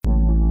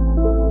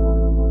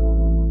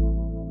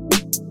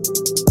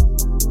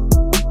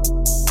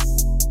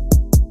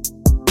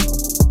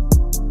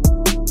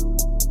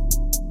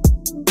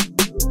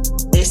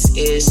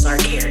is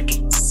Sark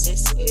Arrogance.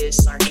 This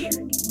is Sark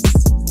Arrogance.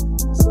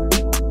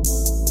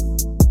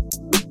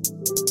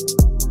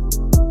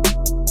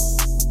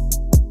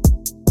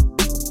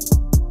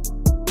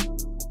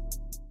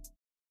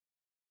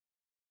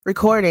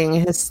 Recording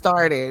has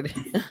started.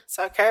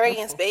 Sark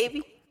Arrogance,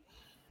 baby.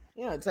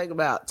 Yeah, it take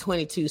about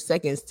 22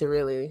 seconds to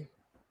really.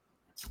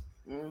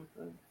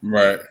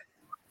 Right.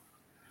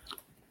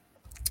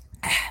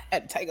 I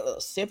had to take a little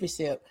sippy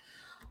sip.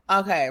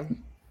 Okay.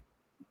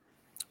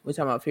 We're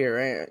talking about fear,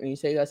 right? And you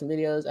say you got some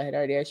videos. I had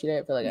already asked you that.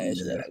 I feel like I asked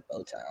you that like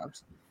 4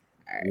 times.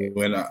 All right.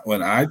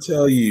 When I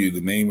tell you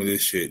the name of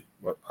this shit,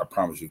 I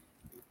promise you.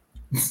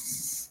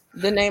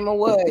 The name of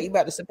what? You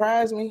about to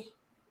surprise me?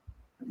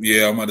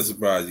 Yeah, I'm about to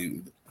surprise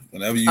you.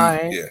 Whenever you,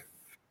 right. Yeah.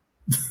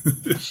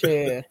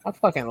 Shit, I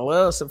fucking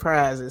love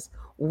surprises.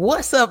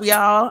 What's up,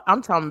 y'all?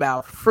 I'm talking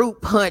about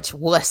Fruit Punch.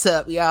 What's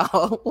up,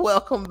 y'all?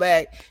 Welcome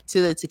back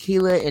to the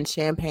Tequila and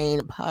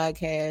Champagne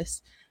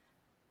podcast.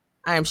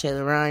 I am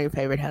Shae Ron, your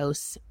favorite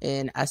host,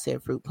 and I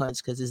said Fruit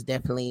Punch because it's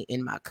definitely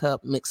in my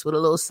cup, mixed with a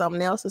little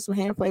something else and some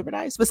hand-flavored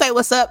ice. But say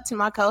what's up to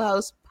my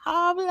co-host,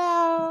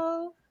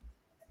 Pablo.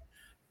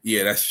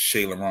 Yeah, that's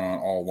Shae Ron,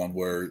 all one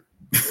word.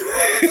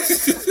 Hey,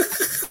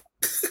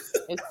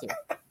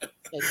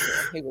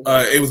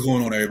 what's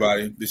going on,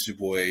 everybody? This is your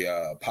boy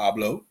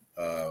Pablo,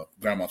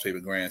 grandma's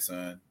favorite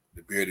grandson,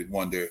 the bearded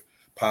wonder,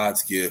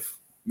 Pod's gift,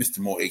 Mr.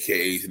 More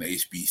AKAs in the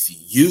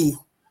HBCU.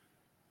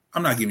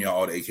 I'm not giving y'all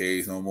all the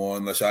AKAs no more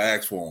unless y'all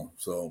ask for them.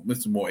 So,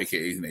 Mr. More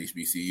AKAs in the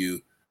HBCU,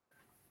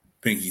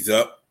 pinkies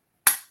up.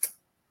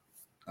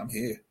 I'm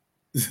here.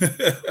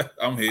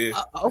 I'm here.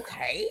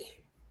 Okay.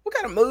 What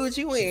kind of mood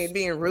you in?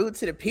 Being rude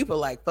to the people,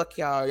 like fuck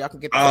y'all. Y'all can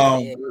get the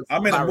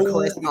I'm in a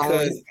mood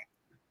because on.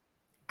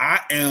 I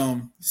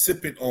am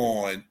sipping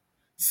on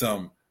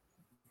some.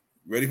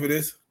 Ready for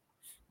this?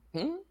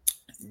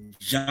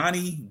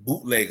 Johnny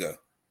Bootlegger,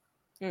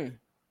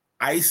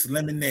 ice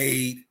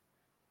lemonade,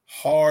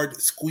 hard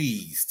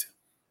squeezed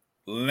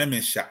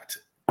lemon shot.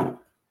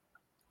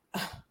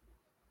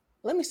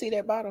 Let me see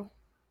that bottle.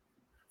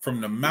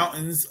 From the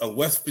mountains of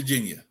West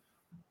Virginia.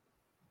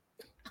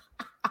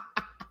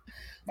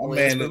 My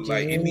man look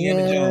like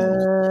Indiana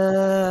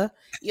Jones.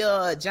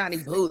 Yeah, Johnny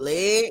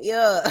Bootleg.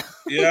 Yeah.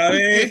 You know what I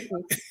mean?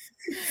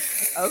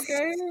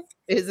 Okay.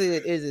 Is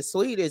it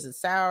sweet? Is it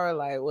sour?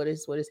 Like what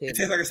is it? It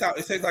tastes like a sour.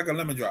 It tastes like a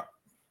lemon drop.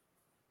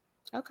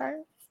 Okay.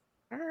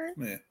 All right.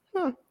 Yeah.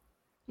 I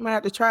might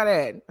have to try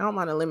that. I don't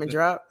mind a lemon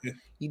drop. Yeah.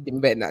 You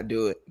better not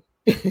do it.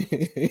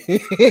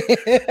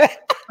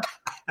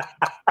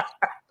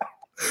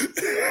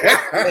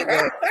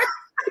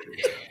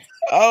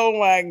 Oh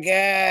my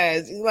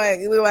gosh.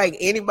 You look like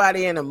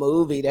anybody in a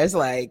movie that's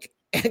like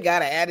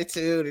got an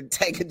attitude and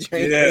take a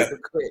drink real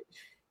quick.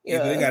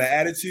 Yeah. Either they got an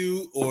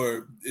attitude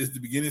or it's the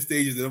beginning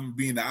stages of them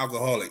being the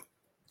alcoholic.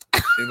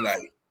 They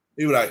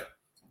be like,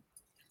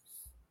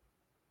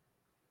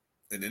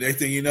 and the next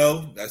thing you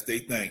know, that's their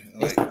thing.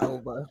 It's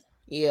over.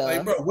 Yeah.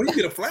 Like, bro, where you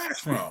get a flash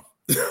from?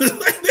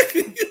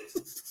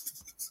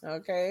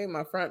 Okay,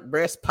 my front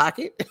breast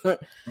pocket. Right.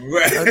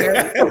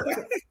 Okay.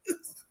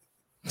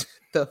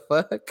 The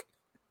fuck?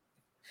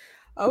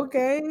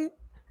 Okay.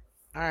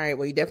 All right.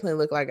 Well, you definitely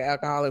look like an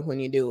alcoholic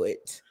when you do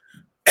it.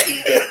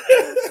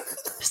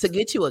 So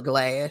get you a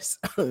glass.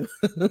 No.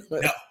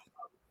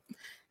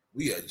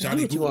 We are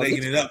Johnny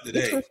Bootlegging it up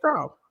today. Get you a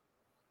straw.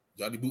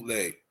 Johnny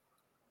Bootleg.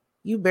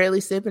 You barely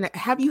sipping it.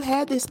 Have you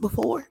had this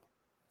before?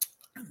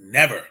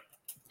 Never.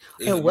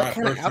 And what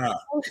kind of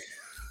alcohol?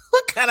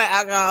 What kind of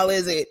alcohol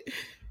is it?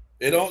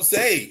 It don't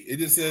say. It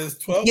just says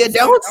 12%. You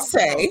don't alcohol.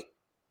 say.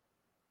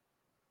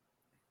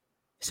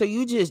 So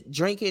you just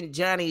drinking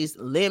Johnny's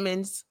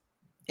lemons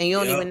and you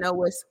don't even know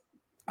what's.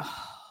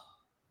 Oh.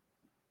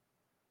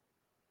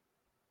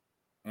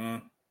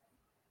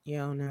 You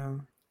don't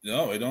know.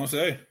 No, it don't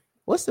say.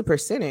 What's the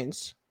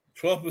percentage?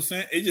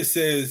 12%. It just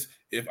says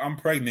if I'm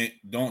pregnant,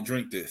 don't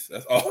drink this.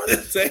 That's all it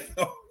says.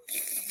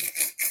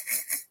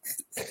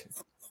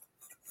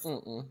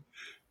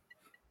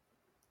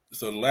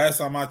 So the last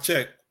time I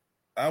checked,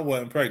 I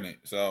wasn't pregnant.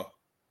 So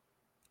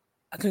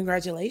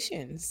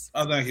congratulations.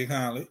 I thank you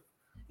kindly.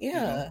 Yeah.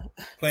 You know,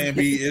 Plan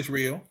B is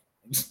real.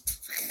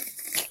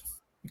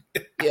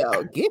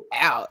 Yo, get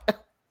out.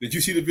 Did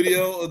you see the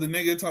video of the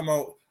nigga talking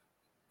about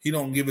he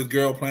don't give his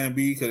girl Plan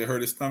B because it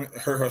hurt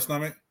her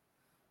stomach?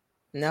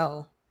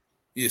 No.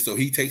 Yeah, so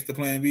he takes the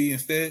Plan B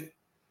instead?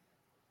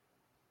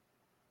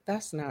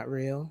 That's not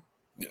real.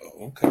 Yeah,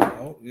 okay.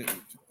 Oh, yeah.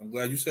 I'm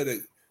glad you said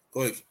it.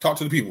 Go ahead. Talk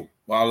to the people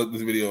while I look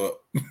this video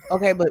up.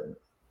 Okay, but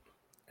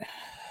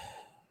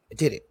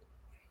did it?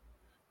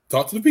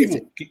 Talk to the people.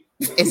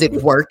 Is it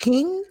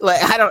working?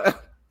 Like, I don't.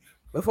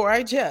 Before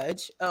I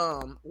judge,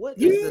 what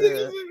is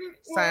the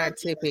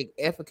scientific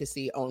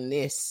efficacy on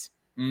this?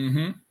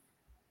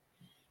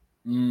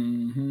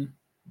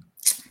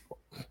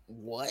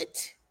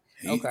 What?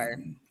 Okay.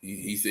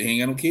 He said he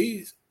ain't got no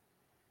kids.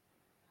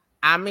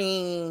 I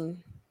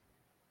mean,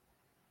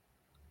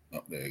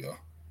 oh, there you go.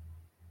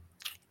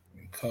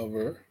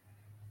 Cover.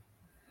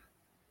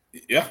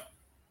 Yeah.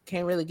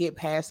 Can't really get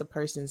past a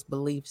person's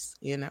beliefs,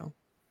 you know.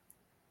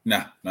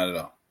 Nah, not at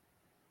all.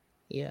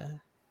 Yeah.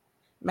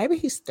 Maybe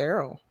he's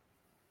sterile.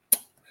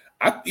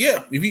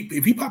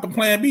 If he popping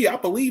Plan B, I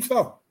believe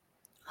so.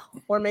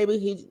 Or maybe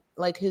he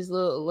like his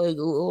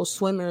little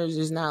swimmers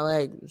is not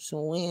like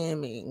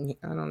swimming.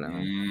 I don't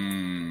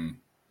know.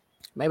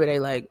 Maybe they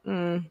like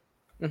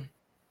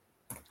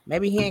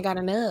maybe he ain't got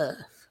enough.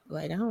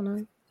 Like I don't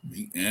know.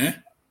 Yeah.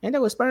 Ain't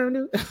that what sperm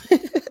do?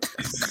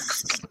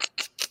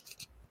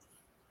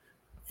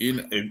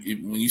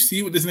 When you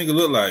see what this nigga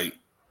look like,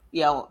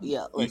 yeah.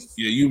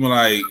 You be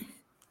like,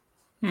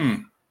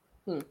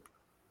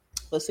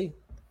 Let's see.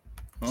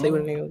 See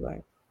what a nigga look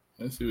like.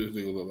 Let's see what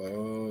this nigga look like.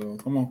 Oh,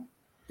 come on.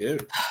 Yeah.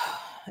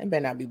 It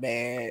better not be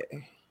bad.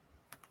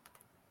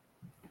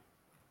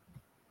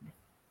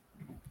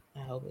 I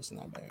hope it's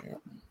not bad.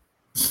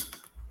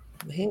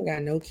 But he ain't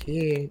got no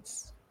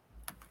kids.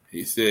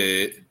 He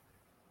said,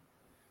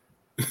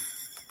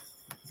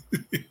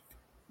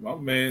 my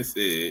man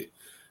said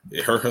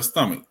it hurt her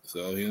stomach,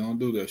 so he don't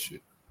do that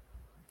shit.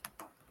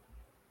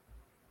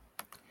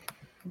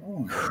 Come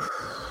on.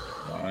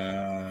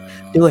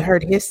 Do it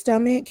hurt his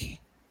stomach?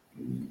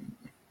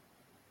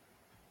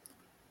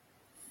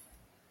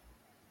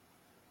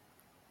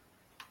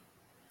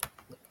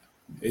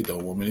 They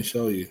don't want me to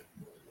show you.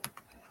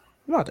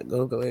 I'm about to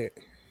Google it.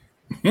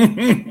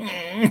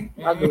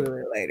 I'll Google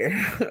it later.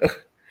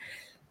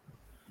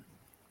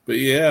 But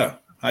yeah,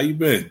 how you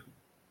been?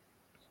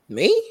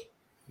 Me?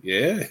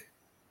 Yeah.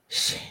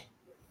 Shit.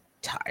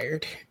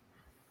 Tired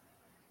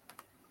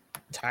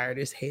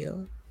as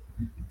hell.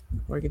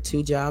 Working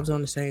 2 jobs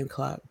on the same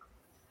clock.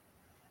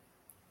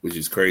 Which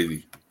is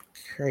crazy.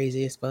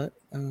 Crazy as fuck.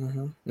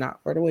 Not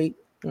for the week.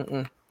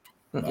 Not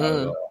at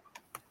all.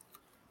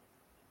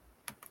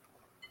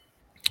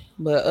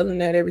 But other than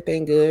that,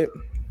 everything good.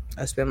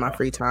 I spend my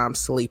free time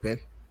sleeping.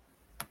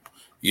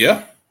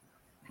 Yeah.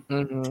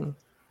 Mm-hmm.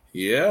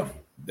 Yeah.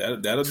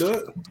 That'll do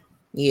it.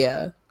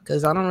 Yeah.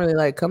 Because I don't really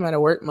like come out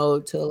of work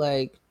mode till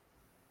like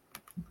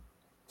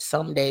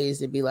some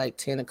days it'd be like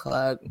 10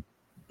 o'clock.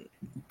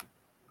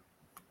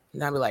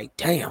 And I'd be like,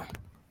 damn.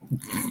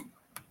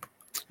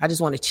 I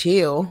just want to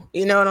chill.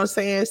 You know what I'm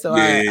saying? So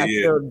I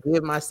still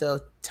give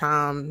myself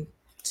time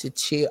to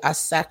chill. I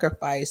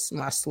sacrifice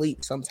my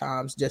sleep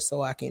sometimes just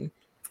so I can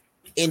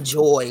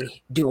enjoy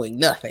doing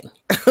nothing.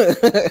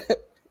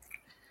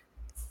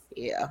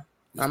 Yeah.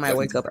 I might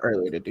wake up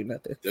early to do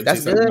nothing.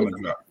 That's good.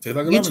 Tastes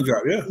like a lemon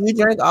drop, yeah. You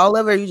drank all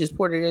of it or you just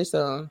poured it in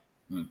some?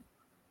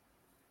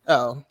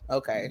 Oh,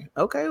 okay.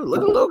 Okay.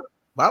 Look a little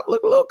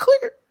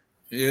clear.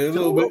 Yeah, a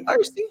little bit.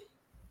 Thirsty.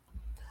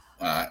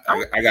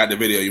 I got the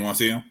video. You want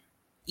to see him?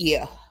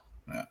 Yeah.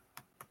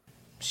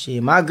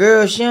 Shit, my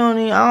girl, I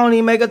don't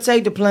even make her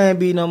take the Plan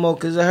B no more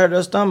because it hurt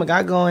her stomach.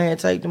 I go ahead and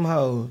take them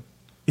hoes.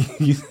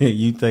 You said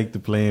you take the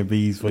Plan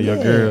Bs for your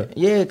girl?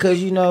 Yeah, because,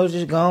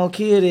 just go and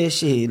kill that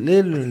shit,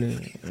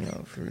 literally.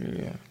 For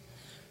real.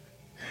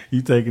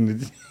 You taking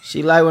the...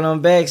 She like when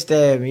I'm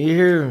backstabbing, you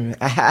hear me?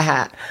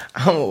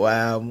 I'm a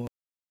wild one.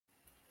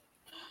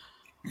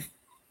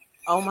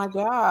 Oh, my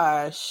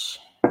gosh.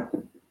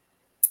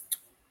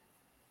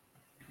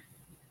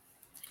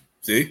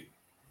 See?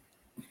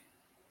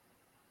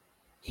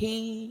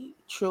 He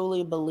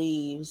truly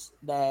believes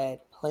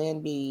that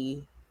Plan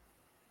B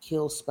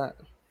kills sperm.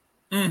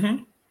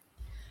 Mm-hmm.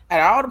 Out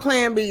of all the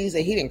Plan Bs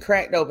that he done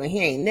cracked open, he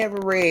ain't never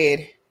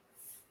read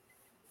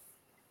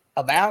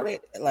about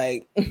it.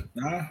 Like,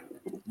 nah,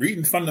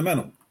 reading's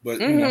fundamental,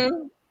 but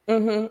either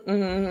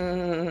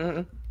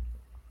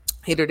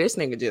this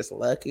nigga just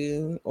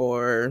lucky,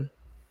 or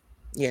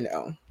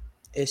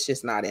it's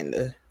just not in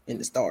the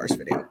stars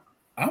for them.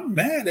 I'm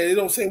mad that they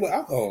don't say what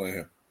alcohol in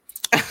here.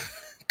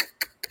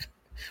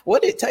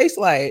 What it tastes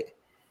like?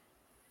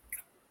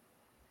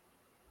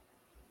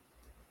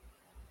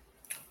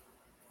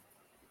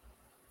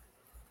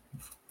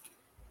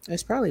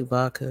 It's probably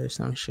vodka or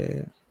some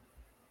shit.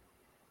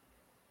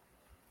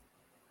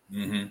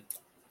 Mm-hmm.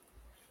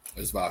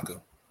 It's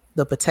vodka.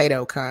 The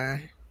potato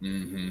kind.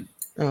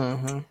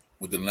 Mm-hmm.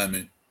 With the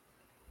lemon.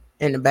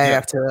 In the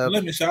bathtub. Yeah,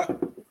 lemon shot.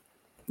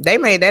 They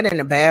made that in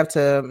the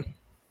bathtub.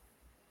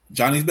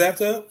 Johnny's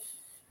bathtub?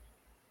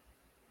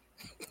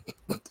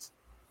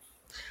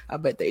 I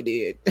bet they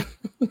did.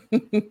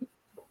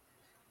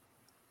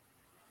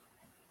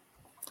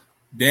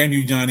 Damn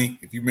you, Johnny,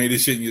 if you made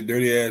this shit in your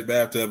dirty ass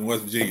bathtub in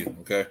West Virginia,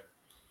 okay?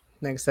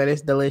 Like I said,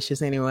 it's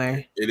delicious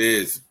anyway. It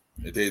is.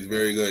 It tastes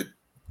very good.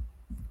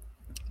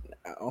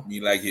 No.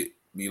 Me like it.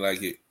 Let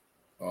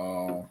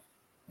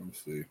me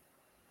see.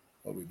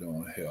 What we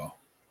doing here?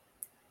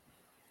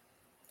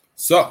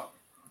 So,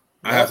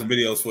 I have some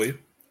videos for you.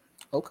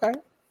 Okay.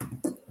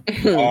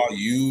 Are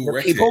you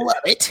ready? People love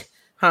it.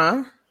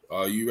 Huh?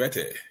 Are you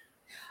ready?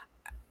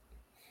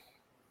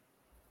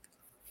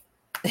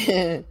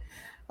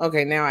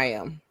 Okay, now I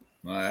am.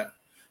 All right.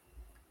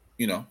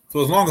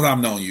 For as long as I've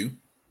known you,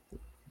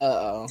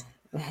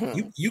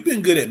 you've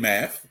been good at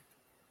math.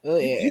 Oh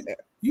yeah.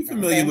 You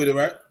familiar with it,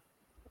 right?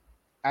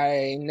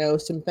 I know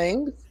some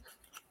things.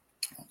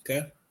 Okay.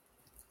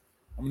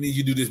 I'm gonna need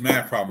you to do this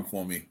math problem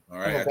for me. All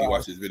right, after you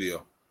watch this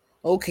video.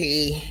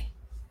 Okay.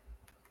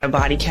 My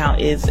body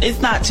count is,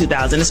 it's not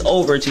 2,000, it's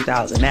over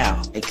 2,000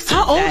 now.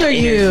 How old are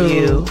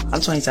you?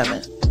 I'm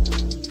 27.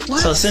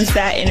 What? So since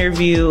that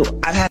interview,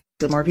 I've had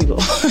more people.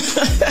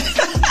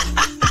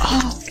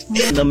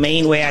 The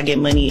main way I get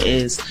money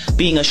is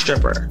being a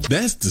stripper.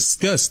 That's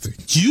disgusting.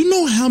 Do you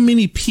know how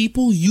many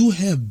people you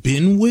have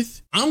been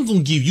with? I'm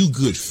going to give you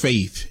good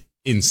faith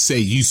and say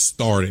you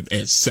started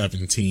at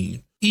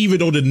 17, even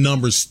though the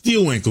numbers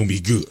still ain't going to be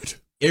good.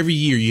 Every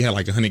year you had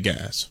like 100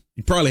 guys.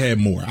 You probably had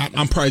more.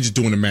 I'm probably just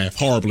doing the math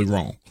horribly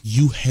wrong.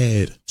 You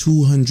had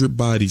 200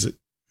 bodies.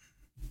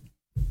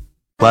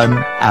 1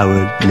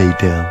 hour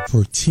later.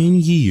 For 10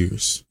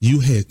 years, you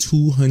had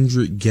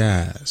 200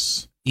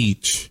 guys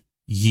each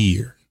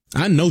year.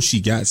 I know she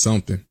got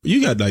something.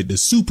 You got like the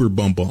super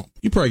bump.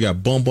 You probably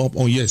got bump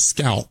on your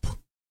scalp.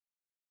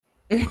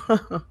 Not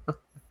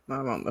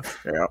on the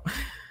scalp.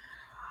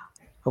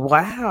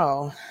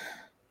 Wow.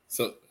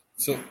 So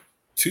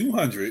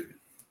 200,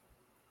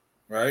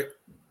 right?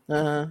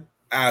 Uh-huh.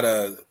 Out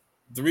of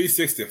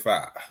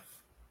 365,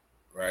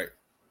 right?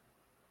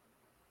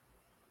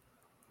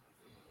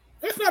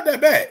 That's not that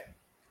bad.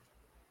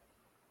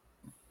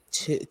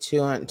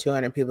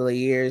 200 people a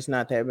year is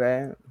not that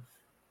bad.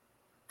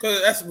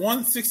 Because that's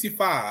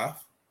 165,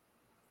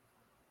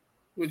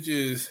 which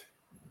is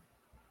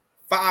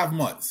 5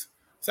 months.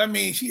 So, I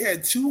mean, she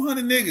had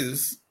 200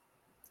 niggas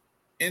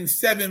in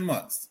 7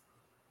 months.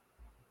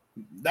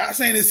 Not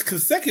saying it's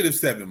consecutive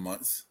 7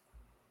 months.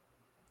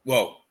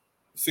 Well,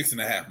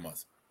 6.5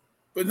 months.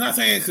 But not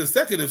saying it's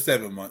consecutive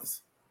 7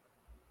 months.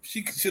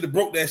 She should have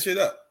broke that shit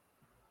up.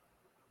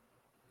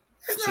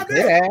 That's not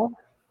bad.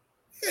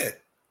 Yeah.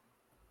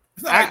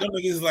 It's not like them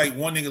niggas like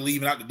one nigga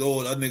leaving out the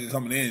door, the other nigga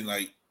coming in.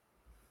 Like,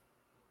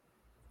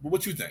 but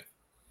what you think?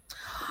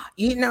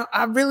 You know,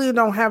 I really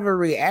don't have a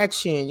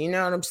reaction. You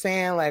know what I'm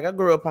saying? Like, I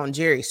grew up on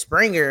Jerry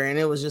Springer, and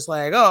it was just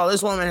like, oh,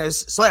 this woman has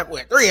slept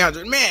with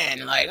 300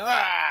 men. Like,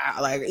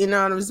 you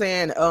know what I'm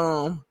saying?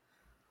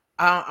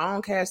 I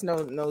don't cast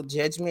no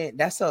judgment.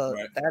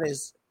 That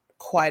is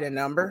quite a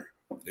number.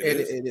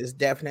 It is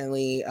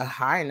definitely a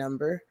high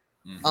number.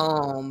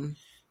 Mm-hmm.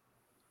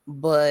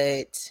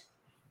 But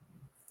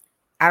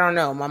I don't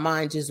know. My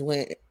mind just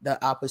went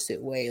the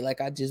opposite way.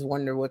 Like, I just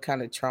wonder what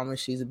kind of trauma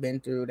she's been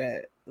through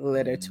that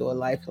led her to a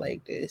life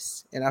like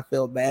this. And I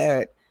feel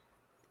bad,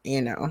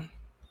 you know.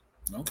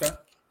 Okay.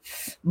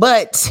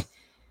 But,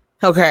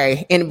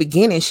 okay, in the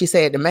beginning, she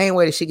said the main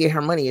way that she get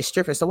her money is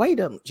stripping. So why you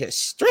don't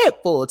just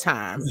strip full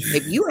time?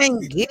 If you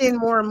ain't getting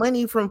more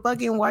money from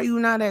fucking, why you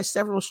not at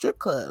several strip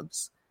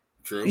clubs?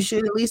 True. You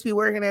should at least be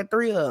working at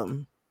 3 of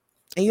them.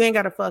 And you ain't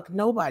got to fuck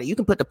nobody. You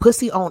can put the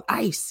pussy on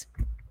ice.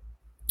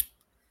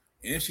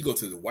 And if she go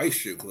to the white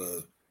strip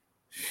club,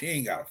 she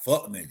ain't got to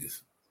fuck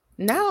niggas.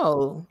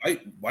 No.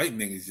 White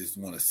niggas just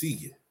want to see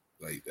you.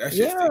 Like, that's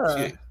just their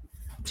shit.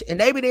 And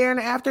they be there in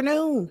the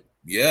afternoon.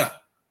 Yeah.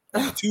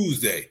 On a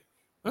Tuesday.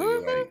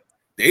 Like,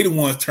 they the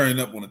ones turning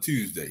up on a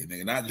Tuesday,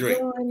 nigga, not Drake.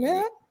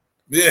 Yeah.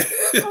 Yeah.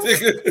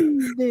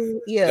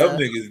 Them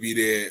niggas be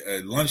there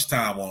at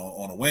lunchtime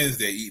on a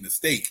Wednesday eating a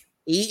steak.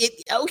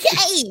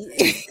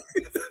 Okay.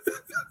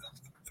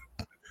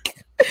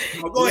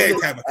 Well, go ahead,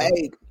 Tabitha.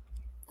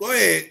 Go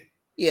ahead.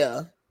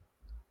 Yeah.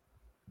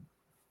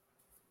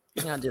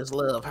 I just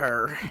love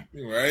her.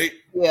 Right?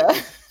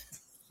 Yeah.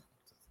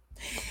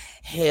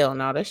 Hell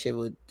no, that shit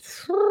would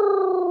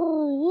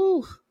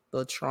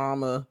the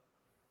trauma.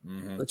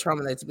 Mm-hmm. The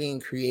trauma that's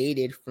being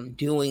created from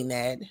doing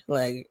that.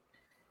 Like,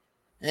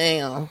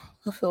 damn,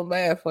 I feel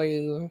bad for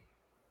you.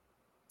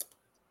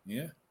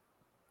 Yeah.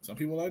 Some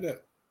people like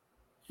that.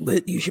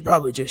 But you should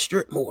probably just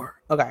strip more.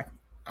 Okay.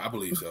 I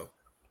believe so.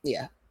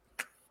 Yeah.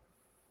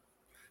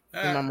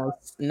 In my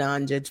most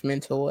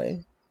non-judgmental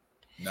way.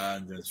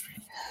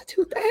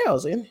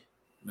 2000.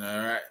 All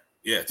right.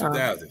 Yeah,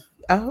 2000.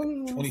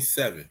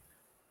 27.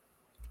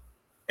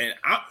 And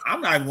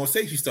I'm not even going to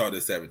say she started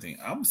at 17.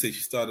 I'm going to say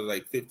she started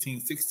like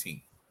 15,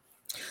 16.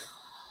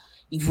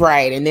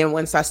 Right. And then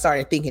once I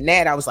started thinking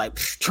that, I was like,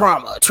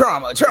 trauma.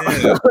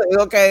 Yeah.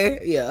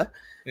 Okay. Yeah.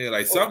 Yeah,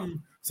 like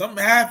something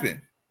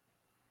happened.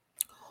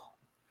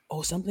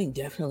 Oh, something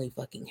definitely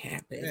fucking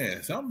happened. Yeah,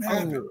 something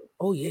happened.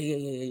 Oh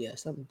yeah.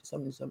 Something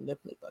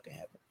definitely fucking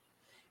happened.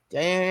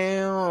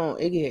 Damn,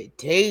 it get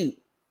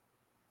deep.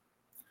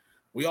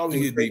 We always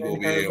get deep over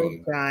here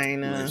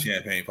on the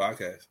Champagne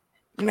Podcast.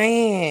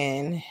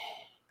 Man,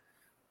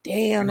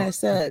 damn, that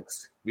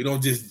sucks. We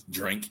don't just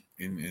drink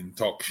and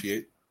talk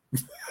shit.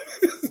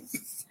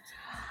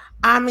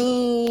 I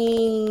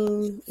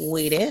mean,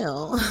 we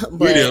do,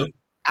 but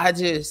I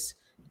just,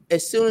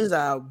 as soon as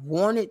I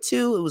wanted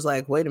to, it was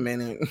like, wait a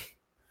minute.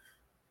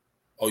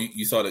 Oh,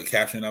 you saw the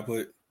caption I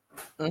put?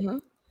 Mm-hmm.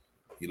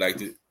 You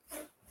liked it?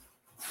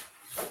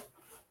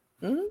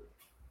 Mm-hmm.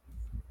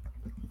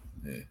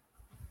 Yeah.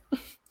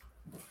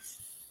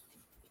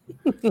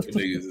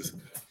 Niggas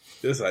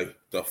just like,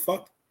 the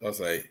fuck? I was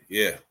like,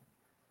 yeah.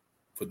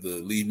 Put the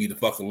leave me the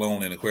fuck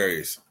alone in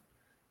Aquarius.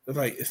 It's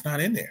like, it's not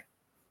in there.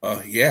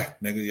 Yeah,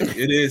 nigga,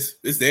 it is.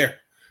 It's there.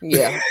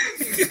 Yeah.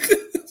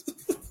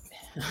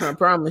 I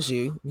promise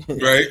you.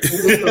 Right?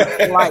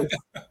 Life.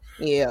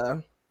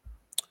 Yeah.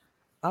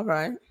 All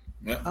right.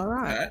 Yeah. All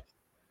right.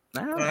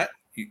 All right.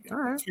 All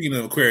right. Speaking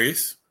of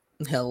Aquarius,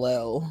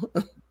 Hello.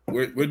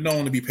 we're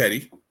known to be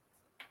petty.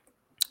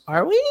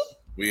 Are we?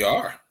 We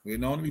are. We're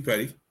known to be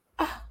petty.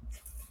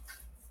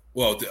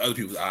 Well, to other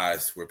people's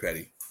eyes, we're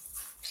petty.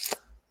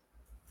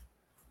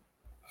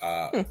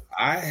 I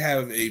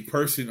have a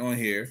person on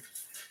here.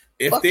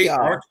 If Fuck they y'all.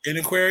 aren't in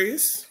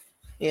Aquarius,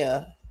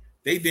 Yeah.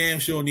 they damn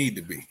sure need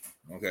to be.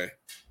 Okay.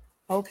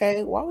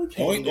 Okay. Why we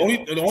can't?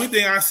 The only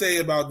thing I say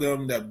about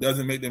them that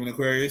doesn't make them an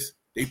Aquarius,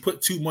 they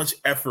put too much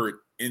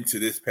effort into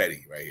this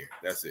petty right here.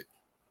 That's it.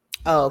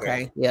 Oh,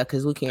 okay. Yeah,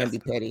 because we can't be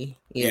petty.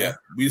 Yeah.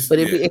 But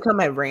if it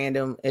come at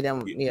random, it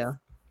don't. Yeah.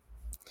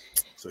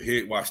 So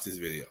here, watch this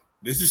video.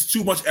 This is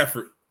too much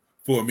effort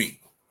for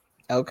me.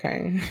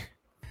 Okay.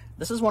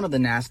 This is one of the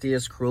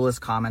nastiest,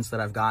 cruelest comments that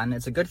I've gotten.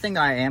 It's a good thing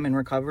that I am in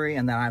recovery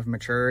and that I've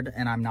matured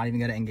and I'm not even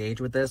going to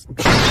engage with this.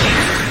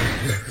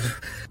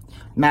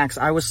 Max,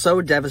 I was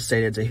so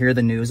devastated to hear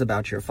the news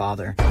about your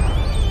father. Hey,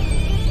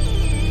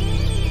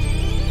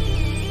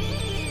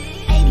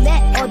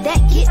 let all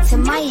that get to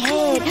my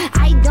head.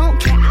 I don't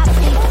care, I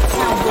think it's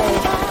how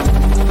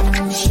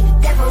good. She the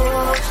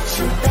devil,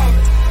 she the bad,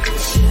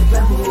 she the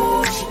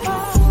rebel, she the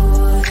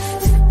fool,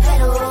 to the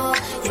pedal,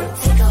 it'll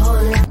take a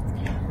whole lot.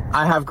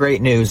 I have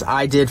great news.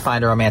 I did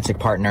find a romantic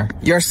partner.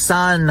 Your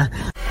son.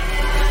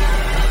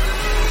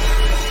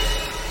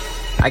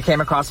 I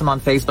came across him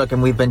on Facebook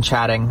and we've been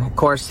chatting. Of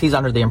course, he's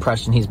under the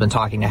impression he's been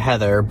talking to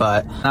Heather,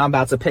 but I'm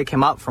about to pick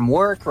him up from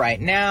work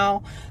right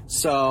now.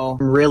 So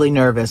I'm really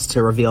nervous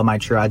to reveal my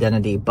true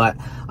identity, but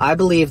I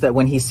believe that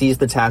when he sees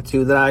the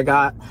tattoo that I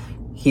got,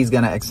 he's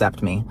gonna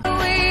accept me.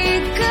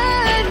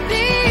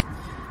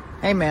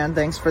 Hey man,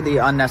 thanks for the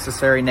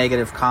unnecessary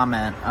negative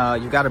comment.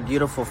 You got a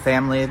beautiful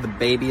family. The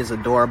baby is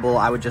adorable.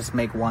 I would just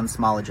make one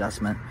small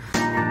adjustment. She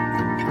said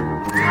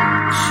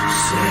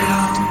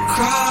I'm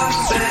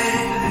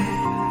crying.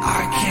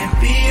 I can't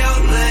be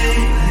out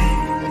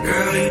late.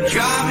 Girl, you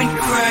drive me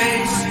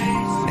crazy.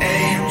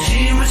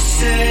 AMG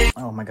Mercedes.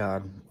 Oh my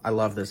god, I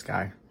love this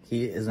guy.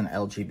 He is an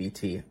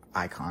LGBT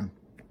icon.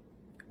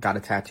 Got a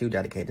tattoo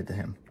dedicated to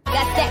him.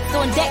 Got stacks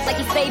on deck like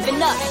he's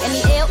saving up. And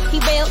he ill, he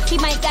real, he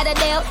might got a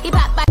deal. He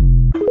pop by.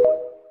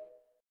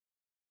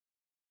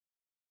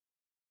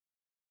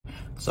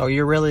 So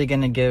you're really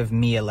gonna give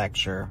me a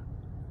lecture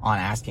on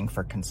asking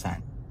for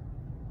consent?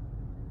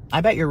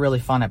 I bet you're really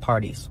fun at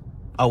parties.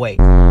 Oh wait.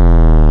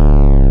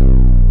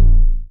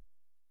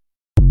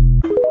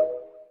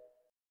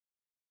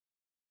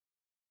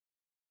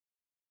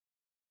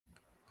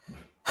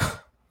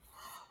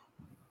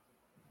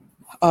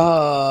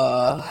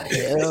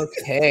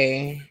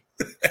 Okay.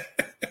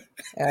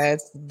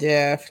 That's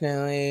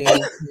definitely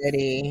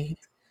petty.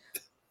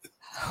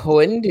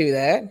 Wouldn't do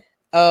that.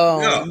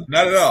 No,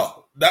 not at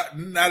all.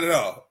 Not at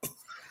all.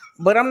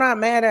 But I'm not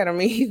mad at him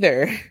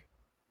either.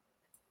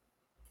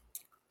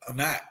 I'm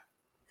not.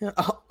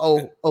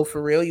 Oh,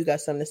 for real? You got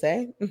something to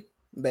say?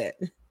 Bet.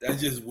 That's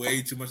just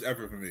way too much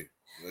effort for me.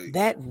 Like,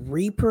 that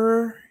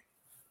Reaper.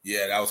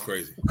 Yeah, that was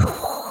crazy.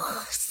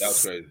 That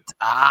was crazy.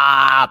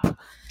 Stop.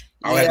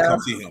 I had to come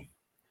see him.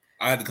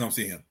 I had to come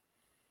see him.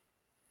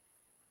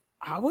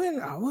 I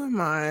wouldn't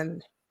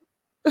mind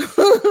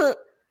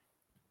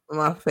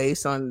my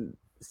face on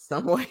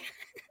somewhere.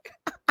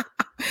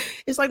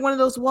 It's like one of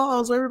those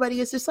walls where everybody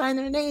gets to sign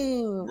their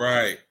name.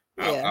 Right.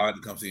 Yeah. I had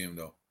to come see him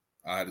though.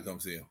 I had to come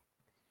see him.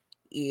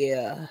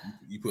 Yeah.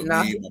 You put me,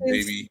 my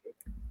baby,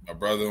 my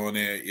brother on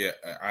there. Yeah,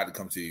 I had to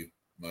come see you.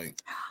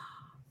 Like,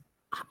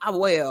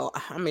 well,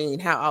 I mean,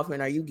 how often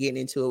are you getting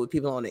into it with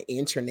people on the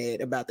internet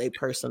about their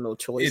personal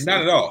choices?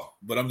 Not at all.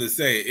 But I'm just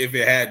saying, if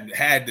it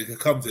had to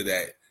come to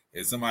that,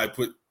 if somebody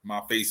put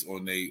my face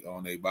on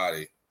their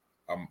body,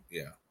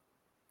 yeah,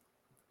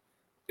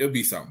 it'll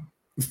be something.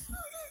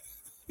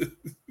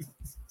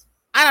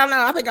 I don't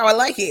know. I think I would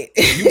like it.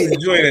 You would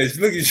enjoy that.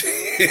 Look at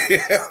you.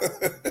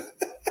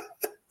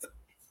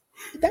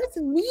 That's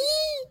me.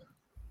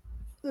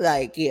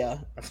 Like, yeah.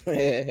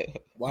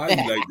 Why are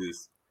you like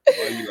this?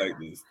 Why are you like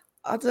this?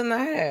 I don't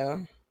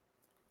know.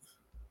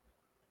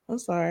 I'm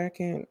sorry. I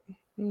can't.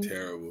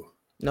 Terrible.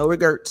 No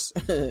regrets.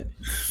 But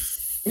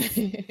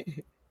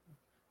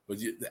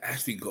you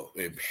actually go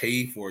and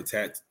pay for a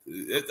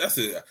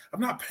tattoo. I'm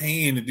not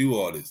paying to do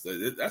all this.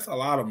 That's a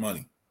lot of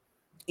money.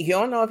 You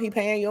don't know if he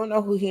paying. You don't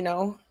know who he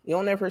know. You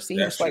don't ever see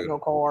him swipe no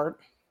card.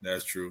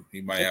 That's true.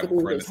 He might have a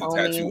friend that's a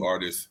tattoo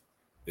artist.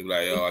 They be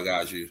like, "Yo, I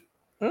got you."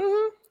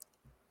 Mm-hmm.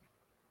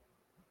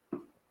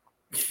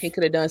 He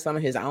could have done some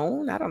of his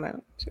own. I don't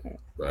know.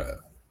 Right.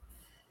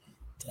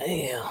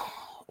 Damn.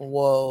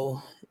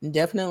 Whoa.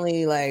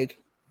 Definitely like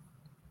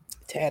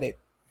tatted.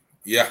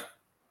 Yeah.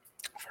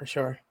 For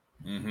sure.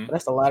 Mm-hmm.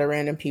 That's a lot of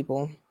random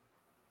people.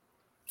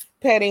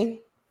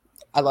 Petty.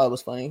 I thought it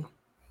was funny.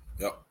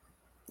 Yep.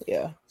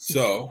 Yeah.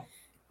 So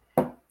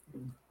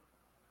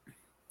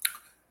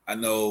I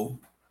know,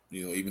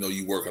 even though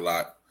you work a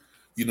lot,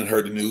 you done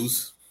heard the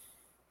news.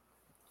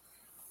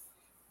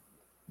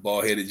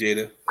 Bald-headed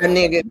Jada. A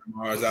nigga.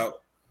 Mars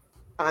out.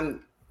 I knew.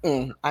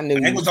 I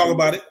ain't gonna talk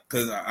about it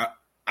because I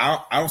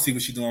don't see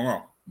what she's doing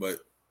wrong. But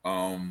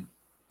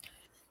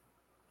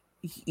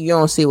You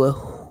don't see what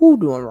who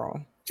doing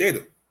wrong.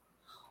 Jada.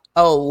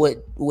 Oh,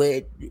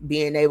 with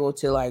being able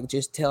to like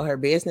just tell her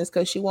business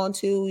because she want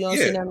to. You don't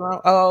see nothing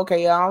wrong. Oh,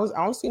 okay. Yeah,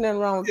 I don't see nothing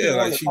wrong with people like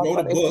wanting to she talk wrote a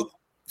about book.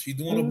 She's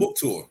doing a book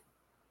tour.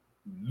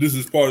 This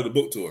is part of the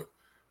book tour.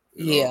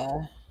 You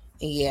know?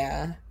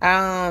 Yeah.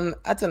 I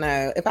don't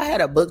know. If I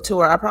had a book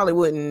tour, I probably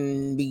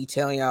wouldn't be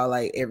telling y'all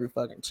like every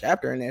fucking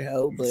chapter in that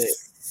hoe, but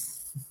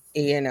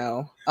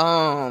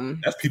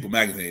that's People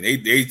Magazine.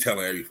 They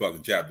telling every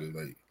fucking chapter.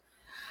 Like,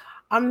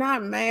 I'm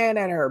not mad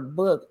at her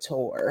book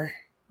tour.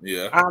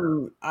 Yeah.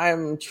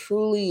 I'm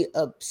truly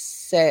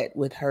upset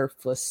with her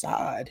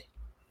facade.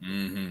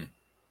 Mm-hmm.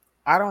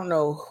 I don't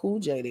know who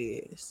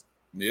Jada is.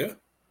 Yeah.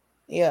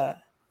 Yeah.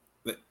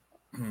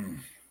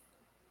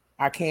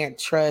 I can't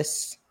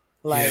trust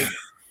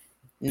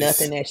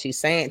nothing that she's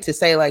saying. To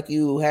say like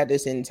you had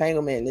this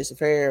entanglement, this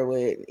affair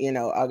with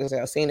August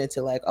Alsina,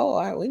 to like,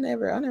 I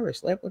never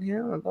slept with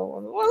him.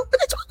 What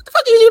the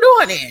fuck are you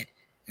doing then?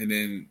 And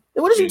then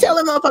what did you tell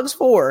them motherfuckers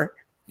for?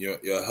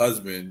 Your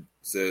husband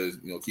says,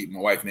 keep my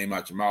wife's name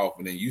out your mouth,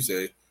 and then you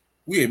say,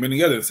 we ain't been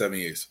together in 7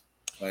 years.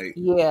 Like,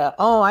 yeah.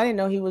 Oh, I didn't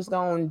know he was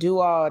gonna do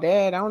all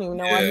that. I don't even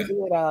know why he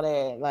did all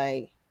that.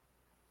 Like,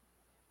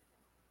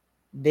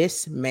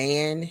 this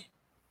man,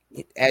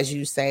 as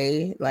you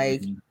say,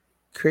 like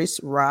Chris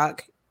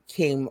Rock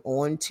came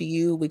on to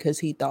you because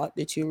he thought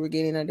that you were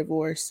getting a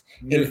divorce,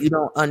 and you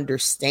don't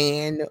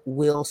understand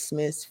Will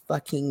Smith's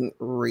fucking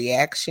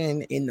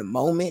reaction in the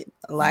moment.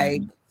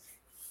 Like,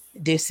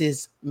 this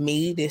is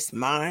me, this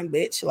mine,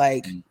 bitch.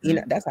 Like,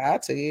 that's how I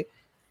took it.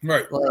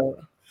 Right.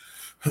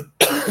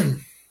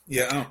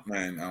 Yeah, I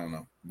don't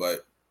know.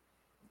 But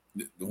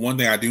the one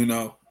thing I do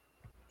know,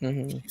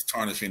 he's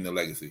tarnishing the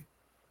legacy.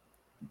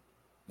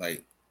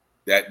 Like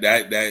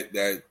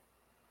that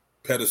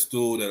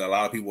pedestal that a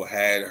lot of people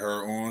had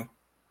her on,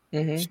 she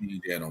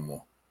ain't there no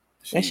more.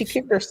 And she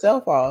kicked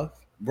herself off.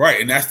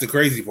 Right, and that's the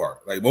crazy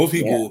part. Like, most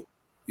people,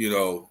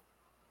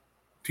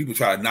 people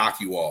try to knock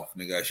you off,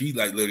 nigga. She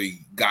like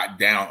literally got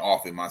down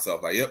off it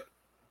myself. Like, yep,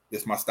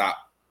 this my stop.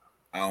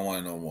 I don't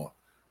want it no more.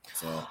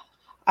 So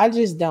I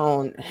just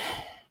don't.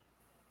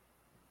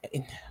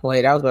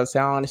 Wait, I was about to say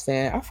I don't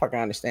understand. I fucking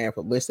understand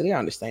publicity. I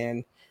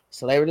understand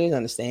celebrities. I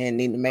understand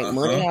need to make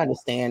money. I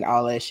understand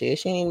all that shit.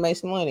 She ain't make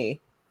some money.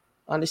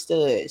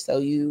 Understood.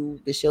 So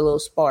it's your little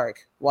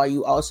spark. While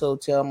you also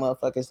tell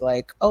motherfuckers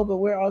like, oh, but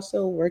we're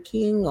also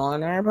working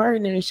on our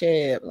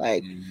partnership.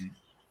 Like,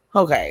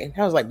 okay,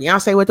 that was like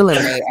Beyonce with the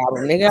Lemonade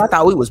album, nigga. I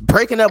thought we was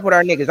breaking up with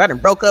our niggas. I done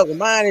broke up with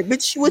mine.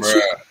 Bitch, what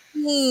you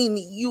mean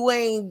you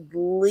ain't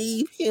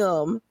leave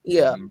him?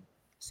 Yeah.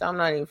 So I'm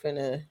not even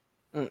finna.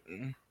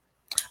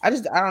 I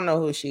don't know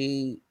who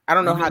I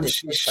don't know how this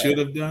she should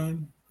have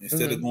done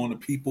instead of going to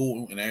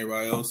People and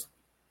everybody else.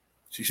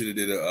 She should have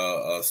did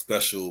a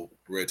special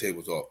Red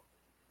Table Talk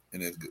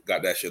and then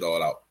got that shit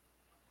all out.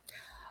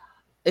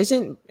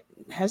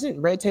 Hasn't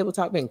Red Table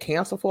Talk been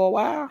canceled for a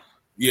while?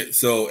 Yeah,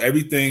 so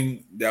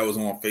everything that was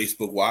on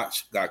Facebook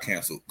Watch got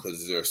canceled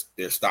because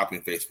they're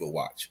stopping Facebook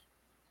Watch.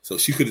 So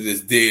she could have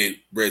just did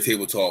Red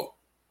Table Talk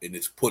and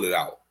just put it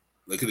out.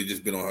 Like, could have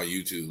just been on her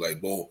YouTube, like,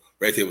 boom,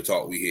 Red Table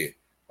Talk, we here.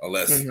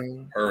 Unless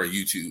her and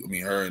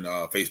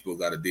Facebook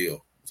got a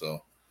deal.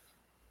 So,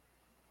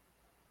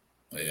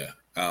 yeah,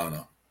 I don't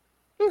know.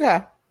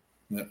 Okay.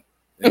 Yeah.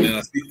 And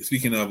then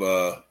speaking of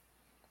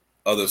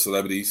other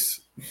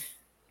celebrities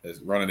that's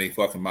running their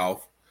fucking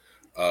mouth,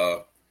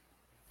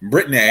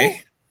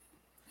 Britney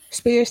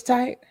Spears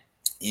type.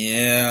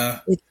 Yeah,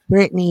 it's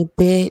Britney,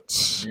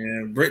 bitch.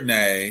 Yeah,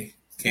 Britney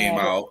came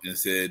out and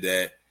said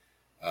that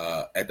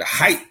at the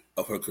height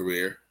of her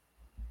career,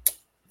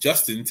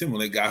 Justin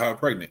Timberlake got her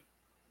pregnant.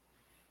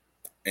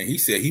 And he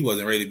said he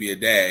wasn't ready to be a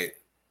dad,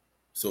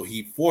 so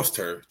he forced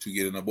her to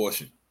get an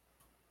abortion.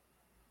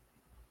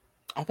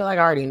 I feel like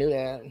I already knew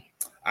that.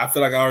 I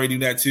feel like I already knew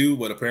that too,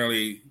 but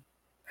apparently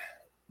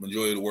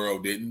majority of the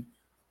world didn't.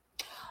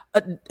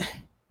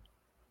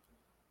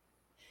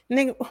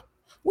 Nigga,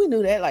 we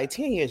knew that like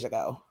 10 years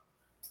ago.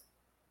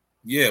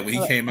 Yeah, when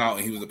he came out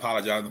and he was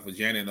apologizing for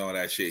Janet and all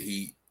that shit,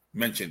 he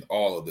mentioned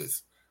all of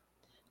this.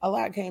 A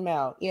lot came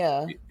out,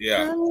 yeah.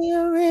 Yeah.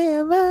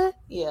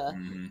 Yeah.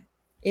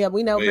 Yeah,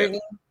 we know,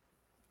 Brittany.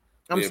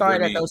 I'm sorry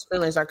that those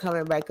feelings are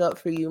coming back up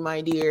for you,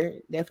 my dear.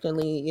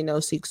 Definitely,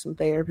 seek some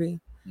therapy.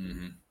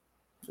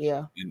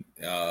 Yeah. And,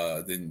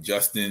 then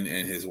Justin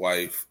and his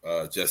wife,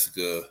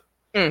 Jessica.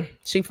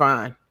 She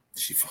fine.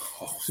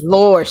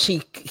 Lord,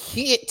 she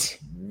hit.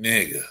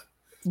 Nigga.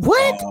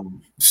 What?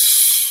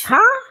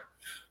 Huh?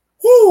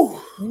 Woo.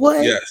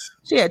 What? Yes.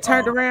 She had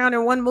turned around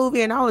in one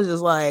movie and I was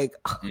just like,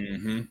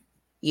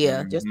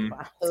 yeah, just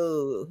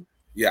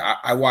yeah,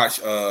 I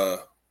watched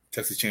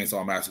Texas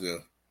Chainsaw Massacre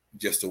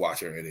just to watch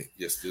her in it.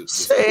 Just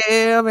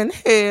 7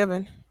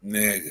 Heaven.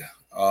 Nigga.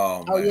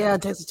 Oh yeah,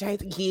 Texas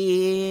Chainsaw.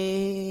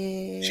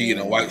 Yeah. She in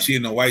a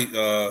white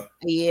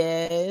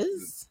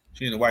yes.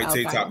 She in a white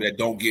tank top that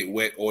don't get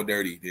wet or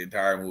dirty the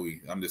entire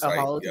movie. I'm just like,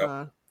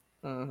 yep.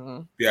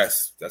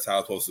 Yes, that's how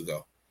it's supposed to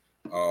go.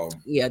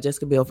 Yeah,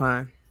 Jessica Biel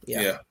fine.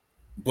 Yeah.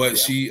 But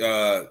she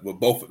I'm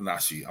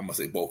gonna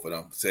say both of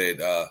them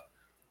said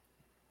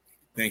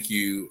Thank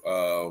you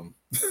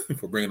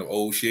for bringing up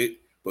old shit.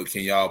 But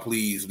can y'all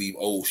please leave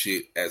old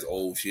shit as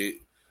old shit?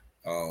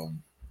 And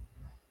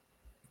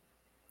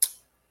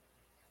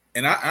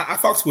I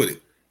fucks with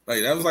it.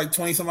 Like that was like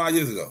 20 some odd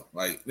years ago.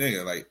 Like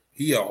nigga, like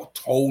he a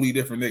totally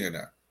different nigga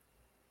now.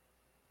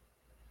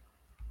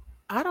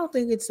 I don't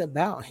think it's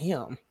about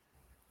him.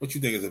 What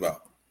you think it's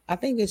about? I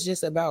think it's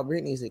just about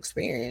Britney's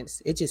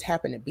experience. It just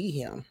happened to be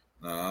him.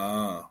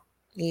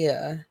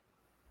 Yeah.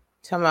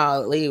 Talking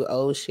about leave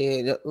old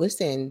shit.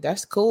 Listen,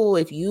 that's cool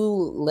if you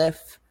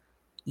left,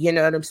 you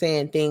know what I'm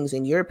saying, things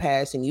in your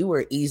past and you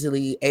were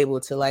easily able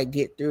to like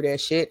get through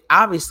that shit.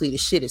 Obviously, the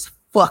shit is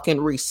fucking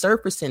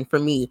resurfacing for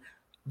me,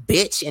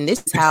 bitch. And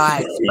this is how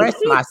I express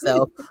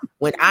myself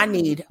when I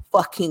need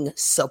fucking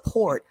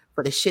support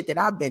for the shit that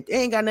I've been. It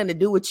ain't got nothing to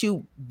do with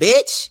you,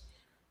 bitch.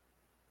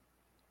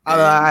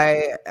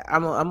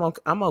 Although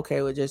I'm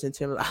okay with Justin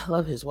Timberlake. I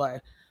love his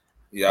wife.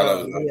 Yeah, I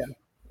love his wife.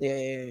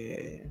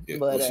 Yeah. But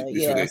But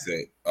this is what they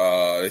said.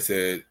 They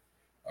said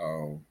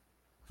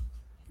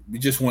we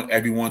just want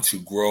everyone to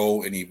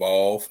grow and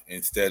evolve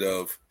instead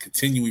of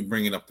continually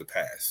bringing up the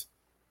past.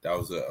 That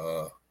was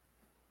a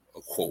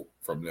quote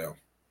from them.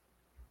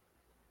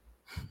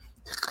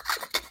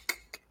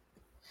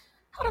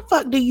 How the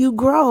fuck do you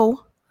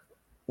grow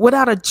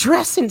without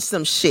addressing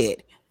some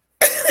shit?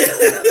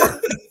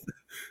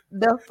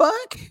 The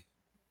fuck?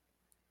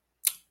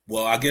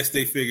 Well, I guess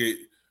they figured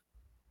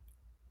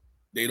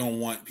they don't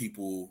want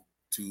people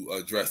to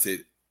address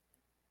it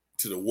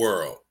to the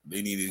world.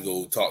 They need to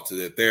go talk to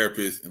their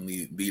therapist and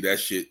leave that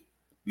shit,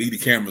 leave the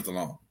cameras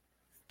alone.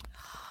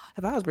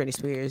 If I was Britney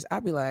Spears,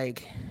 I'd be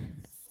like,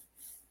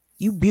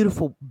 you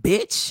beautiful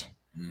bitch.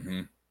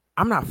 Mm-hmm.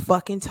 I'm not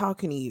fucking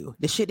talking to you.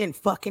 The shit didn't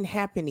fucking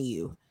happen to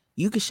you.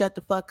 You can shut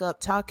the fuck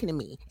up talking to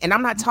me. And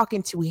I'm not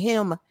talking to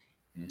him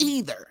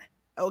either.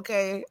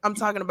 Okay? I'm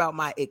talking about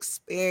my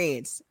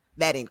experience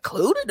that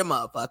included the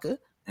motherfucker.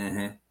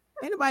 Mm-hmm.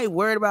 Anybody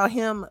worried about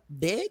him,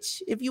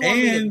 bitch? If you want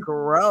me to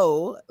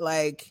grow,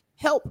 like,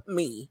 help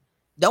me.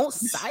 Don't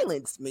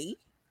silence me.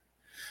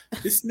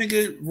 This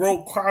nigga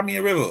wrote Cry Me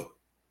a River.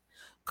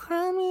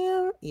 Cry Me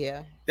a...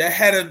 Yeah. That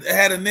had a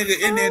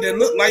nigga in there that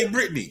looked like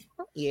Britney.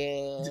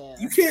 Yeah.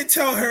 You can't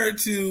tell her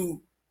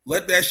to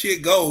let that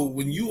shit go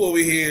when you over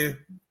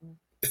here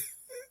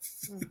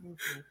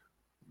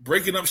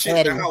breaking up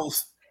shit in the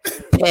house.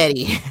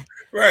 Petty.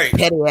 Right.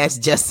 Petty ass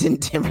Justin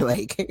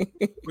Timberlake.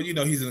 Well, you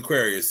know he's an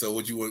Aquarius, so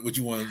what you want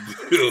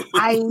to do?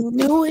 I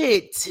knew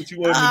it. What you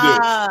want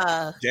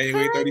to do?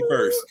 January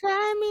 31st.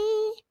 Try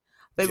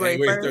me.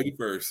 January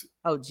 31st.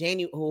 Oh,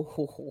 January.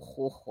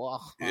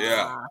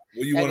 Yeah.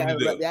 What do you want to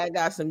do? I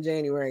got some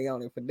January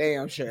on it for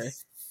damn sure.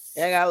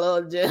 I got a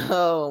little.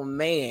 Oh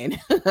man.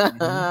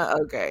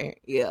 Mm-hmm. Okay.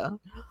 Yeah.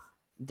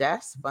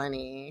 That's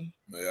funny.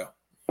 Yeah.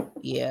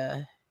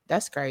 Yeah.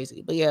 That's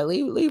crazy. But yeah,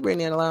 leave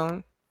Britney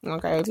alone.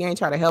 Okay, if you ain't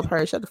trying to help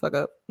her, shut the fuck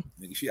up.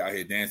 Nigga, she out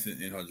here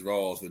dancing in her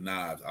drawers with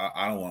knives.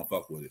 I don't want to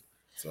fuck with it.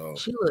 So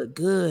she look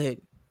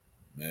good.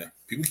 Yeah,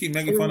 people keep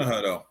making fun of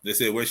her though. They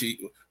said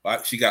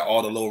she got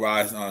all the low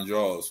rise on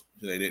drawers.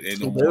 They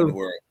no more in the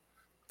world.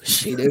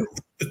 She do.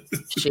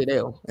 She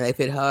do. They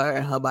fit her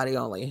and her body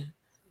only.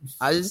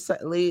 I just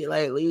leave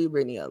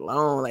Britney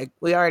alone. Like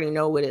we already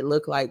know what it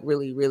looked like.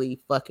 Really, really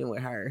fucking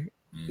with her.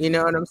 Mm-hmm. You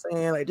know what I'm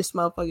saying? Like this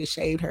motherfucker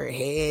shaved her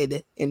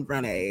head in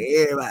front of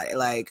everybody.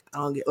 Like I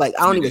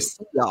don't even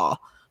see y'all.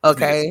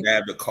 Okay.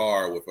 Stabbed the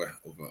car with an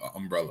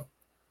umbrella.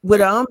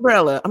 With an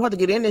umbrella. I'm about to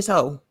get in this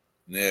hole.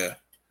 Yeah.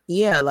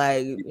 Yeah,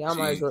 like y'all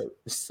might as well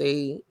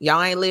see.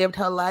 Y'all ain't lived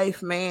her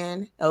life,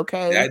 man.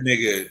 Okay. That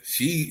nigga,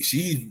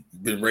 she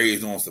been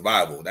raised on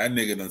survival. That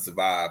nigga done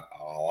survived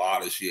a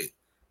lot of shit.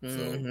 So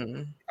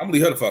I'm gonna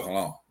leave her the fuck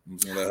alone. I'm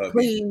just gonna let her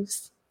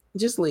Please.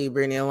 Just leave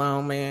Britney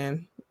alone,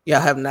 man. Y'all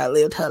have not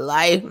lived her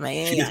life,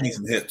 man. She just needs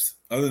some hips.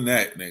 Other than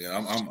that,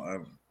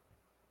 nigga,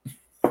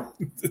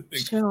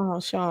 She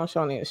don't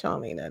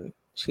need nothing.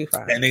 She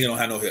fine. That nigga don't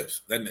have no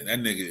hips. That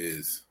nigga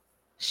is.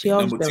 She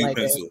always been like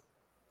that.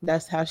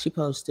 That's how she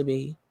supposed to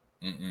be.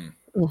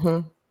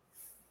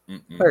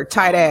 Her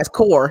tight ass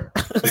core.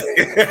 Man,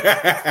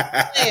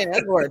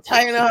 that core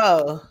tight in the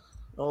hole.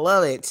 I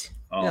love it.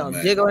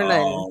 Jiggle her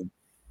name.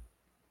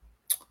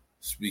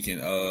 Speaking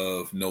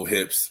of no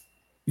hips.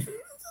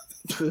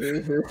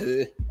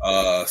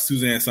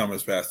 Suzanne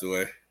Summers passed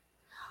away.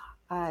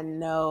 I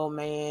know,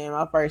 man.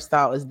 My first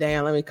thought was,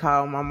 damn, let me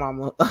call my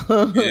mama.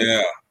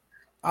 Yeah.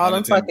 All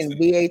them fucking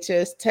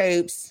VHS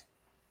tapes,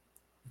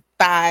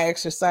 thigh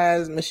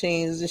exercise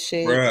machines and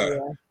shit. Bruh,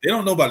 yeah. They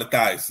don't know about the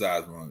thigh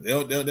exercise one. They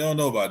don't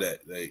know about that.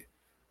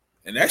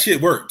 And that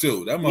shit worked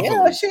too. That motherfucker.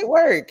 Yeah, that shit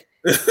worked.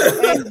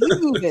 Man,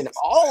 you using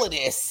all of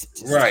this.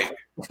 Right.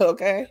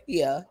 Okay.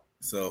 Yeah.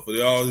 So for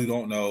y'all who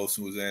don't know,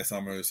 Suzanne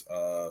Summers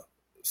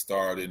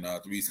starred in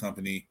Three's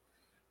Company.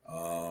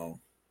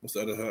 What's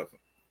the other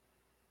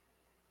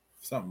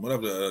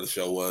whatever the other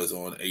show was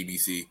on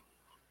ABC.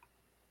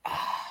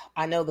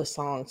 I know the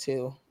song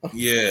too.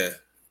 Yeah.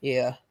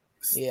 Yeah.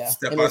 Yeah.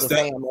 Step by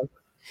step.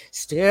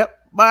 Step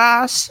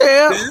by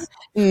step,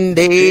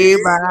 day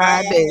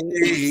by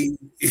day.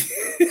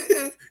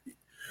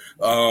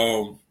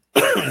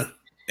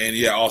 And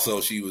yeah,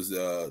 also she was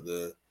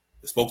the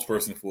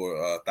spokesperson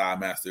for Thigh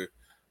Master.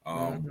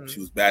 She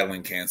was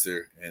battling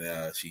cancer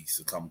and she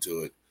succumbed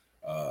to it.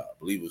 I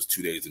believe it was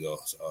 2 days ago.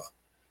 So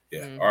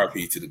yeah,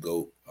 RIP to the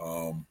GOAT.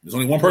 There's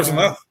only one person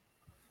left.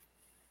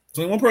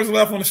 There's only one person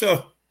left on the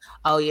show.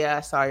 Oh yeah,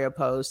 I saw your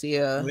post.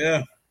 Yeah.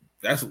 Yeah.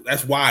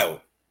 That's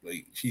wild.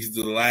 Like she's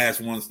the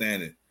last one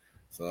standing.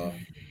 So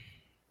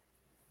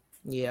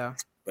yeah.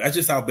 But that's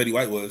just how Betty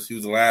White was. She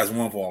was the last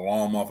one for a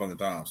long motherfucking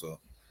time. So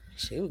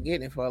she was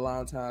getting it for a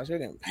long time. She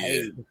was getting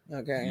paid. Yeah.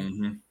 Okay.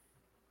 Mm-hmm.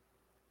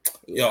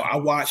 Yo, I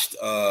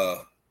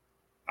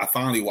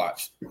finally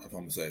watched. I'm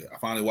gonna say I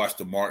finally watched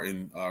the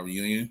Martin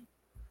reunion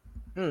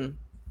because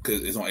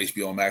it's on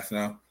HBO Max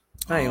now.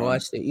 I ain't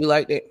watched it. You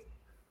liked it?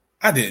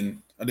 I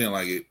didn't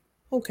like it.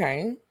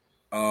 Okay.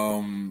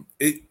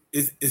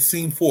 It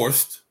seemed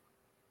forced.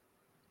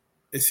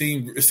 It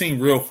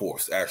seemed real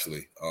forced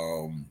actually.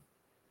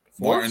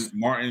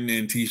 Martin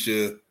and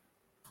Tisha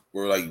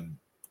were like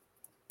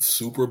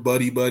super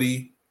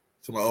buddy.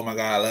 So I'm like, oh my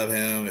god, I love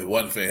him. If it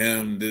wasn't for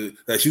him,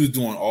 she was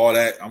doing all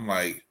that. I'm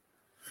like,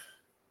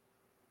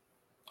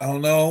 I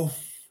don't know.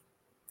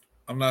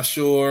 I'm not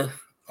sure.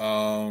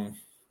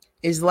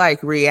 It's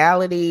like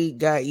reality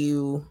got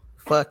you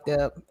fucked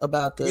up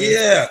about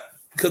the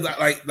because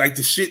I like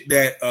the shit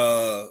that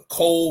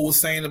Cole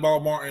was saying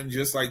about Martin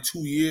just like 2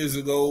 years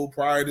ago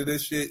prior to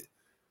this shit.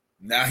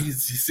 Now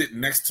he's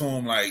sitting next to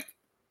him like,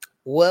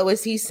 what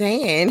was he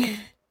saying?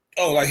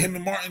 Oh, like him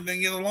and Martin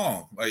didn't get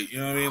along. Like, you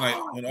know what I mean?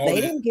 Like when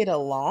they didn't get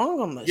along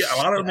on the a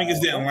lot of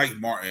niggas didn't like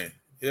Martin.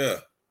 Yeah.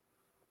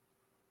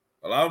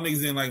 A lot of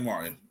niggas didn't like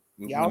Martin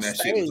when that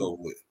shit was over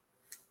with.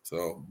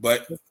 So,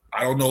 but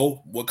I don't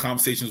know what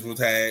conversations was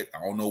had.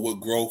 I don't know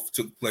what growth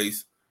took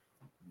place.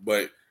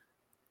 But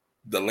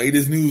the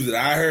latest news that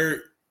I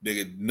heard,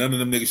 none of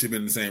them niggas should have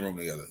been in the same room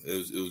together. It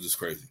was just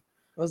crazy.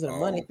 Was it a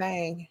money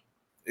thing?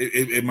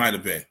 It might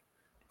have been.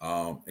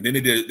 And then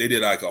they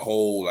did like a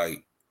whole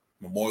like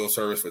memorial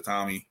service for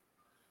Tommy.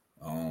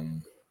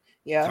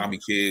 Tommy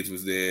Kids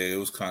was there.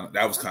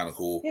 That was kind of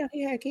cool. Yeah,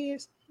 he had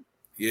kids.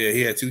 Yeah,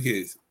 he had 2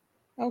 kids.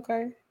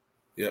 Okay.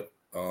 Yep.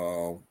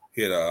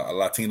 He had a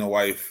Latino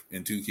wife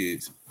and 2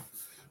 kids.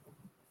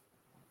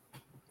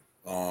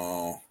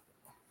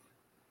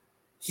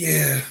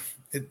 Yeah,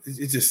 it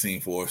just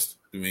seemed forced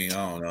to me. I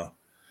don't know.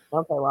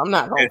 Okay, well, I'm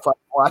not gonna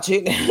fucking watch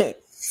it.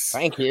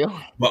 Thank you.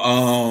 But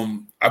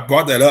I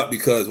brought that up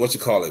because what you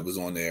call it was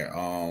on there.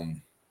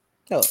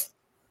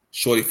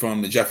 Shorty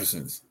from the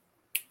Jeffersons.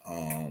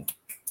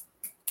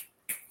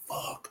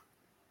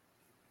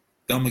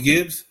 Thelma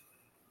Gibbs. Is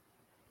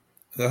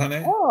that her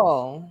name?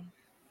 Oh.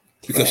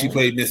 Because she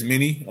played Miss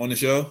Minnie on the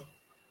show.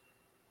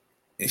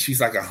 And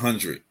she's like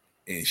 100.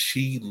 And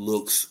she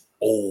looks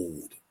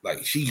old.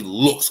 Like, she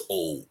looks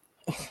old.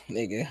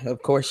 Nigga,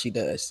 of course she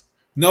does.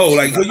 No,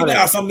 like, you know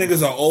how some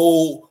niggas are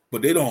old,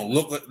 but they don't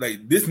look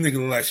like this nigga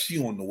look like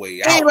she on the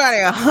way out.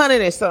 Anybody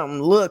 100 and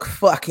something look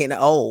fucking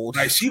old.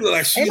 Like, she look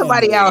like she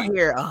anybody out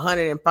here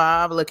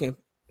 105 looking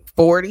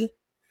 40. She's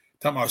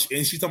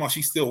talking about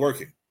she's still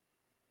working.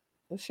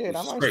 Well, shit,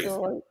 I might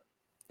still work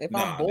if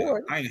I'm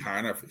bored. I ain't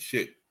hiring her for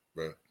shit,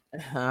 bro.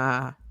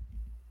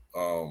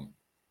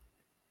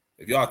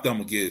 If y'all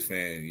Thelma Gibbs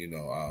fan, you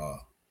know,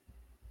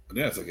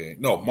 that's okay.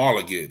 No,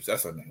 Marla Gibbs.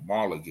 That's her name.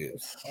 Marla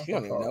Gibbs. You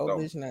don't even know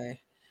his name.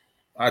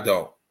 I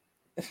don't.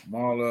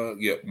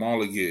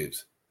 Marla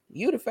Gibbs.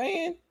 You the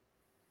fan?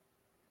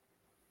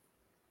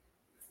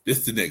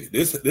 This the nigga.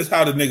 This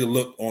how the nigga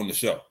looked on the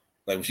show.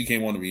 Like when she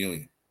came on the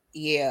reunion.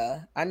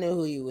 Yeah, I knew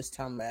who you was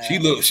talking about.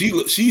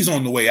 She's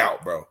on the way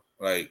out, bro.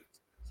 Like,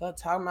 stop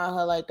talking about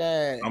her like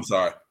that. I'm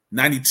sorry.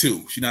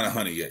 92. She's not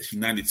 100 yet. She's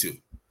 92.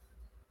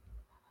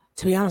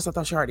 To be honest, I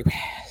thought she already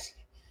passed.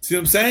 See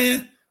what I'm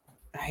saying?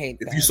 I hate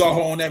that. If you saw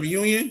her on that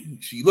reunion,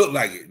 she looked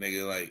like it,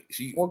 nigga. Like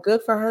she. Well,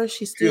 good for her.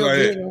 She's still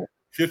getting it.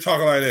 She'll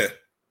talk like that.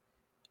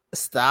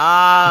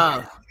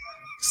 Stop.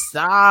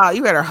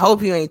 You better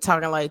hope you ain't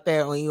talking like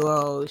that when you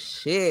old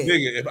shit.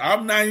 Nigga, if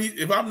I'm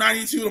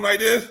 92, I'm like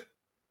this.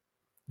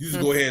 You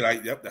just go ahead,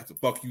 like, yep, that's the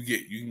fuck you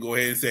get. You can go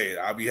ahead and say it.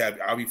 I'll be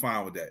happy. I'll be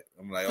fine with that.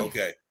 I'm like,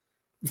 okay.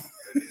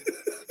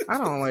 I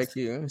don't like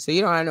you. So you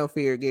don't have no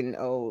fear of getting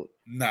old.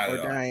 Not at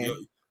all.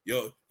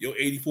 Your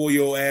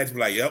 84-year-old ass be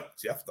like, yep,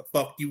 that's the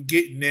fuck you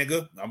get,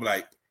 nigga. I'm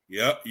like,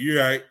 yep,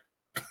 you're right.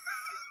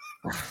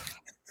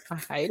 I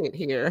hate it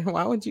here.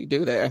 Why would you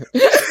do that?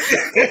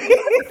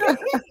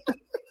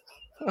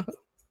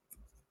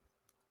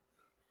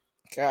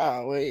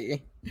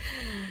 Golly.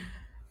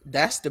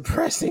 That's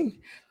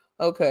depressing.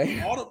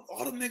 Okay. All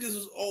the niggas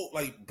was old.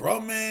 Like, bro,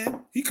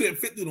 man, he couldn't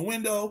fit through the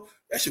window.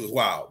 That shit was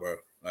wild, bro.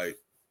 Like,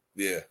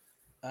 yeah.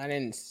 I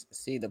didn't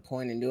see the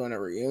point in doing a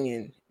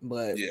reunion,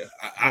 but yeah.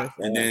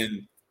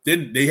 And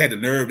then they had the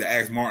nerve to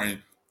ask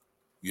Martin,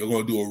 "You're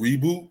gonna do a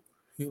reboot?"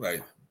 He was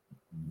like,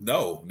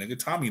 "No, nigga,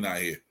 Tommy not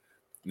here."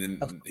 And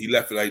then he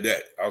left it like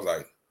that. I was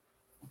like,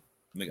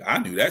 "Nigga, I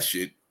knew that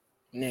shit."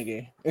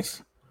 Nigga,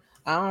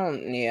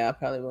 I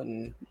probably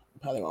won't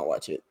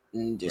watch it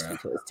just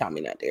because Tommy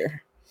not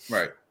there.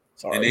 Right.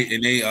 Sorry.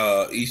 And they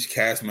each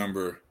cast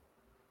member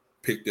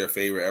pick their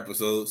favorite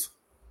episodes.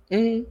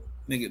 Mm-hmm.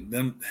 Nigga,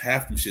 them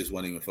half them shits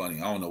wasn't even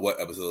funny. I don't know what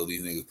episode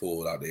these niggas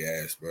pulled out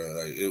their ass, bro.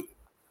 Like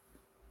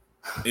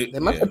they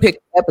must have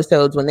picked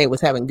episodes when they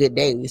was having good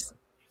days.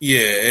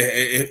 Yeah,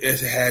 it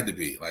had to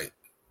be. Like,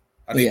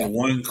 I think the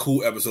one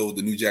cool episode,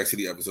 the New Jack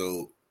City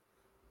episode,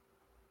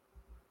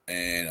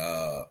 and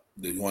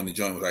the one that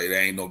joined was like,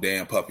 "There ain't no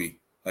damn puppy."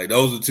 Like,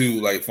 those are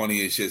two like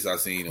funniest shits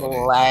I've seen on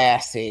there.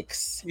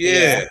 Classics.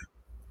 Yeah.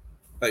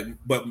 Like,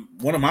 but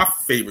one of my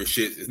favorite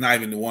shits is not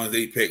even the ones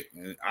they picked.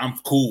 And I'm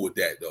cool with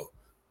that though.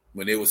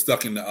 When they were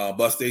stuck in the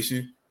bus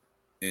station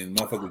and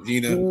motherfucker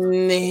Gina,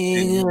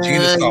 and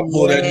Gina started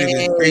pulling that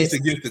nigga's face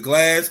against the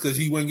glass because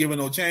he wasn't giving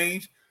no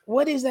change.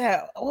 What is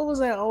that? What was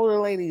that older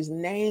lady's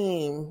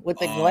name with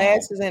the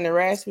glasses and the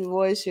raspy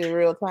voice? She was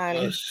real tiny.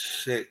 Oh,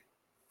 shit.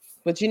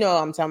 But you know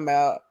what I'm talking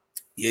about.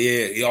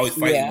 Yeah. He always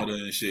fighting with her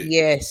and shit.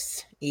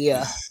 Yes.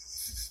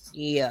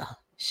 Yeah.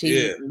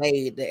 She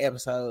made the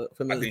episode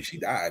for me. I think she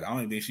died. I don't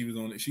even think she was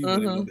on it. She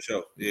wasn't on the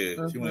show.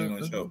 Yeah, she wasn't on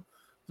the show.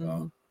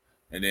 So,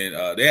 and then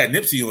they had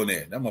Nipsey on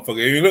there. That motherfucker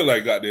didn't look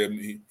like goddamn.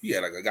 He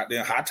had like a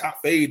goddamn high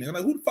top fade. And I'm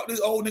like, who the fuck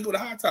this old nigga with a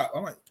high top?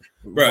 I'm like,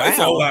 bro, it's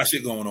a whole lot of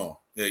shit going on.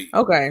 Yeah.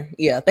 Okay.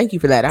 Yeah. Thank you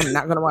for that. I'm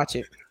not gonna watch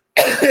it.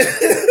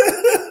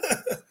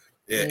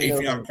 Yeah,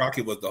 Adrian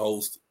Crockett was the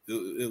host.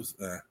 It was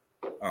I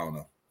don't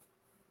know,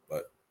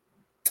 but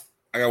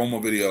I got one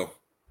more video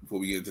before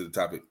we get into the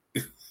topic.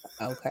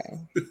 Okay.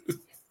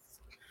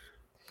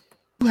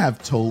 You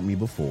have told me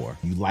before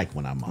you like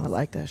when I moan. I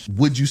like that shit.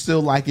 Would you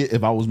still like it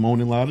if I was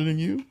moaning louder than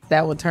you?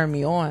 That would turn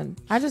me on.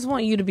 I just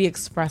want you to be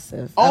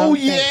expressive. Oh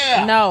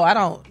yeah. No, I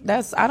don't.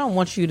 I don't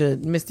want you to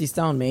Misty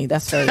Stone me.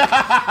 That's fake.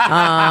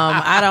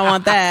 I don't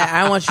want that.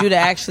 I want you to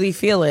actually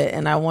feel it,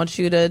 and I want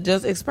you to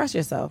just express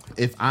yourself.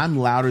 If I'm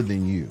louder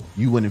than you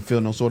wouldn't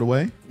feel no sort of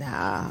way?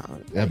 Nah.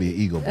 That'd be an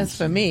ego boost. That's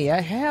for me.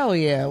 Hell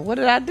yeah. What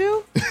did I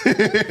do?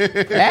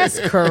 That's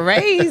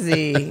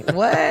crazy.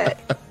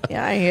 What?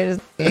 Yeah, I hear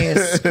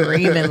this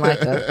screaming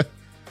like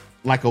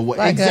a what?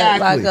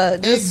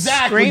 Exactly.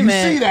 Screaming.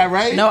 You see that,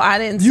 right? No, I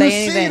didn't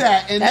say anything. You see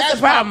that, and that's the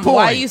problem. my point.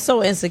 Why are you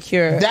so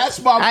insecure? That's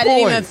my point. I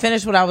didn't even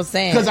finish what I was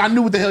saying. Because I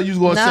knew what the hell you was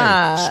going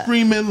to say.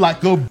 Screaming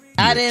like a bitch.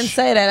 I didn't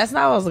say that. That's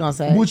not what I was going to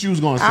say. What you was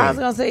going to say? I was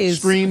going to say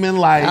screaming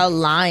like a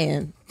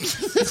lion.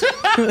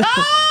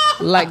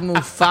 Like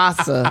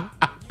Mufasa.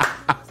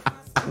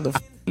 What the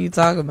f*** are you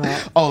talking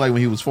about? Oh, like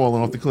when he was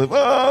falling off the cliff.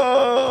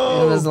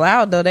 Oh! It was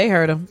loud, though. They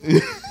heard him.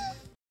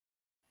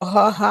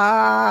 Ha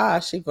ha!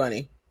 She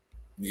funny.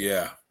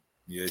 Yeah,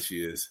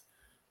 she is.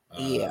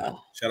 Yeah.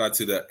 Shout out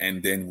to the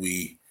And Then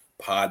We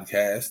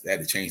podcast. They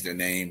had to change their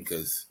name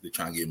because they're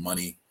trying to get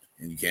money,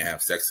 and you can't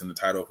have sex in the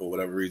title for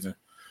whatever reason.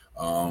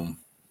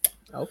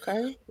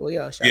 Okay. Well,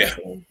 yo, shout out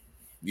to them.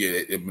 Yeah,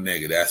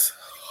 nigga, that's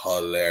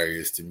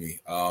hilarious to me.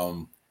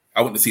 I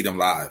went to see them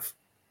live.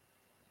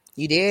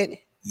 You did?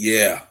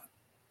 Yeah,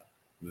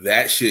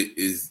 that shit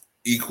is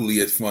equally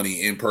as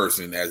funny in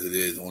person as it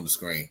is on the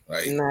screen.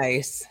 Like,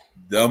 nice.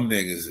 Them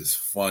niggas is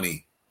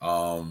funny.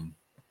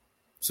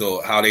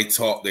 So how they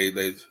talk, they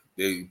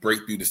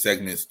break through the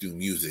segments through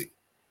music.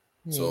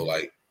 So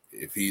like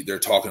if they're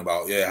talking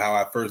about how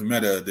I first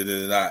met her,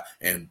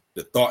 and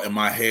the thought in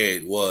my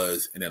head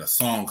was, and then a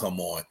song come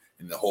on,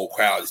 and the whole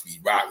crowd just be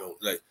rocking.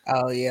 Like,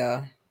 oh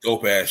yeah,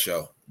 dope ass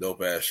show.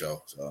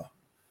 So,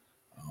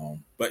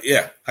 but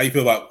yeah, how you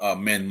feel about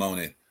men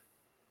moaning?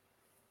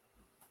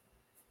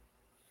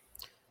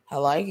 I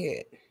like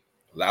it.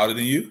 Louder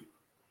than you?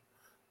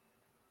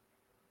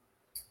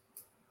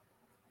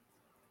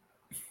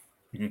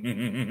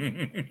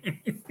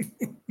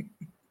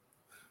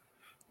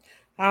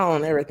 I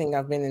don't ever think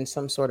I've been in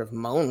some sort of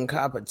moan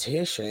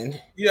competition.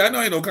 Yeah, I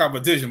know ain't no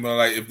competition, but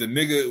like if the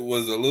nigga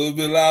was a little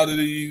bit louder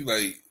than you,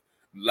 like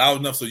loud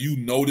enough so you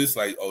notice,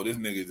 like, oh, this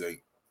nigga's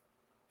like,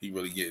 he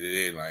really getting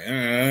it in, like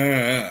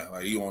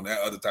he on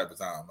that other type of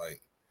time.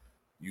 Like,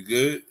 you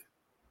good?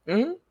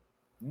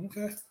 Mm-hmm.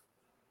 Okay.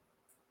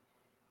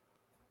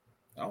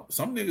 Oh,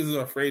 some niggas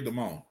are afraid to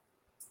moan.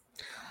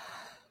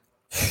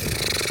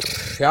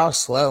 Y'all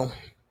slow.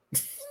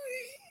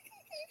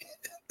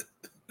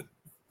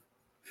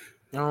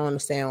 I don't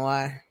understand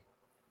why.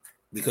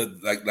 Because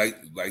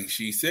like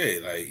she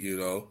said, like,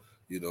 you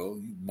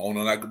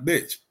moaning like a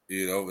bitch,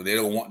 but they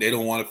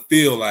don't want to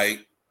feel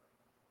like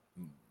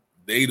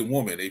they the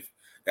woman.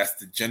 That's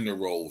the gender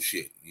role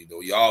shit.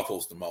 Y'all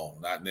supposed to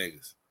moan, not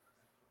niggas.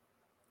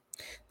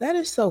 That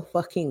is so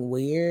fucking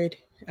weird.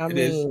 I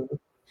mean,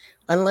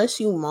 unless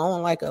you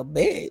moan like a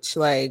bitch,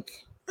 like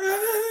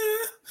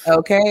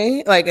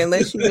okay, like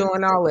unless you're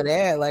doing all of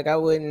that, like I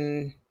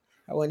wouldn't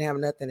have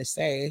nothing to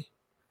say.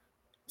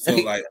 So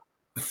like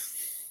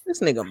this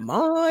nigga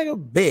moan like a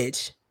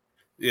bitch.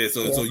 Yeah,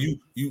 so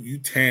you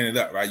tearing it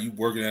up, right? You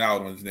working it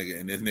out on this nigga,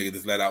 and this nigga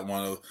just let out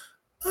one of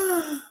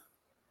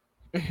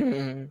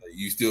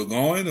you still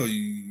going, or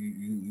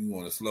you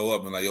want to slow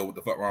up and like, yo, what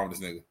the fuck wrong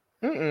with this nigga?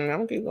 I'm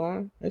gonna keep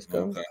going. Let's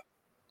go. Okay.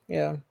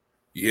 Yeah.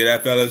 You hear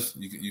that, fellas?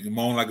 You can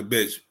moan like a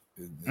bitch.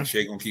 And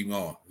Shae gonna keep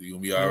going. You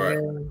gonna be all right.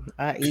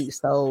 I eat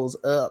souls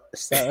up,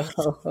 so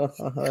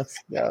let's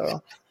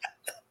go.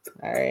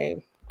 All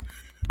right.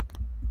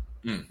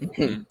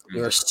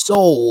 Your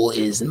soul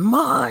is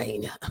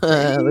mine.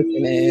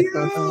 Looking at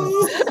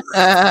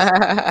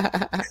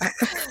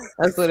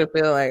that's what it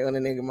feel like when a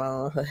nigga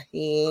moan.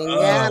 He ain't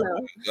got my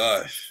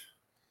gosh.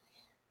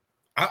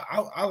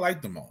 I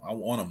like the moan. I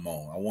want to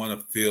moan. I want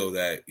to feel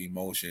that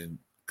emotion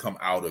come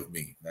out of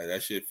me. Like,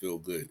 that shit feel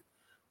good.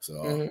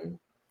 So,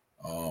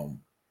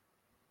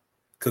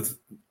 because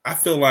I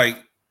feel like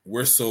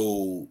we're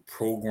so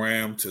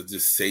programmed to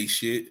just say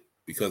shit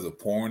because of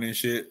porn and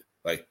shit.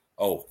 Like,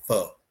 oh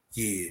fuck,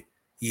 yeah,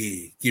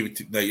 give it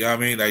to, like, you know what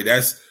I mean? Like,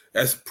 that's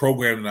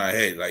programmed in our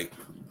head. Like,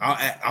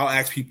 I'll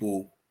ask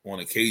people on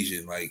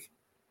occasion, like,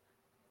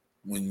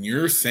 when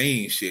you're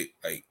saying shit,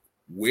 like,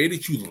 where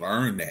did you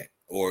learn that?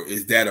 Or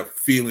is that a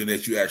feeling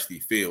that you actually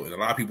feel? And a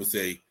lot of people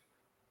say,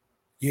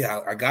 yeah,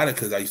 I got it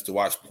because I used to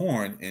watch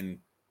porn, and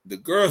the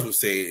girls would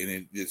say it, and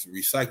it just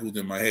recycled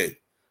in my head.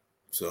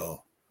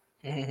 So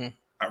I'd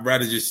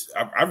rather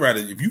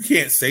if you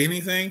can't say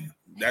anything,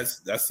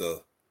 that's a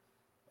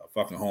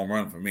fucking home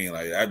run for me.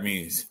 Like, that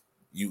means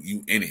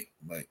you in it.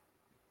 Like,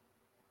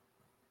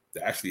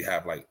 to actually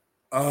have like,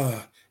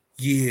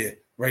 yeah,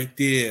 right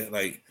there.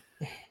 Like,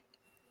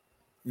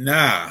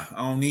 nah, I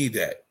don't need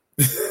that.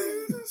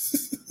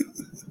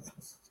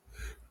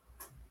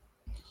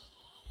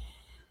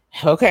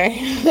 Okay.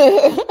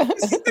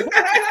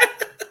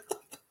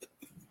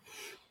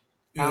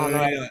 I don't know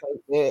how to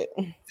take that.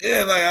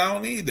 Yeah, like, I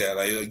don't need that.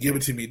 Like, give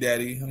it to me,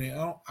 daddy. I mean,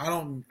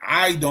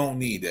 I don't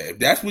need that. If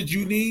that's what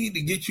you need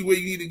to get you where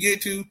you need to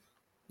get to,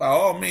 by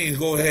all means,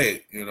 go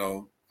ahead. You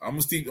know, I'm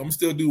gonna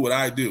still do what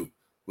I do.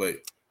 But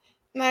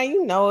now,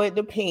 you know, it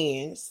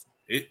depends.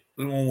 It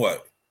on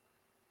what?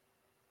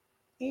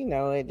 You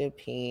know, it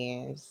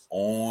depends.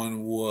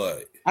 On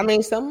what? I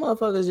mean, some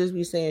motherfuckers just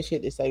be saying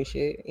shit to say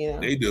shit, you know.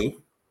 They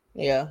do.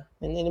 Yeah.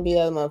 And then there be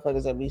other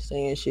motherfuckers that be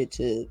saying shit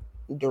to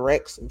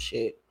direct some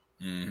shit.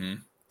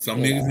 Mm-hmm.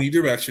 Some niggas need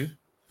direction.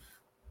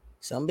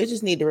 Some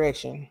bitches need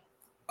direction.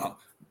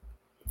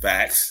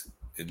 Facts.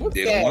 And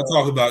they don't want to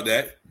talk about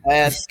that.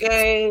 That's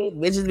gay.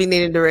 Bitches be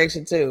needing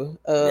direction too.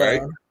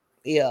 Right.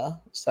 Yeah.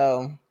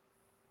 So.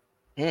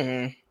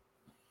 That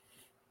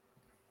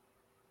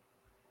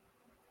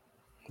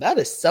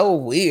is so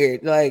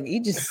weird. Like,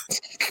 you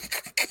just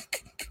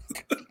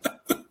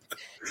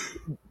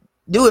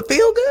do it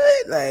feel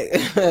good? Like,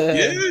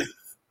 yeah.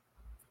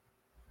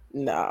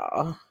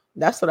 No,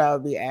 that's what I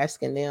would be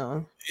asking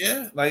them.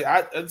 Yeah, like,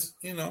 it's,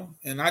 you know,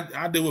 and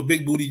I deal with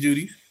big booty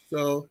Judy,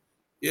 so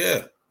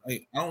yeah,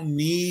 like, I don't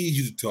need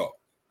you to talk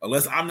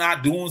unless I'm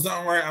not doing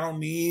something right. I don't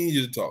need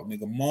you to talk,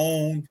 nigga.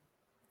 Moan,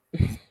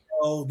 you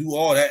know, do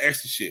all that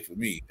extra shit for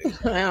me.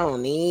 I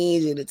don't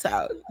need you to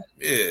talk.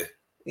 Yeah.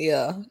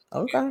 Yeah.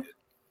 Okay.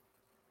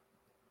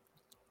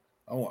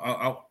 I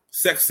want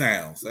sex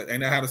sounds. Ain't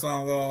that how the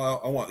song go?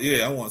 I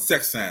want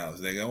sex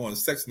sounds, nigga. I want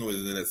sex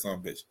noises in that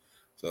son bitch.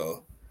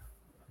 So.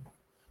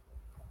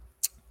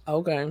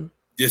 Okay.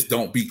 Just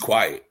don't be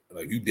quiet.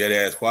 Like, you dead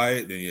ass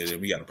quiet,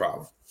 then we got a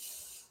problem.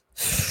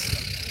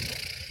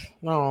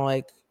 I don't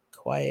like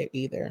quiet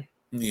either.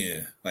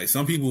 Yeah, like,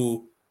 some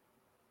people,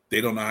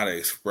 they don't know how to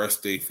express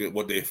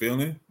what they're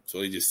feeling, so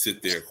they just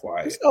sit there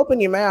quiet. Just open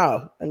your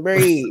mouth and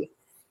breathe.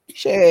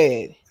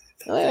 Shit,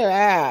 let it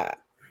out.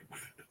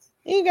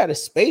 You ain't got to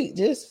speak.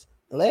 Just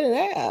let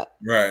it out.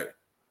 Right.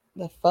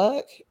 The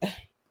fuck.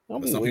 Don't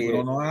But be some weird.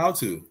 people don't know how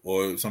to,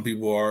 or some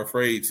people are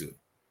afraid to.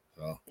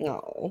 So.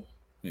 No.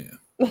 Yeah.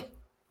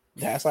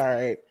 That's all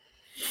right.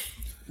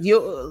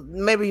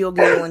 Maybe you'll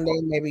get it one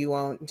day, maybe you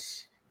won't.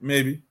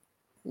 Maybe.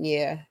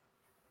 Yeah.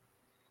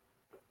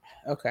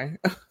 Okay.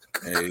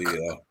 Hey,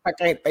 I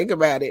can't think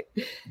about it.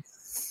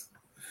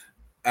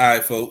 All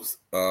right, folks.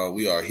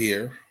 We are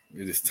here.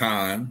 It is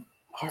time.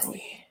 Are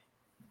we?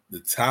 The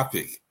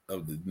topic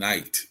of the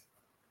night.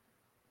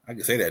 I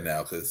can say that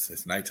now because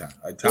it's nighttime.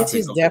 It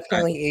is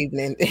definitely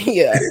evening.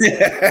 Yeah.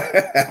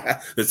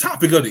 The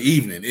topic of the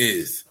evening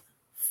is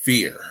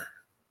fear.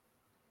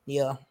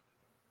 Yeah.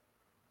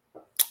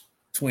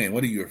 Twin,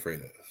 what are you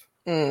afraid of?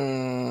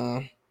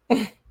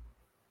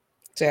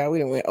 Child, we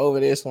done went over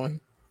this one.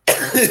 For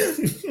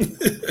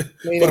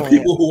the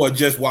people who are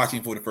just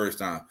watching for the first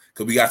time,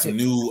 because we got some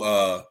new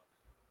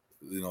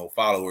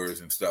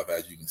followers and stuff,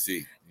 as you can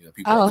see. You know,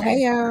 people hey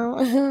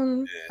y'all.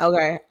 Yeah.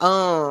 Okay.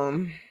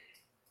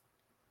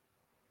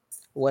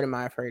 What am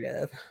I afraid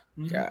of?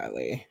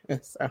 Golly.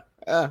 So,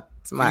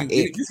 it's my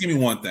just give me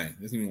one thing.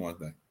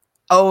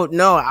 Oh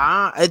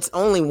no, it's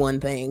only one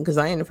thing because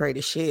I ain't afraid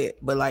of shit.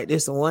 But like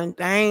this one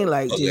thing,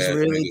 like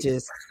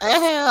just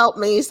help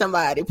me,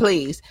 somebody,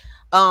 please.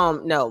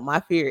 No,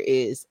 my fear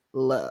is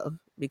love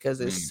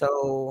because it's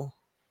so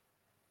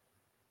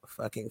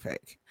fucking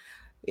fake.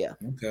 Yeah.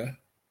 Okay.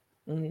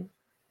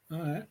 Mm-hmm.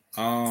 All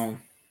right.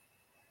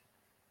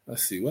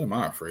 Let's see. What am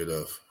I afraid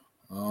of?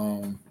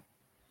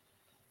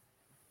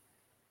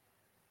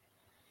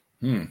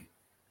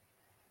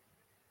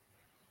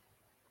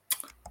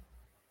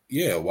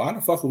 Yeah, why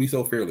the fuck are we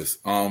so fearless?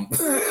 I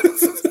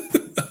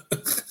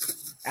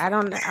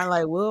don't. I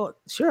like. Well,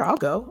 sure, I'll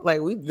go.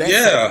 Like we.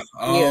 Yeah.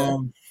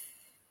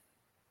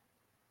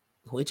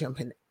 We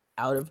jumping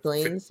Out of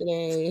planes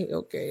today.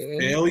 Okay.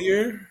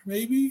 Failure,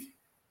 maybe.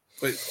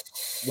 But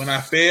when I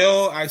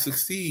fail, I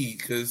succeed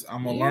because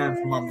I'm gonna learn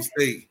from my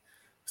mistake.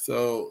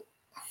 So,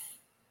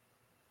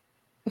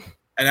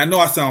 and I know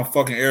I sound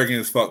fucking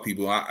arrogant as fuck,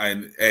 people.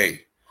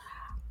 Hey,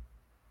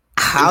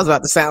 I was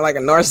about to sound like a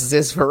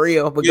narcissist for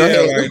real, but go yeah,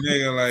 ahead. like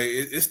nigga, like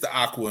it's the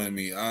aqua in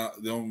me.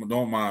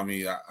 Don't mind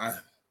me.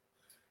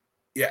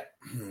 Yeah,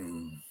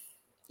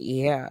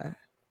 yeah.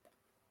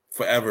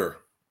 Forever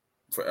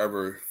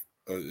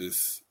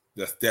is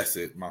that's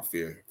it. My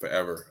fear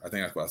forever. I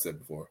think that's what I said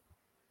before.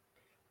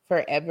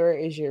 Forever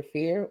is your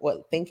fear?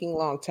 What, thinking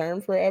long term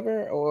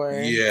forever, or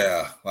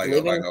yeah, like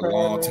a forever?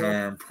 long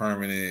term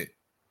permanent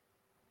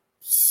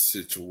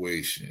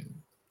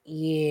situation.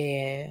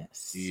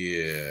 Yes.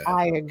 Yeah.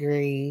 I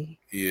agree.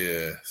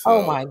 Yeah.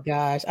 Oh my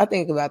gosh. I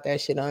think about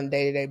that shit on a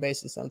day-to-day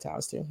basis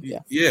sometimes too. Yeah.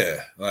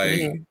 Yeah.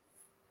 Like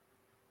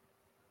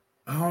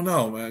I don't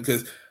know, man,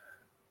 because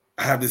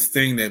I have this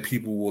thing that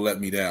people will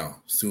let me down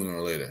sooner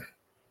or later.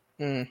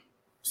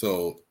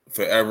 So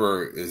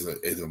forever is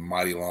a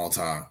mighty long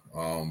time.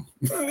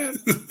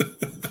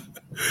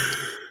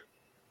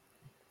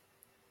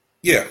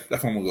 Yeah,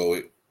 that's what I'm gonna go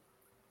with.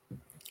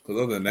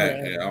 Because other than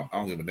that, I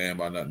don't give a damn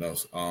about nothing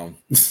else.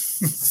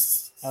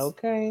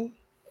 Okay.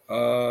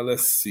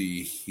 Let's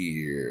see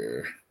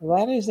here.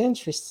 That is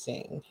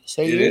interesting.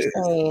 So you're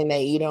saying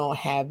that you don't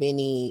have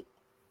any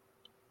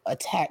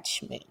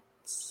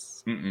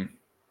attachments.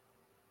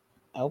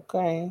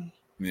 Okay.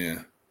 Yeah.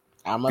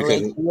 I'm gonna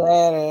let you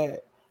at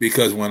it.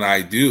 Because when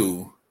I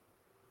do,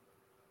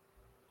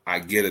 I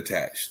get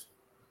attached.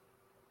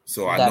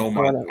 So I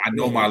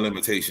know my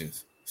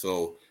limitations.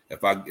 So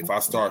if I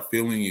start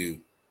feeling you,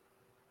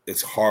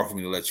 it's hard for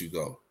me to let you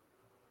go.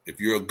 If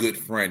you're a good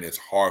friend, it's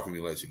hard for me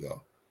to let you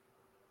go.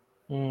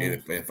 And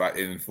if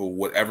for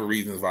whatever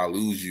reasons if I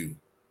lose you,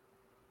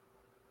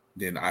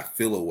 then I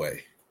feel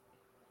away.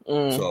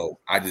 So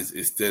I just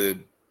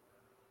instead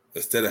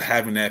of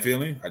having that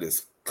feeling, I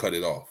just cut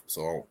it off.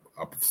 So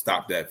I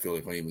stop that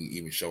feeling from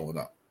even showing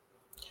up.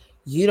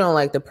 You don't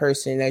like the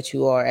person that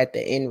you are at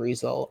the end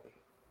result.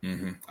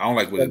 I don't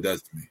like what it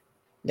does to me.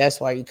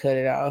 That's why you cut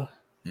it off.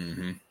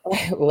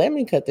 Let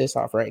me cut this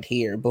off right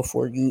here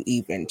before you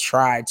even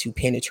try to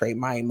penetrate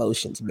my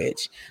emotions,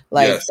 bitch.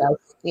 Like, yes.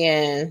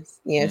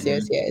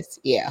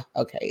 Yeah.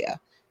 Okay.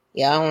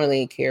 Yeah. I don't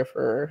really care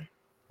for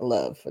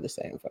love for the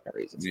same fucking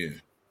reasons.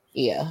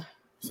 Yeah.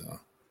 So,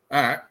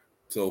 all right.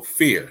 So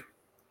fear.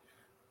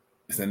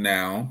 It's a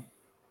noun.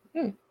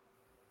 An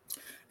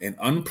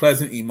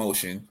unpleasant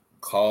emotion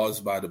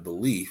caused by the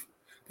belief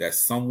that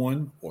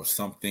someone or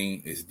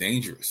something is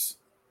dangerous,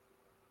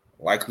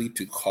 likely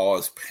to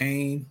cause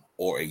pain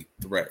or a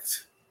threat.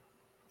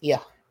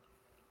 Yeah.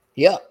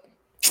 Yep.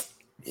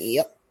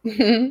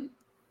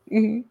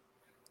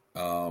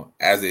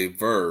 As a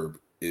verb,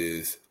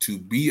 is to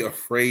be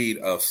afraid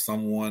of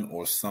someone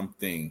or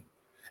something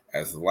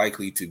as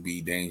likely to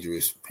be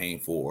dangerous,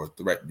 painful, or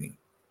threatening.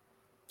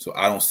 So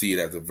I don't see it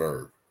as a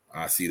verb.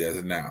 I see it as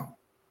a noun.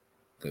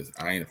 Because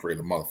I ain't afraid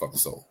of motherfucking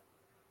soul.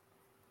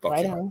 Fuck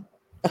right you. on.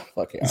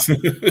 Fuck yeah. So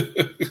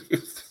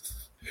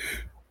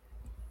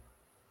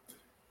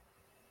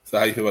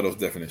how you feel about those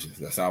definitions?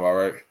 Does that sound about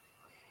right?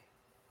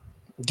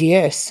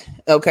 Yes.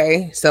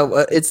 Okay. So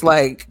it's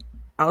like,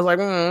 I was like,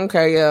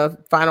 okay, yeah.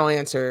 Final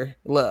answer,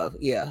 love.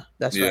 Yeah,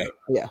 that's right.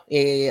 Yeah.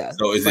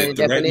 So is it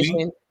threatening?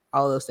 Definition,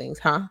 all those things,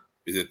 huh?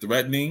 Is it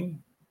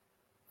threatening?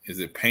 Is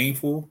it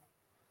painful?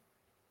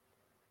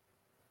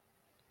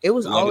 It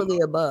was all of the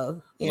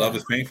above. Yeah. Love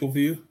is painful for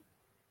you?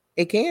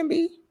 It can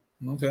be.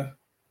 Okay.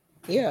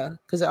 Yeah,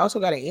 because it also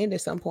got to end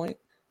at some point.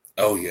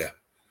 Oh yeah.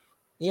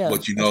 Yeah.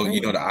 But you know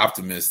the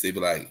optimists, they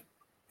be like,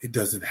 it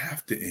doesn't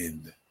have to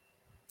end.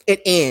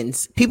 It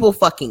ends. People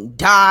fucking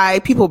die.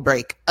 People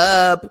break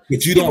up.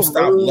 But you don't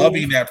stop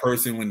loving that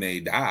person when they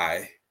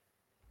die.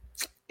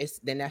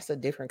 Then that's a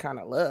different kind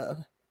of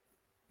love.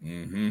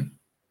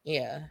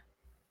 Yeah.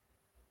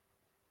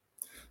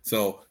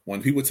 So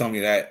when people tell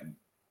me that,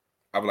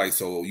 I'm like,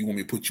 so you want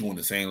me to put you on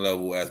the same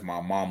level as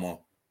my mama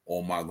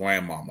or my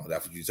grandmama?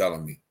 That's what you're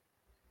telling me.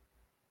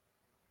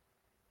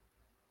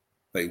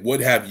 Like, what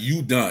have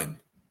you done?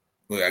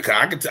 Like,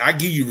 I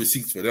give you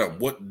receipts for them.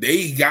 What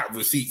they got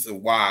receipts of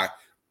why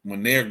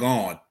when they're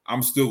gone,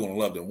 I'm still gonna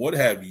love them. What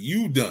have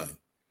you done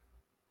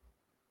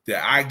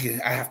that I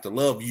have to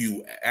love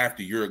you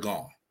after you're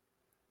gone?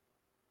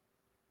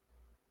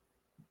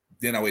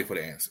 Then I wait for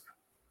the answer.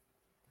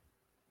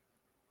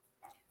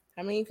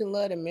 I mean, you can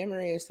love the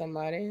memory of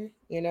somebody.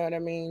 You know what I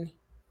mean?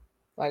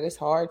 Like, it's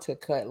hard to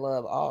cut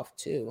love off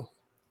too.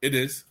 It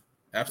is.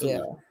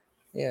 Absolutely.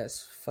 Yeah,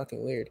 it's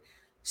fucking weird.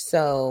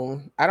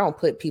 So I don't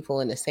put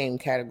people in the same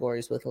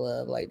categories with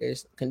love. Like,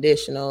 there's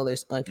conditional,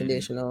 there's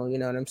unconditional. You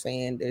know what I'm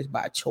saying? There's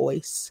by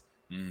choice.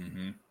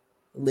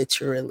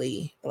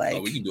 Literally.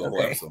 Like, we can do a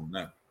whole episode on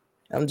that.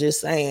 I'm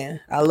just saying,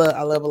 I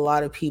love a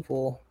lot of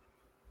people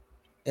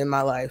in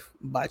my life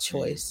by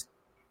choice.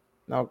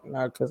 Not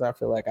because I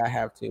feel like I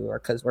have to or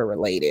because we're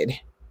related.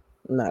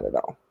 Not at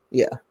all.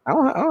 Yeah. I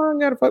don't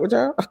gotta fuck with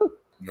y'all.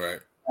 Right.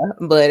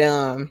 But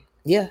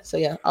yeah, so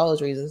yeah, all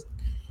those reasons.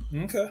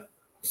 Okay.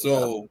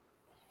 So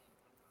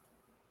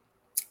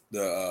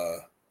the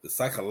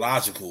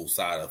psychological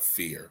side of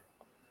fear.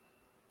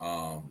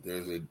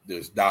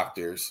 There's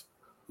doctors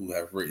who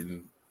have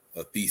written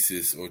a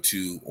thesis or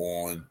two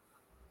on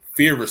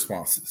fear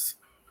responses,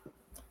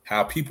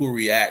 how people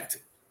react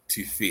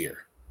to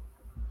fear.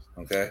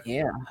 Okay.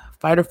 Yeah.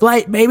 Fight or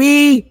flight,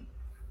 baby.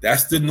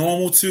 That's the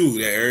normal two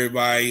that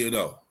everybody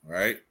know,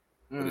 right?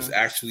 But it's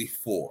actually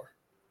four.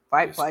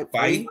 Fight, flight,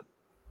 fight,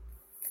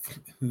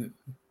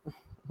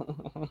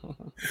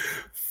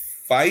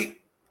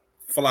 fight,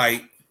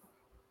 flight,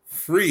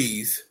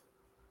 freeze,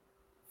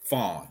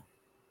 fawn.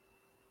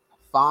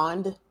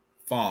 Fond.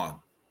 Fawn.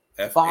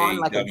 Fawn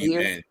like a deer.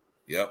 F-A-W-N.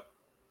 Yep.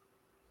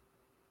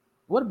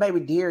 What a baby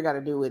deer got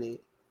to do with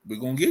it? We're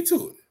gonna get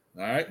to it.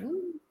 All right.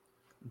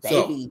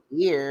 Baby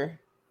deer.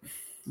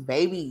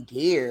 Baby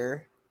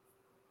deer.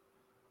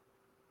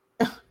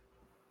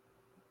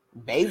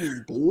 Baby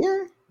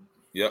deer?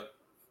 Yep.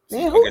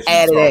 Man, who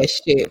added that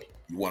shit?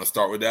 You want to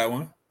start with that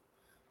one?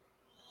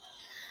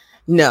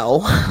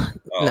 No.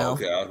 Oh, no.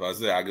 Okay. I was about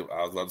to say, I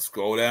was about to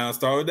scroll down and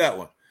start with that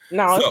one.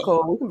 No, it's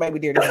cool. We can baby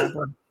deer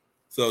down.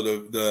 So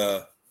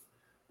the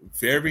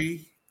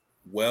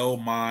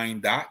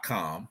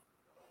verywellmind.com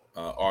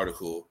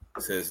article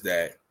says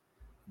that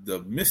the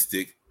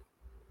mystic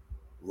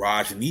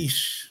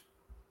Rajneesh,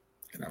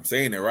 and I'm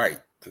saying it right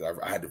because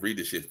I had to read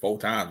this shit 4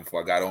 times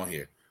before I got on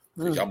here.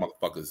 Because y'all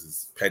motherfuckers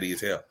is petty as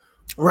hell.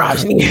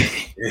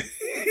 Rajneesh.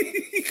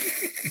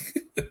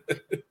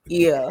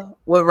 Yeah.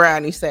 What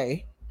Rodney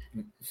say?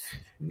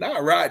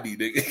 Not Rodney,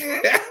 nigga.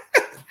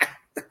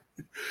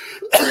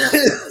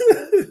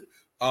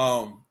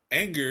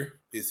 Anger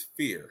is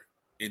fear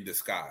in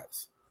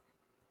disguise.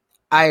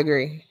 I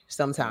agree.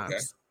 Sometimes.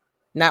 Okay.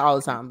 Not all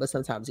the time, but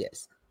sometimes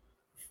yes.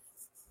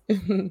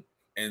 And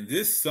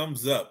this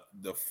sums up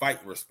the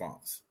fight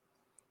response.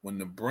 When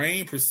the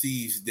brain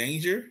perceives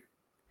danger,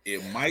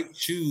 it might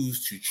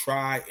choose to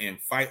try and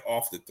fight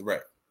off the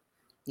threat.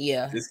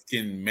 Yeah. This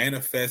can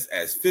manifest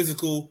as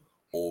physical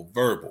or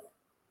verbal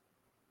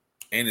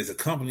and is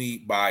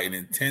accompanied by an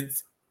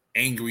intense,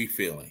 angry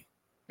feeling.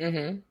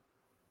 Mm-hmm.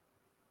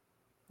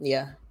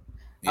 Yeah.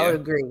 I would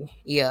agree.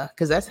 Yeah,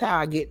 because that's how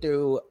I get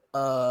through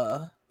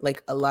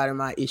like a lot of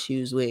my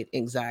issues with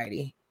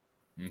anxiety.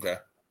 Okay.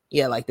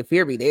 Yeah, like the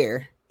fear be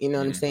there. You know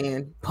what I'm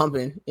saying?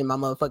 Pumping in my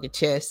motherfucking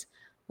chest.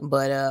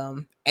 But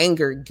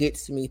anger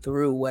gets me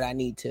through what I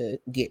need to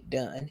get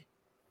done.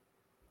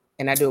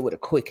 And I do it with a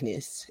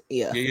quickness.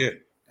 Yeah. Yeah,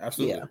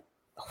 absolutely. Yeah.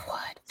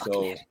 What? So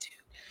fucking attitude.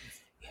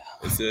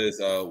 It says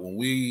when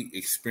we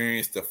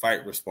experience the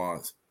fight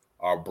response,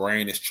 our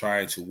brain is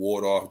trying to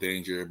ward off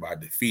danger by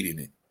defeating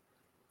it.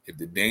 If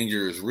the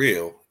danger is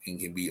real and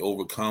can be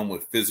overcome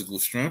with physical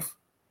strength,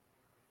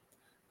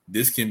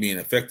 this can be an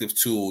effective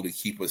tool to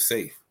keep us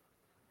safe.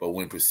 But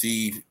when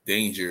perceived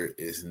danger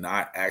is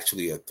not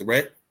actually a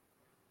threat,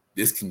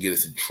 this can get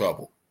us in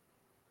trouble.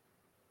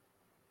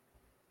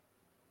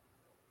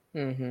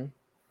 Mm-hmm.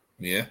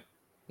 Yeah?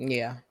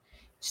 Yeah.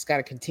 Just got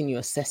to continue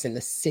assessing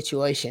the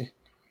situation.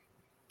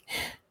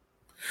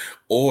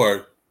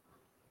 Or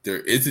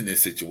there isn't a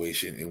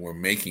situation and we're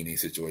making a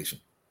situation.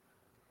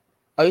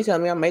 Oh, you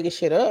telling me I'm making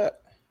shit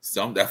up?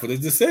 That's what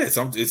it just says.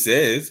 It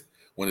says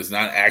when it's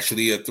not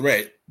actually a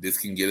threat, this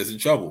can get us in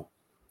trouble.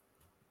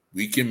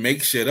 We can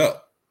make shit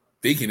up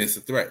thinking it's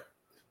a threat.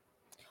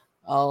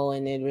 Oh,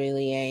 and it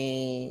really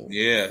ain't.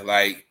 Yeah,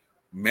 like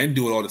men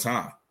do it all the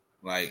time.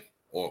 Like,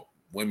 or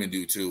women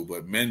do too,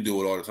 but men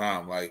do it all the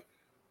time. Like,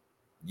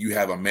 you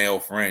have a male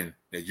friend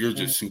that you're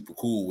just super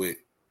cool with.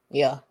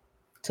 Yeah.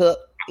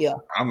 Yeah.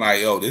 I'm like,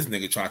 yo, this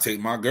nigga trying to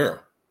take my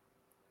girl.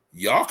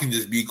 Y'all can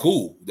just be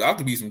cool. Y'all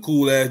can be some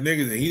cool ass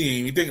niggas and he ain't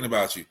even thinking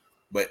about you.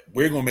 But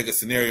we're gonna make a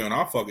scenario in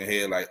our fucking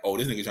head like, oh,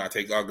 this nigga trying to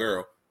take our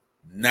girl.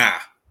 Nah.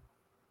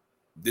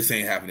 This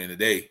ain't happening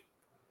today.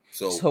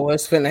 So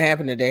what's finna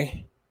happen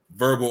today?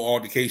 Verbal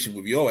altercation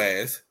with your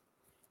ass,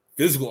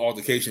 physical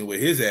altercation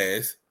with his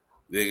ass,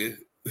 nigga.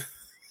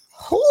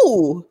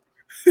 Who?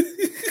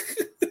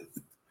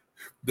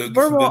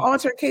 Verbal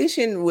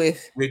altercation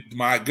with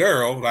my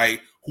girl.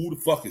 Like, who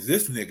the fuck is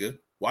this nigga?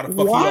 Why the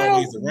fuck he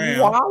always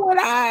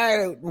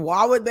around?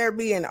 Why would there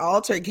be an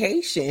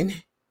altercation?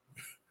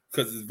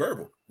 Because it's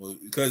verbal.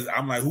 Because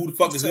I'm like, who the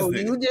fuck is this nigga?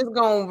 So you just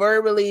gonna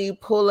verbally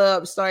pull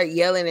up, start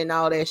yelling and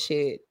all that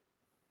shit.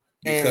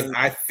 Because and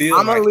I feel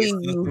I'm gonna like leave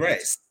it's a you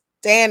threat.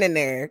 standing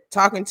there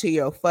talking to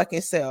your fucking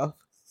self.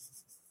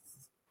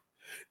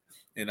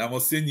 And I'm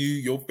gonna send you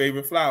your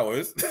favorite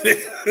flowers. Do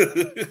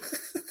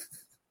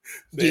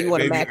you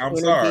want to match? I'm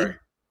sorry.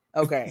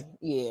 Okay.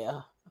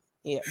 Yeah.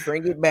 Yeah.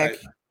 Bring it back.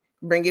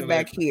 Bring it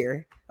back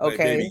here. Okay.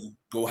 Like, baby,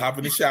 go hop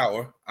in the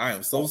shower. I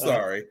am so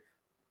sorry.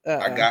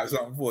 I got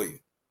something for you.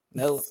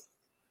 No.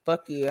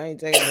 Fuck you. I ain't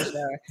taking a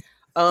shower.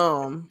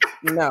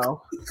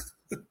 No.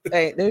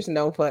 Hey, there's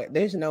no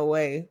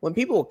way. When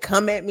people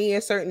come at me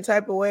a certain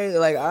type of way,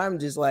 like I'm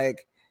just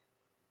like,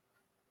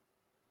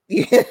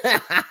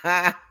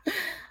 yeah,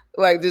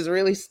 like just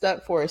really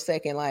stuck for a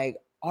second. Like,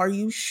 are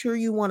you sure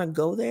you want to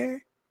go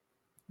there?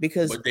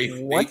 Because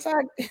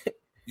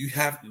You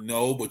have to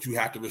know, but you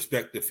have to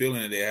respect the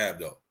feeling that they have,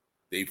 though.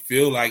 They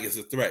feel like it's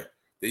a threat.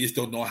 They just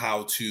don't know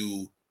how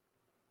to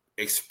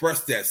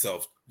express that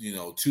self,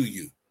 to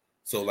you.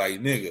 So, like,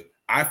 nigga,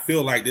 I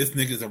feel like this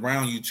nigga's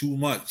around you too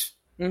much,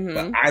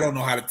 but I don't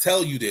know how to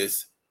tell you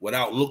this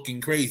without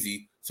looking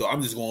crazy. So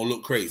I'm just gonna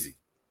look crazy.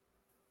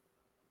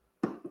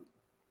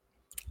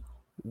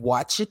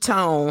 Watch your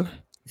tone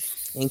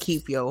and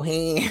keep your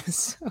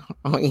hands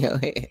on your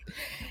head.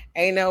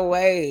 Ain't no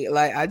way.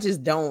 Like, I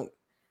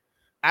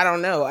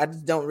don't know. I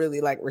just don't really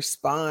like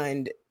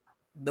respond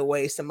the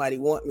way somebody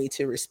want me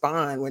to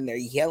respond when they're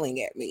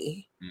yelling at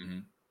me. Mm-hmm.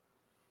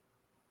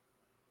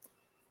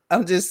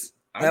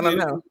 I don't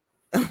know.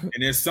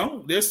 And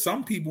there's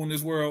some people in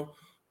this world,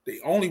 they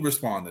only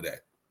respond to that.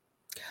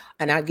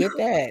 And I get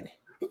that.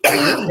 I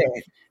get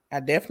that. I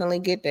definitely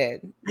get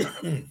that.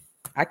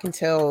 I can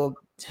tell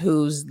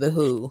who's the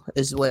who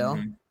as well.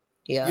 Mm-hmm.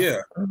 Yeah. Yeah.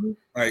 Mm-hmm.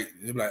 Like,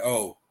 they're like,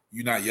 oh,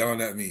 you're not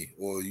yelling at me,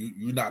 or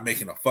you're not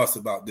making a fuss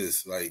about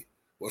this. Like,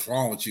 what's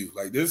wrong with you?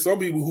 Like, there's some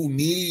people who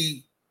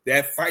need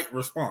that fight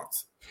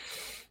response.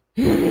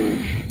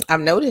 I've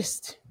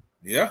noticed.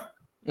 Yeah.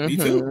 Mm-hmm. Me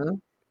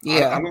too.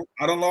 Yeah.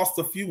 I done lost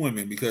a few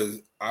women because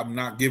I'm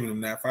not giving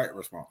them that fight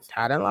response.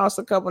 I done lost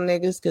a couple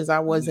niggas because I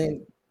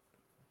wasn't.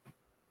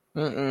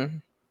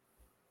 I'm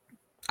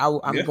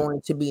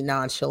going to be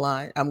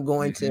nonchalant. I'm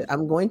going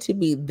to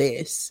be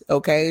this,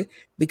 okay?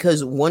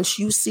 Because once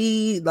you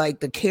see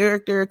like the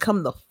character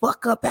come the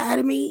fuck up out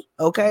of me,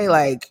 okay,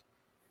 like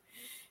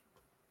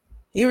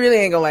you really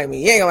ain't gonna like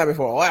me. You ain't gonna like me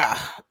for a while.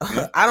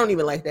 Yeah. I don't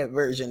even like that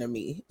version of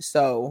me.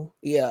 So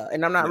yeah,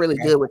 and I'm not really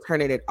good with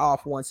turning it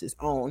off once it's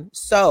on.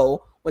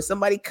 So when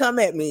somebody come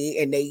at me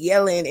and they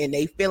yelling and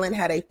they feeling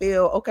how they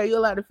feel, okay, you're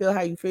allowed to feel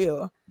how you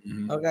feel.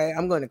 Mm-hmm. Okay,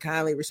 I'm going to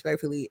kindly,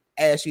 respectfully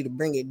ask you to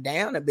bring it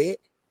down a bit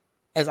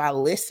as I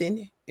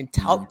listen and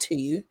talk to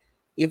you.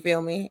 You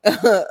feel me?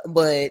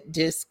 But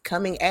just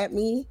coming at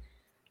me,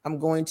 I'm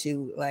going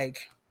to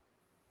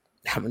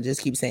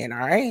just keep saying, all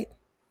right.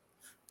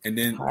 And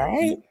then, all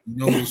right. You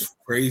know what's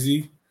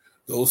crazy?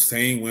 Those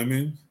same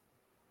women,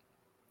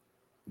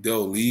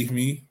 they'll leave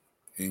me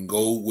and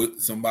go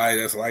with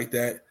somebody that's like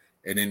that.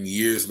 And then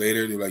years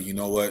later, they're like, you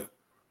know what?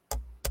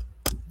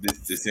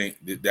 This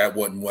ain't, that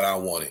wasn't what I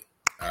wanted.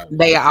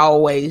 They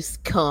always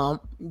come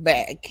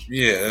back.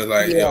 Yeah, it's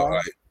like,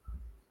 like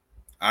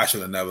I should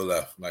have never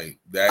left like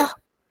that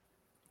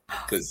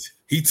because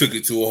he took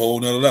it to a whole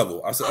nother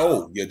level. I said,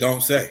 "Oh, you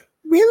don't say."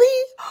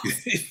 Really?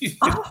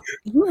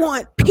 You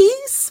want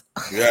peace?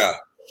 Yeah.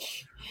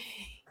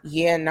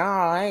 Yeah,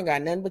 nah, I ain't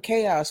got nothing but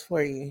chaos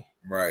for you.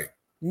 Right.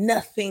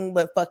 Nothing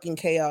but fucking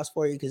chaos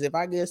for you. Because if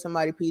I give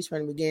somebody peace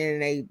from the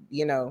beginning and they,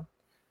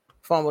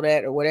 fumble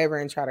that or whatever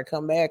and try to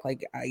come back,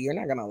 like you're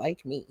not gonna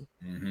like me.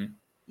 Mm-hmm.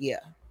 Yeah.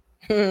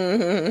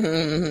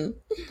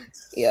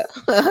 Yeah.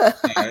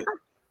 Right.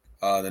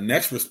 The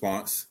next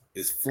response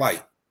is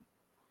flight.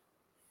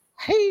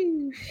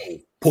 Hey,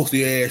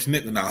 pussy ass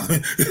nigga now.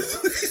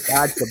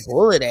 Dodge the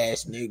bullet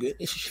ass nigga.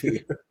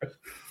 Shit.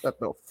 What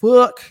the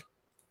fuck?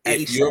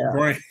 If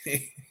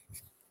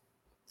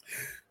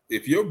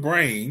your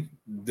brain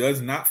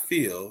does not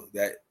feel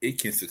that it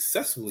can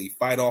successfully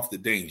fight off the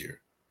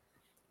danger,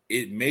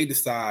 it may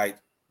decide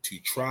to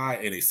try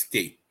and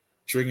escape,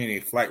 triggering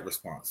a flight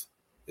response.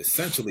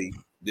 Essentially,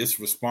 this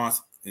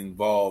response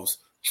involves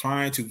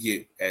trying to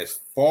get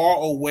as far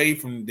away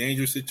from the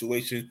dangerous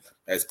situation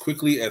as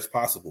quickly as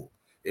possible.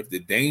 If the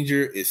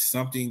danger is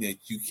something that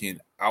you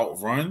can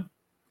outrun,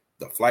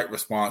 the flight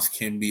response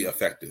can be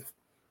effective.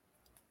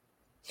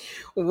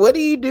 What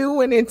do you do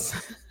when it's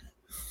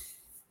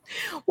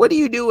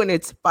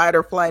fight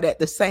or flight at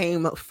the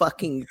same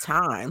fucking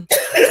time?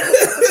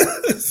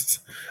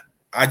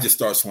 I just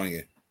start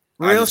swinging.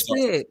 Real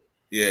shit.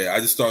 I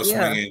just start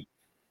swinging.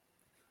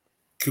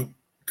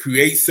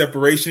 Create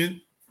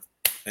separation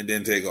and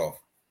then take off.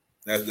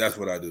 That's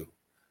what I do.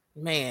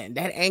 Man,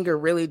 that anger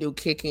really do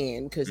kick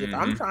in because if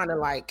I'm trying to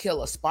like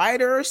kill a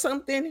spider or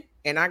something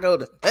and I go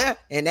to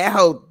and that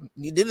whole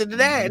you did it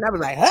that and I was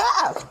like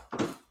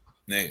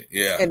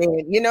yeah, and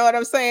then you know what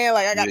I'm saying,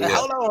 like I got to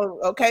hold on,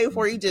 okay,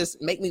 before you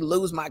just make me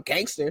lose my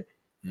gangster.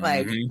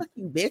 Like fuck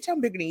you, bitch, I'm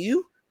bigger than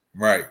you.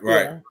 Right.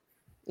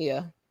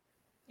 Yeah.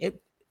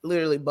 It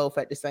literally both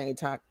at the same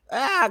time.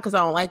 Because I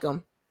don't like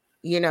them,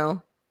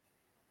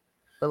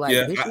 But like,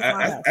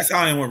 that's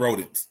how I am with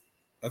rodents.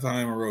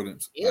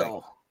 Ew.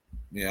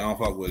 Like, I don't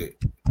fuck with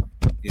it.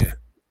 Yeah,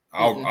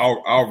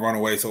 I'll run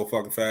away so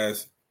fucking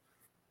fast.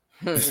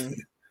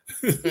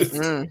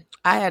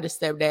 I had a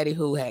stepdaddy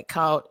who had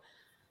caught.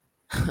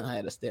 I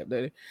had a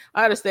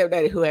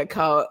stepdaddy who had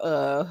caught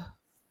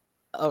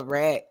a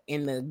rat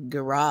in the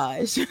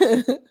garage.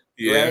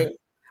 Yeah. Right?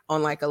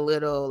 On like a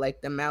little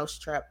like the mouse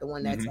trap, the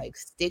one that's like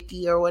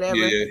sticky or whatever.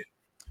 Yeah.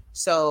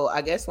 So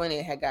I guess when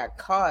it had got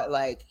caught,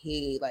 like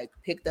he like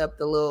picked up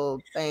the little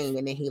thing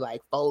and then he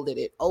like folded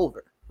it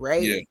over,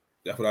 right? Yeah,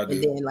 that's what I do.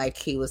 And then like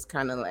he was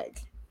kind of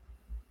like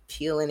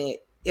peeling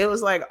it. It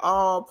was like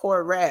all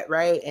poor rat,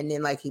 right? And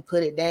then like he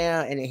put it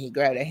down and then he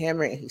grabbed a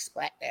hammer and he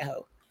splat that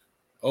hoe.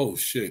 Oh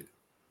shit.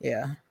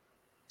 Yeah.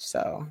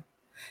 So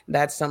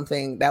That's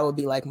something that would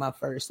be like my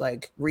first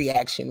like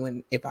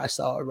reaction if I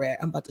saw a rat.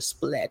 I'm about to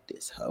splat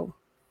this hoe.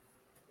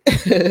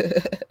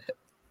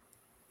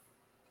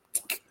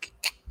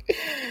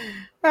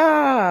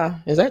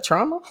 Is that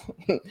trauma?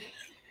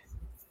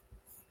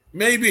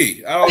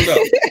 Maybe. I don't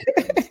know.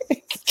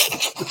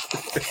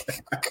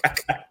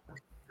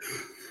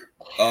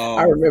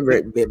 I remember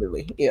it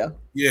vividly. Yeah.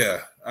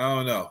 Yeah. I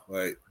don't know.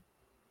 Like,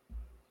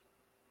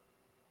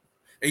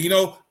 and you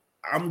know,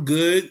 I'm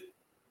good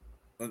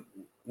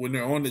when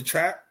they're on the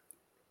trap.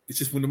 It's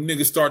just when them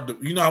niggas start to,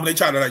 you know how they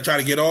try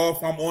to get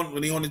off.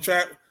 When they on the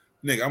trap,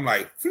 nigga. I'm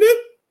like flip.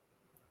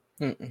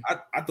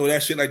 I throw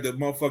that shit like the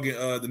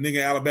motherfucking the nigga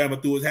in Alabama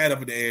threw his hat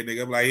up in the air,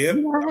 nigga. I'm like, yeah,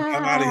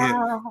 I'm out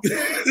of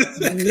here.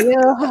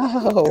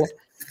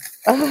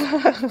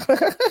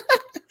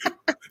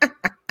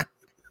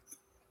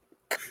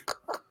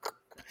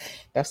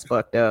 That's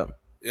fucked up.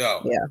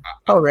 Yo, yeah.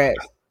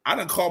 Rats. I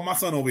done called my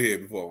son over here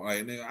before.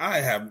 Like, nigga, I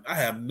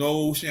have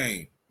no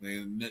shame.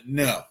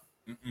 No.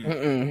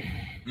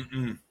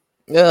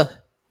 Ugh.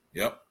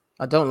 Yep.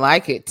 I don't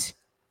like it.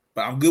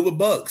 But I'm good with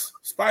bugs,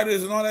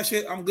 spiders, and all that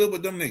shit. I'm good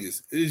with them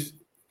niggas.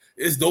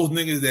 It's those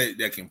niggas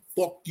that can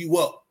fuck you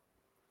up.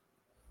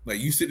 Like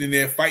you sitting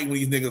there fighting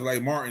with these niggas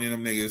like Martin and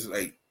them niggas.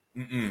 Like,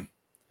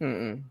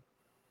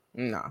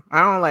 No,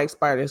 I don't like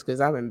spiders because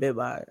I've been bit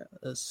by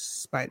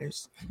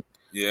spiders.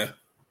 Yeah.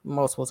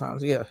 Multiple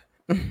times. Yeah.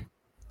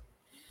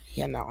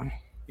 Yeah. No.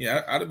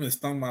 Yeah, I'd have been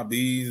stung by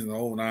bees and the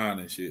whole nine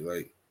and shit.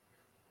 Like,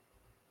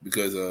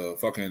 because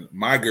fucking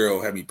my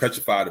girl had me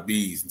petrified of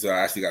bees until I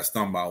actually got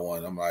stung by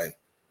one. I'm like,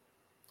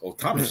 oh,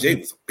 Thomas J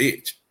was a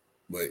bitch.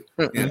 But,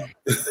 you know.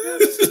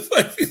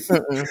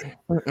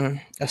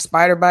 A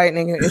spider bite,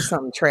 nigga, is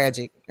something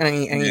tragic. I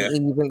ain't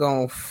even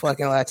gonna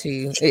fucking lie to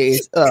you.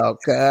 It's, oh,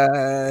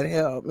 God,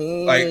 help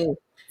me. Like,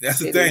 that's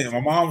the thing.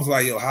 My mom was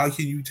like, yo, how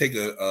can you take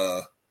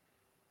a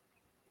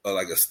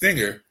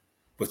stinger,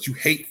 but you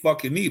hate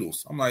fucking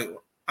needles? I'm like,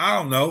 I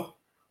don't know.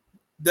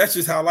 That's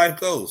just how life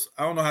goes.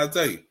 I don't know how to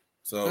tell you.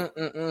 So,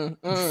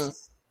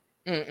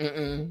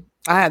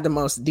 I had the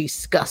most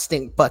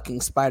disgusting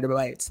fucking spider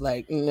bites.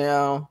 Like,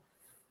 no.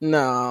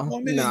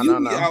 Well,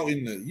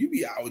 nigga, you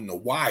be out in the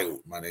wild,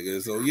 my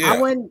nigga. So yeah, I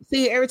wouldn't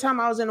see every time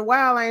I was in the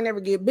wild. I ain't never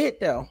get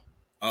bit though.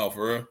 Oh,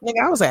 for real?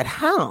 Nigga, I was at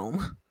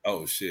home.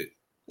 Oh shit.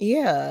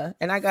 Yeah,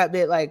 and I got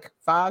bit like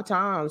 5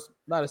 times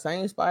by the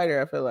same spider.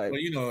 I feel like.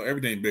 Well, you know,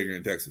 everything bigger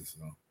in Texas.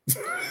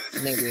 So.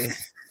 Nigga,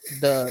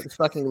 the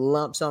fucking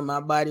lumps on my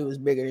body was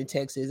bigger than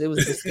Texas. It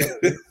was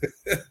disgusting.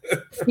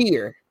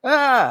 Fear,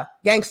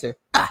 gangster,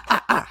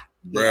 bruh.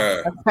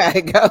 Yeah, that's how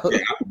it goes. Yeah,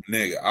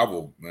 nigga, I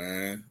will,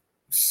 man.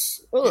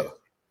 Yeah,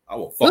 I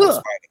will fuck a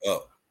spider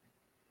up.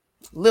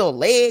 Little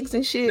legs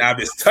and shit. Now if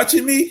it's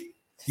touching me,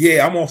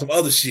 yeah, I'm on some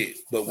other shit.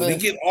 But when they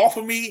get off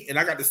of me and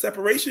I got the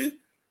separation,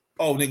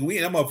 oh nigga, we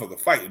ain't that motherfucker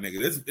fighting,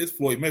 nigga. This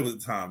Floyd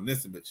Mayweather time.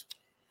 Listen, bitch.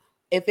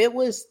 If it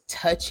was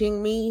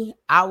touching me,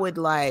 I would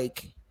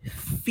like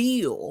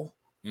feel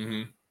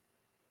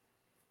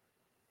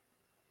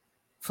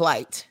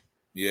flight.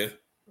 Yeah.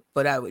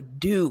 But I would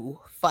do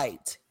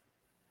fight.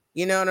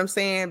 You know what I'm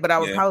saying? But I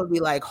would probably be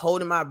like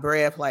holding my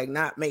breath, like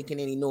not making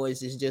any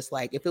noises. Just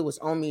like if it was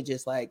on me,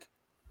 just like,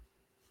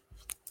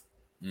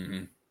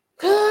 you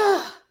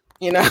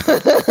know,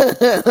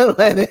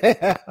 let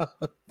it out.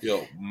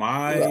 Yo,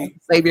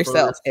 save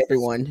yourself,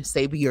 everyone.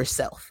 Save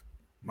yourself.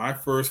 My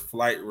first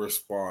flight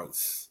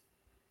response,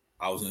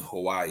 I was in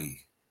Hawaii.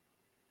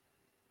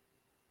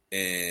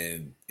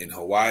 And in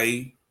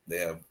Hawaii, they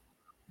have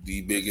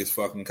the biggest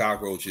fucking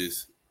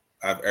cockroaches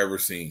I've ever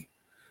seen.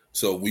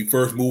 So we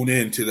first moved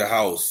into the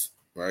house,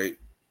 right?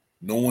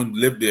 No one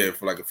lived there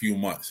for like a few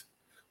months.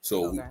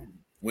 So we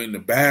went in the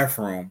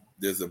bathroom.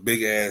 There's a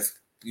big ass,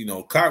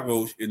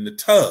 cockroach in the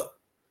tub.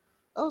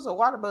 Oh, it's a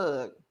water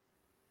bug.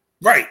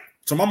 Right.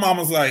 So my mom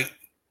was like,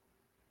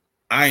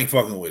 I ain't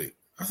fucking with it.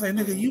 I was like,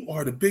 nigga, you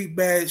are the big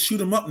bad shoot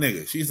 'em up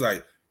nigga. She's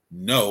like,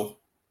 no,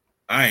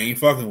 I ain't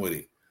fucking with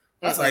it.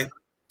 I was like,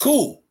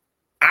 cool.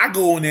 I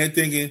go in there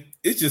thinking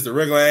it's just a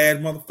regular ass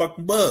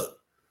motherfucking bug.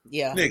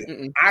 Yeah.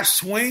 Nigga, I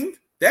swing.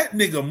 That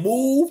nigga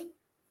moved.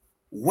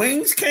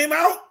 Wings came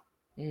out.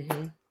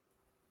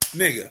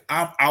 Nigga,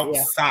 I'm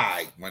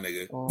outside, my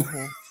nigga.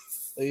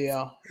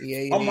 Yeah.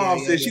 My mom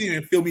said she didn't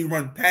even feel me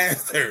run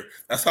past her.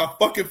 That's how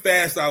fucking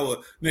fast I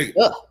was.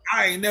 Nigga,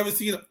 I ain't never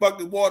seen a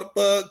fucking water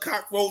bug,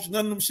 cockroach,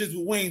 none of them shits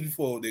with wings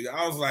before, nigga.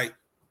 I was like,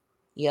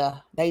 yeah,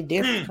 they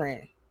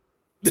different.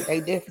 They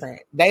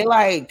different.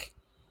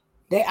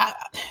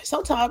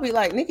 Sometimes I'll be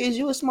like, nigga, is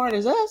you as smart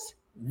as us?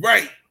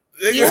 Right.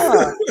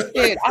 Yeah.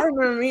 Shit, I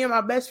remember me and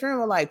my best friend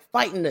were like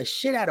fighting the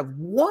shit out of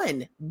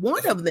one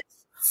of them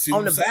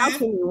on the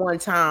balcony one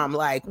time.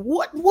 Like,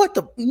 what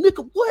the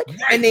nigga, what? Right.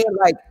 And then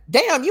like,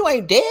 damn, you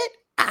ain't dead?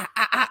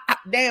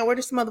 Damn, where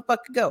this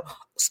motherfucker go?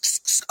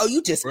 Oh,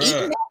 you just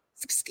eating that?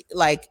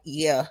 Like,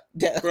 yeah.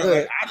 Bro,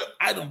 like,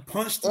 I done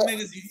punched the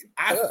niggas.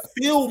 I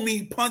feel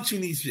me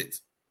punching these shits.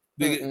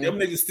 Nigga, them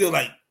niggas still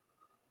like,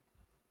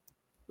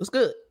 what's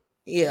good?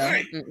 Yeah.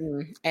 Right.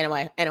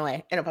 Anyway,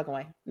 in a fucking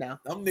way. No.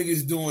 Them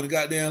niggas doing the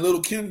goddamn Little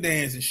Kim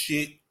dance and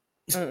shit.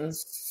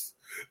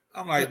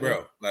 I'm like,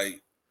 bro,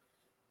 like,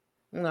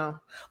 no.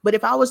 But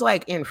if I was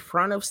like in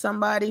front of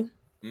somebody,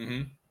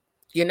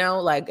 you know,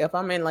 like if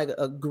I'm in like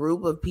a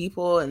group of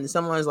people and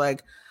someone's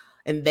like,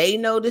 and they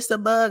notice a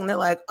bug and they're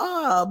like,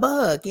 oh, a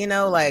bug, you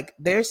know, like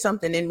there's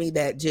something in me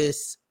that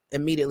just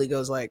immediately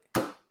goes like,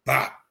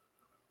 bah,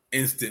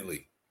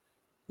 instantly.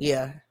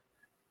 Yeah.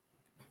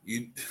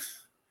 You.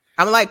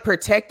 I'm like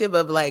protective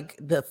of like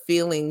the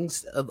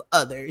feelings of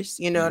others.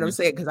 You know what I'm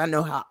saying? Because I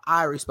know how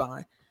I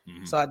respond.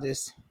 So I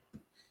just.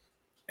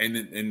 And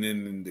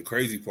then the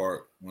crazy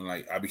part when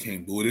like I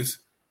became Buddhist,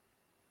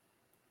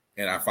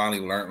 and I finally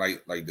learned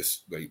like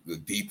this like the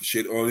deep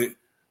shit on it,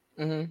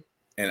 and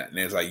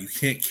it's like you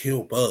can't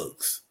kill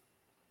bugs.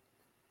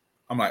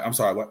 I'm like, I'm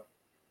sorry, what?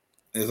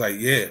 And it's like,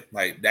 yeah,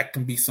 like that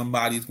can be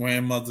somebody's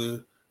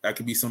grandmother, that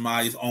could be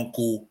somebody's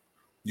uncle.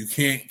 You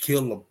can't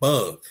kill a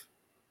bug.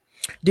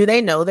 Do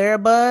they know they're a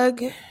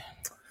bug?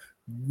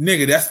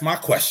 Nigga, that's my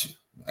question.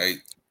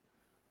 Like,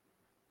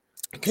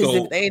 because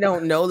if they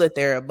don't know that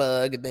they're a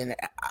bug, then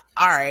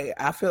all right,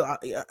 I feel,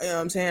 you know what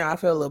I'm saying? I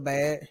feel a little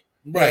bad.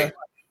 Right. Yeah.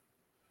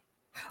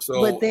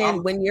 So, but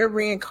then when you're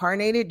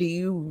reincarnated, do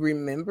you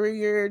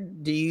remember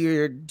do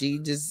you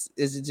just,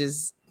 is it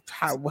just,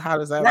 how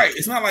does that right?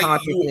 It's not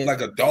like you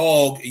like a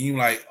dog and you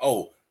like,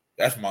 oh,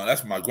 that's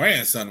my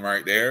grandson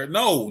right there.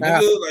 No,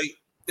 nigga, like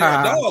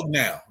they're a dog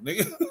now,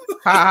 nigga.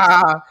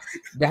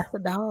 That's a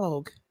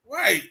dog,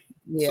 right?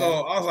 Yeah. So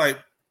I was like,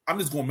 I'm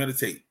just gonna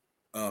meditate,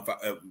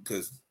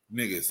 because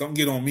nigga, something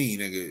get on me,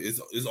 nigga,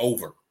 it's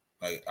over.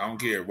 Like I don't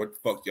care what the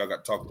fuck y'all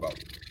got to talk about.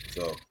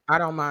 So I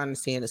don't mind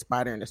seeing a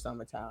spider in the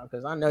summertime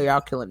because I know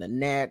y'all killing a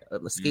gnat, a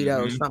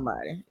mosquito, or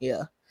somebody.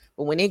 Yeah.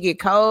 But when it get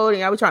cold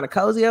and y'all be trying to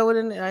cozy up with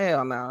it,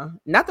 hell no.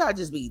 Not that I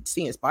just be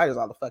seeing spiders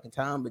all the fucking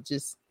time, but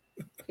just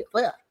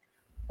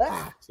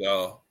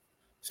So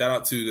shout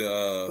out to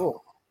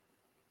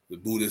the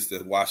Buddhists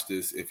that watch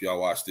this. If y'all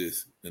watch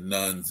this, the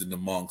nuns and the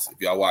monks, if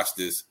y'all watch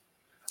this,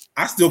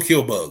 I still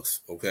kill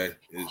bugs. Okay,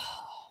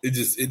 it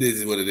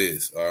is what it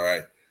is. All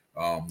right,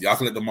 y'all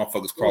can let the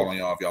motherfuckers crawl on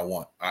y'all if y'all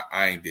want.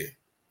 I ain't there.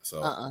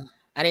 So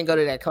I didn't go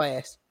to that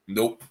class.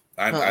 Nope.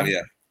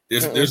 Yeah.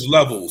 There's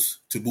levels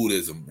to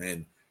Buddhism,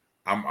 and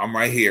I'm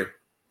right here.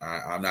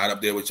 I'm not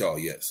up there with y'all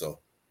yet. So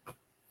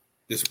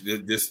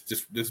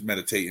just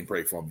meditate and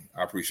pray for me.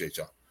 I appreciate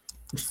y'all.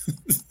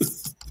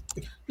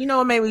 You know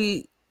what made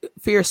me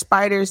fear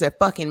spiders? That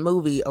fucking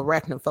movie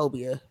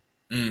Arachnophobia.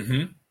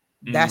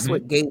 That's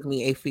what gave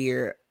me a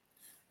fear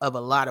of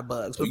a lot of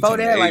bugs. Before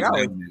that, like I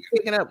was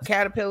picking up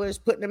caterpillars,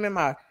 putting them in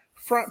my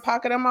front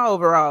pocket of my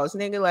overalls,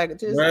 nigga. Like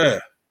just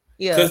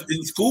yeah. Because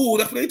in school,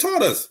 that's what they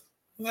taught us.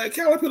 Like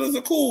caterpillars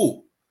are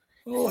cool,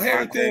 little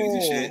hairy things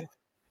and shit.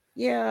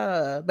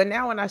 Yeah, but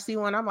now when I see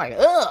one, I'm like,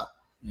 ugh,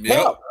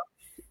 yep.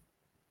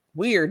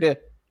 Weird.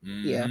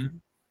 Yeah.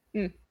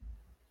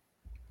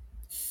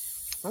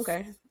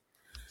 Okay.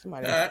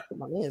 Somebody.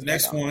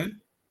 Next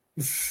one.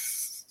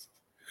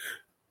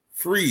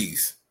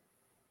 Freeze.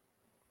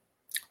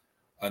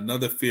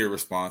 Another fear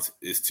response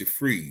is to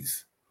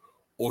freeze,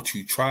 or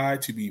to try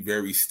to be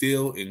very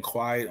still and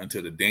quiet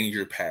until the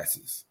danger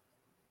passes.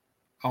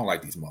 I don't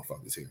like these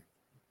motherfuckers here.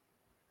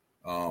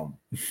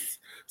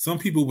 Some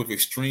people with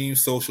extreme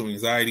social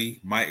anxiety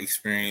might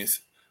experience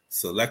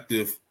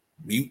selective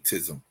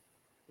mutism.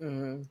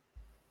 The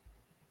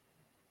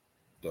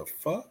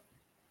fuck?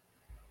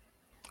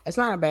 It's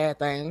not a bad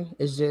thing.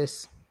 It's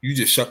just you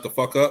just shut the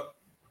fuck up.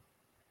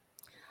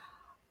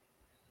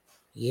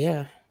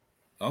 Yeah.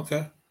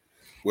 Okay.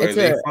 Where it's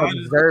an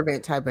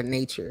observant type of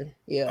nature.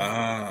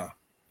 Yeah.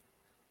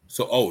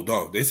 So,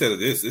 dog, they said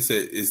this. They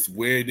said it's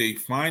where they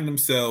find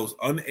themselves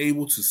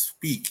unable to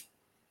speak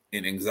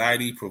in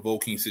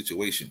anxiety-provoking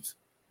situations.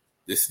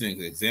 This is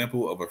an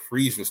example of a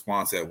freeze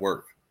response at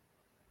work.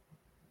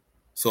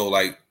 So,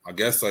 like, I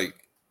guess, like,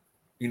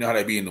 you know how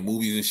they be in the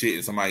movies and shit,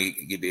 and somebody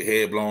get their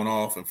head blown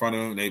off in front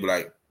of them, and they be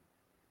like,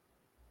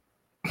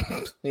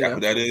 "That's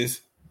what that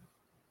is."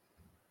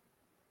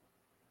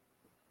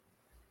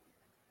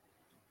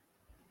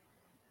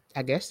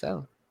 I guess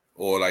so.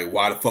 Or like,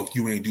 why the fuck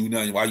you ain't do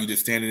nothing? Why you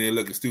just standing there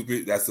looking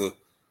stupid? That's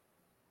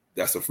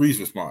a freeze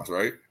response,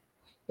 right?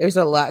 There's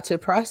a lot to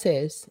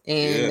process,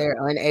 and they're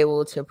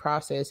unable to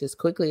process as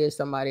quickly as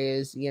somebody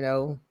is,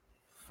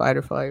 fight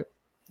or flight.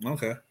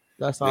 Okay.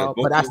 That's all.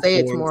 But I say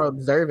it's more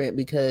observant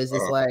because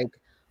it's like,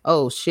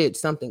 oh shit,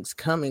 something's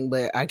coming,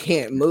 but I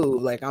can't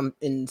move. Like I'm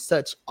in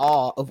such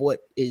awe of what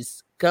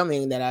is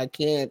coming that I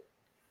can't.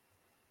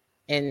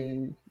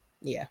 And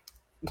yeah.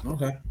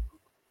 Okay.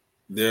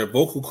 Their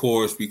vocal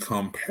cords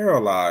become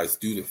paralyzed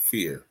due to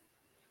fear,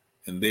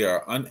 and they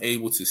are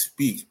unable to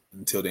speak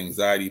until the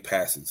anxiety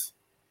passes.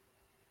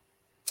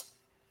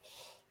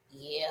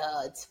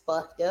 Yeah, it's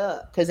fucked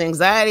up. Because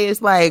anxiety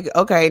is like,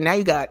 okay, now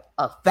you got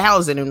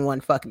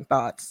 1,001 fucking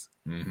thoughts.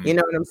 You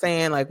know what I'm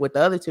saying? Like with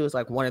the other two, it's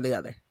like one or the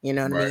other. You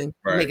know what I mean?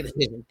 Right. Make a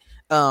decision.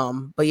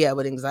 But yeah,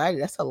 with anxiety,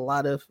 that's a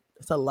lot of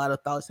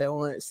thoughts at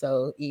once.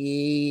 So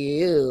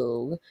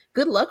ew.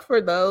 Good luck for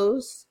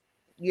those,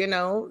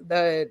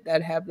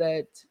 that have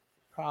that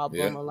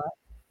problem a lot.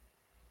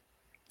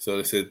 So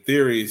they said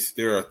there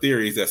are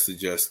theories that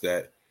suggest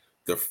that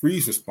the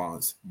freeze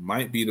response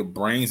might be the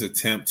brain's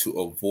attempt to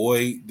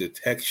avoid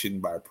detection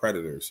by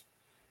predators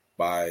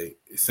by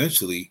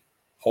essentially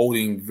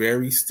holding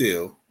very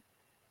still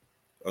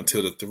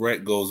until the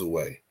threat goes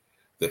away.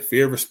 The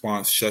fear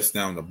response shuts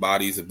down the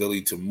body's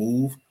ability to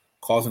move,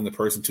 causing the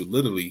person to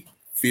literally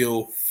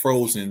feel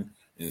frozen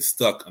and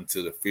stuck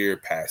until the fear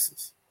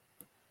passes.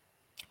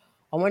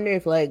 I wonder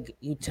if like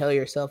you tell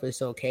yourself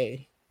it's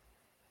okay.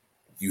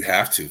 You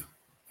have to.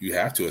 You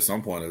have to at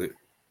some point of it.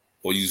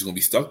 Or you're just gonna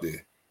be stuck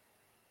there.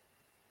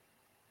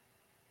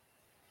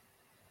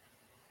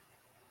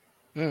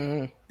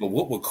 Mm-hmm. But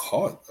what would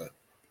cause that?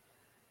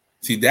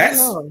 See,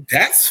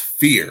 that's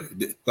fear.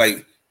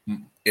 Like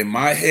in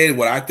my head,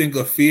 what I think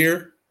of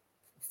fear,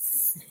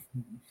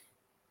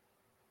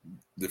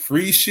 the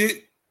free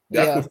shit,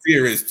 that's what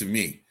fear is to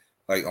me.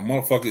 Like a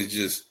motherfucker is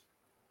just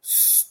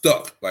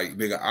stuck. Like,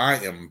 nigga, I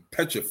am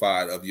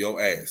petrified of your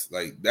ass.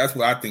 Like, that's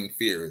what I think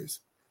fear is.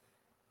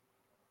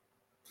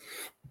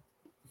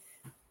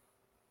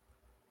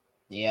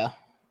 Yeah.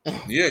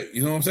 Yeah,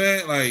 you know what I'm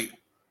saying? Like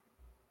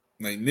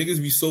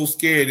niggas be so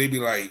scared, they be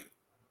like,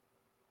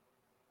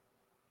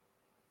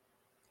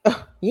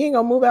 you ain't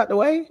gonna move out the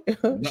way?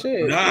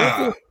 Shit.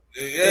 Nah.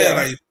 Yeah,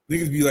 like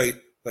niggas be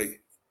like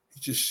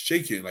just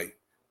shaking, like,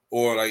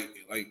 or like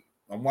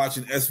I'm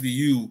watching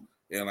SVU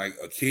and like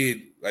a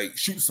kid like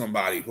shoot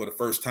somebody for the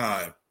first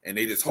time and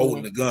they just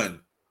holding the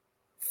gun,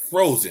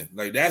 frozen.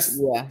 Like that's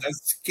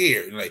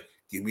scared. Like,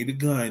 give me the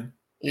gun.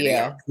 And they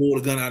gotta pull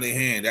the gun out of their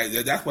hand.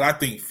 That's what I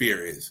think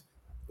fear is.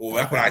 Or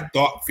that's what I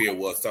thought fear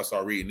was. So I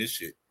started reading this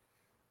shit.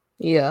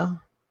 Yeah.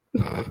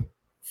 Why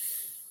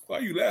are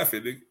you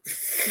laughing, nigga?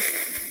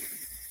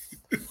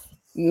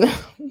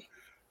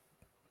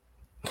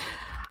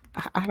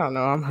 I don't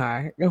know. I'm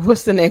high.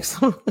 What's the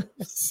next one?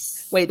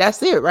 Wait,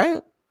 that's it,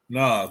 right?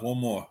 Nah, one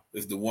more.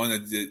 It's the one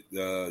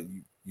that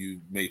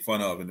you made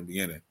fun of in the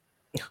beginning.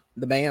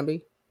 The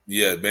Bambi?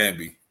 Yeah,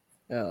 Bambi.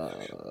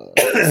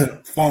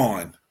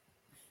 Fawn.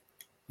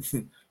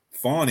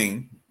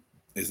 Fawning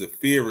is a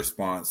fear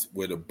response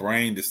where the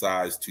brain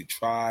decides to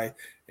try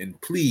and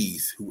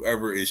please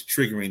whoever is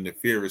triggering the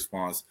fear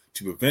response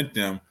to prevent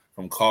them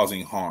from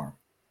causing harm.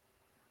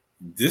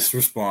 This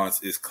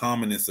response is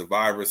common in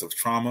survivors of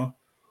trauma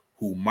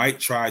who might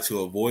try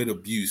to avoid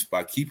abuse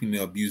by keeping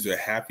the abuser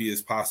happy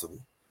as possible.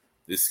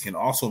 This can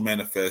also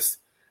manifest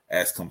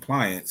as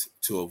compliance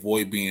to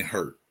avoid being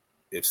hurt.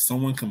 If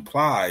someone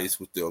complies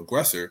with the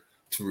aggressor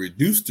to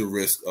reduce the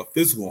risk of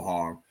physical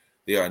harm,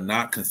 they are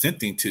not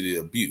consenting to the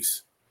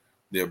abuse.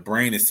 Their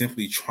brain is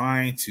simply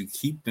trying to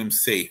keep them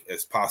safe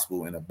as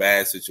possible in a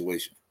bad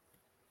situation.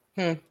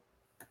 Okay.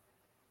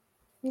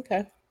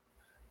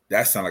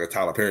 That sounds like a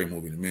Tyler Perry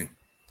movie to me.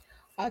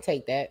 I'll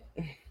take that.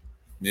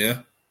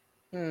 Yeah?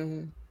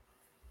 Mm-hmm.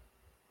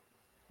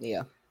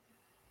 Yeah.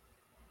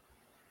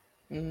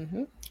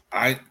 Mm-hmm.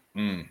 A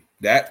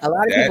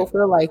lot of people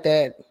feel like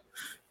that.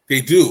 They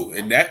do,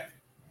 and that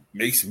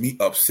makes me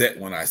upset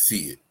when I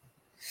see it.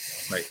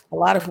 Like, a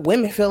lot of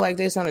women feel like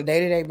this on a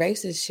day-to-day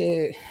basis.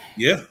 Shit.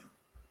 Yeah,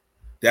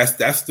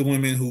 that's the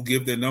women who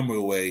give their number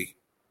away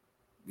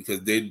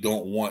because they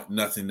don't want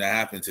nothing to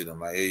happen to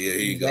them. Like, hey, yeah,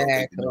 here you go.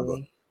 Take the number.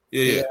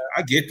 Yeah,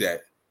 I get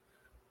that.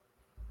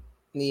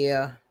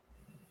 Yeah.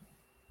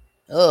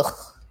 Ugh.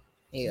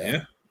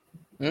 Yeah.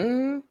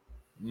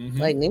 Mm-hmm.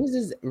 Like niggas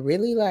is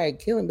really like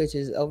killing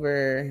bitches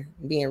over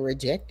being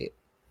rejected.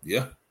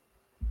 Yeah.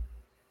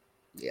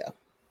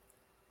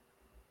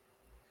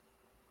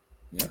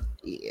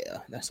 Yeah,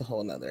 that's a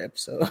whole nother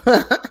episode.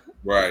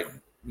 Right.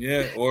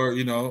 Yeah. Or,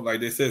 like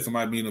they said,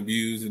 somebody being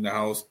abused in the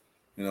house,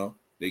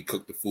 they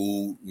cook the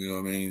food, you know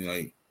what I mean?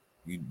 Like,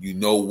 you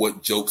know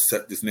what jokes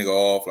set this nigga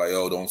off, like,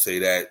 oh, don't say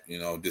that,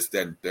 this,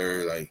 that, and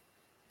third, like,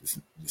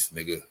 this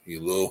nigga, he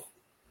a little,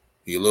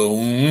 you know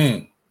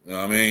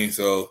what I mean?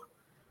 So,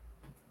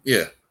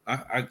 yeah,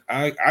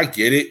 I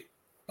get it.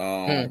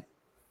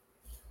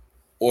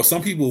 Or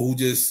some people who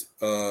just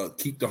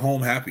keep the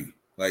home happy,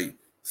 like,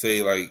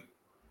 say, like,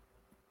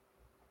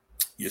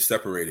 you're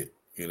separated,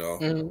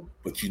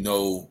 but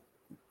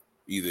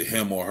either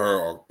him or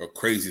her are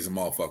crazy as a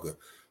motherfucker.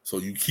 So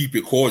you keep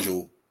it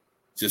cordial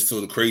just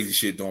so the crazy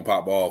shit don't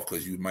pop off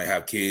because you might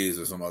have kids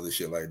or some other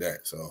shit like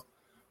that. So,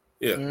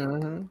 yeah.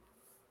 Mm-hmm.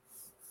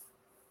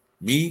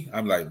 Me,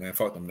 I'm like, man,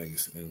 fuck them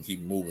niggas and keep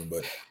moving.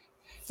 But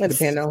it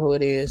depends on who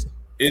it is.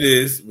 It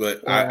is,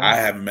 but I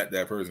haven't met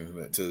that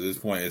person to this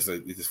point. It's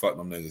like, you just fuck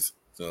them niggas.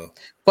 So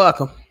fuck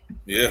them.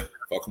 Yeah,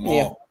 fuck them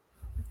all.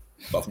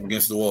 Fuck them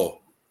against the wall.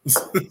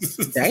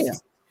 Damn.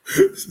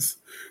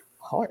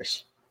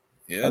 Harsh.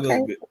 Yeah, a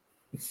little bit.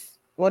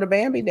 Well, the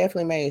Bambi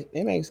definitely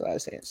makes a lot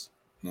of sense.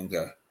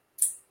 Okay.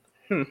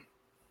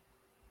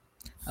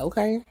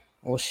 Okay.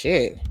 Well,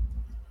 shit.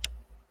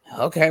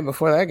 Okay,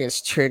 before that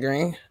gets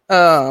triggering.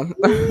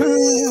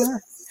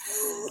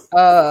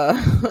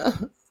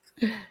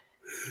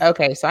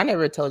 Okay, so I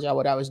never told y'all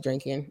what I was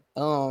drinking.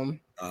 So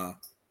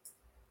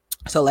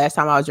last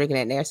time I was drinking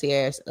that nasty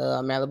ass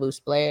Malibu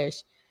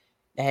Splash,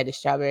 That had the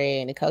strawberry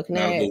and the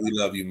coconut. Malibu, we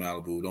love you,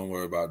 Malibu. Don't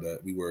worry about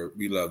that.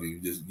 We love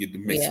you. Just get the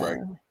mix right.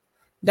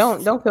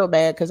 Don't feel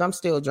bad because I'm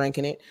still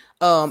drinking it.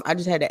 I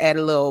just had to add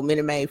a little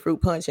Minute Maid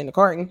fruit punch in the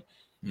carton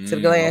to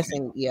the glass, Okay.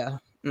 and yeah.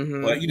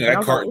 Mm-hmm. Well,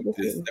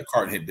 that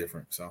carton hit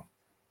different. So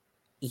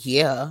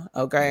yeah,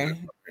 okay,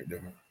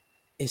 different.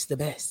 It's the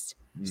best.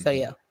 So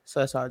yeah, so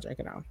that's all I'm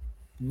drinking on.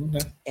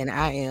 Okay. And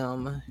I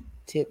am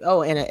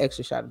and an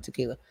extra shot of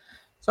tequila.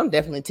 So I'm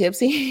definitely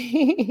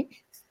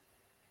tipsy.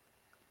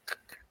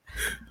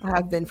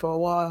 I've been for a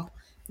while,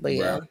 but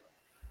yeah. Right.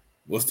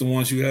 What's the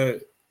ones you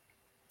had?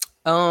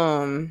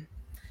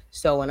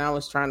 So when I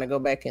was trying to go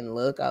back and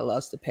look, I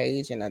lost the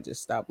page and I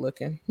just stopped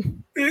looking.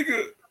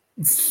 Nigga.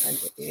 I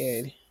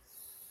did.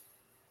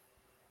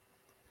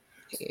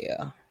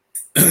 Yeah.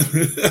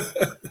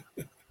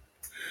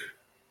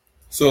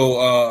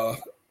 So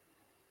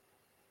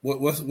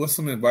what's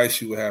some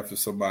advice you would have for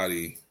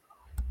somebody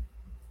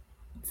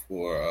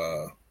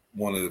for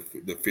one of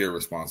the fear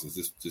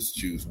responses? Just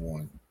choose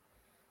one.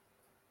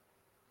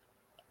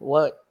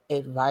 What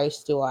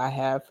advice do I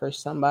have for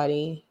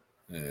somebody?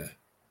 Yeah.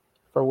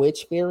 For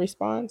which fear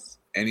response?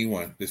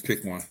 Anyone. Just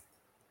pick one.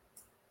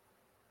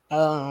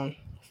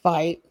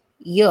 Fight.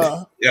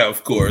 Yeah. Yeah,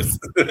 of course.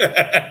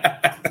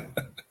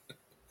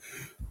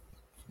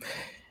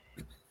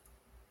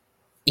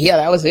 Yeah,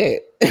 that was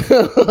it.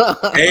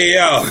 Hey,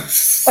 yo.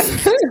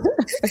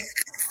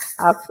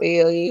 I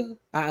feel you.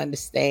 I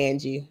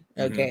understand you.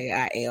 Okay,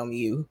 I am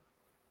you.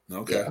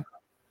 Okay.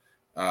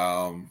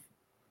 Yeah.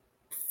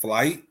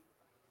 Flight.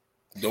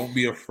 Don't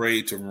be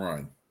afraid to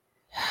run.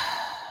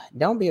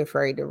 Don't be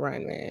afraid to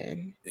run,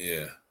 man.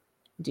 Yeah.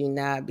 Do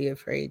not be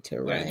afraid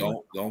to run.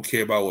 Don't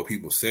care about what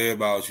people say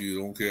about you.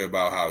 Don't care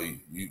about how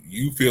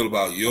you feel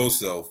about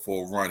yourself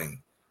for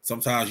running.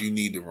 Sometimes you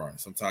need to run.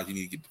 Sometimes you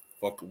need to get the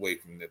fuck away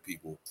from the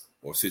people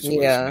or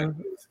situation. Yeah. Like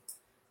this.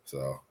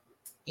 So.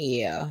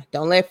 Yeah.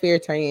 Don't let fear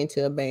turn you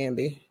into a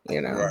Bambi.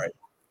 You know. Right.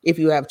 If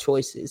you have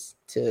choices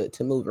to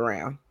move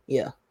around.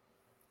 Yeah.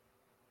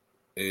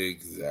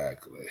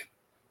 Exactly.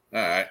 All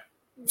right.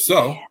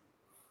 So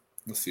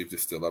let's see if they're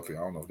still up here.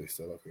 I don't know if they're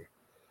still up here.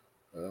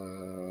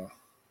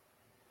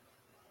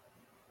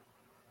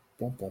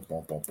 Boom, boom,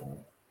 boom, boom, boom.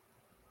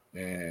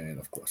 And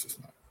of course it's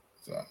not.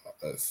 So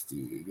let's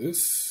do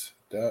this.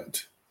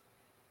 That.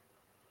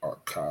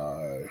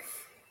 Archive.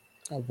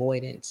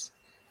 Avoidance.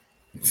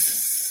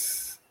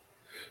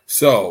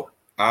 So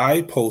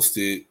I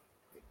posted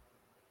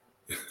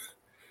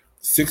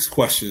 6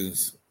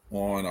 questions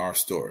on our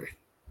story.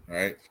 All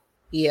right.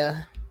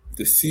 Yeah.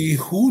 To see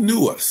who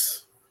knew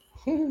us.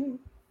 All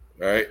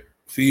right.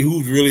 See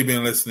who's really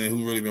been listening,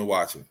 who's really been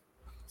watching.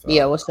 So,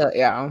 yeah, what's up,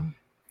 y'all?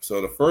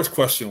 So the first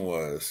question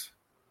was,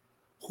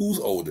 who's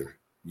older,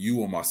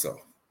 you or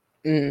myself?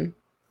 3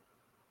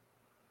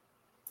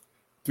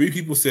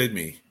 people said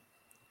me.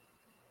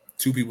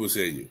 2 people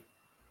said you.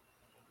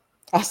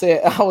 I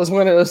said I was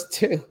one of those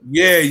 2.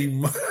 Yeah,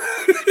 you.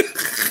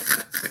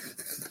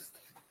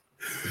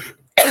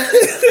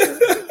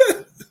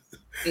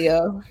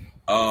 Yeah.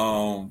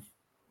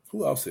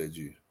 Who else said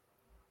you?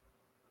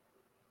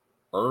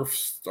 Earth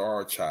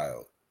Star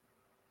Child.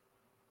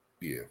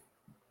 Yeah.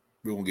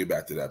 We're gonna get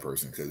back to that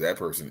person because that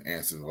person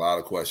answers a lot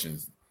of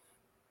questions.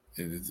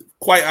 And it's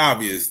quite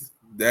obvious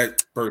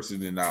that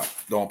person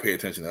don't pay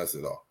attention to us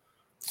at all.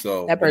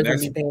 So that person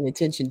be paying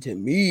attention to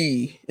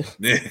me.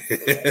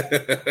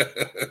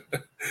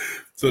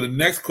 So the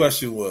next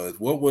question was,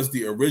 what was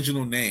the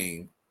original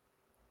name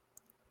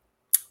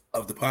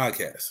of the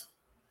podcast?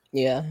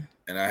 Yeah.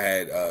 And I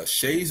had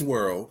Shae's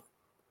World,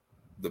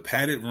 The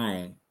Padded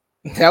Room.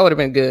 That would have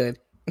been good.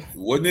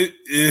 Wouldn't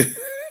it?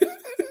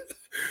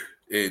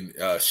 And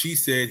She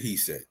Said, He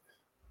Said.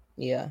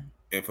 Yeah.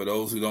 And for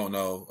those who don't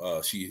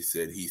know, She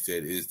Said, He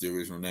Said is the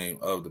original name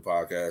of the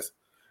podcast.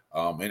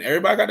 And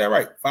everybody got that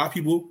right. 5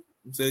 people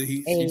said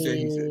she said,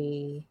 he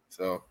said.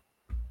 So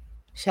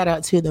shout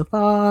out to the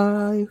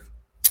 5.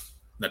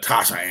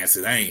 Natasha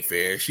answered. That ain't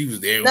fair. She was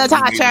there.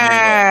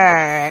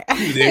 Natasha.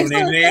 She was there when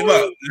they name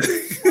up.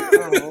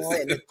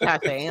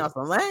 Natasha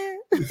answer, man.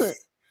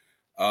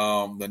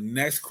 The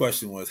next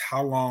question was,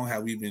 how long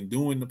have we been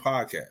doing the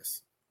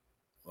podcast?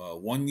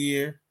 1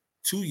 year,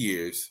 2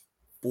 years,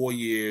 4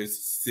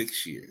 years,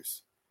 6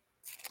 years.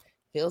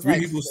 Feels 3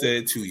 like people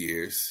said 2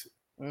 years.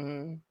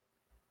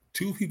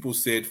 2 people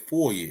said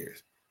 4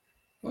 years.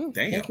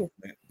 Damn.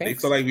 They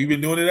feel like we've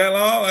been doing it that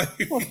long?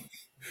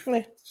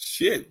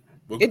 Shit.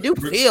 It do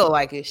feel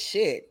like it's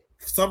shit.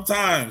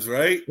 Sometimes,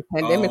 right? The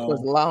pandemic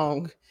was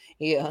long.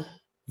 Yeah.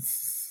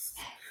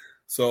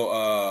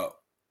 So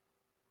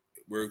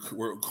we're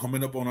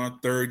coming up on our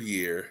 3rd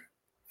year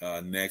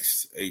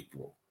next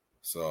April.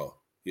 So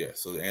yeah,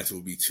 so the answer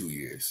would be 2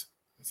 years.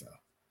 So,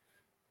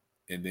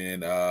 and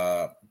then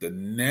the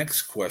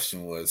next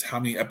question was how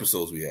many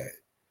episodes we had.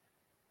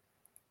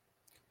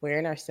 We're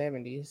in our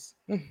 70s.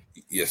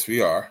 Yes,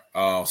 we are.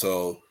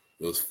 So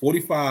it was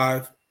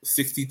 45,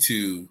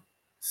 62,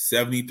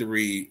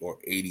 73, or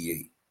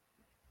 88.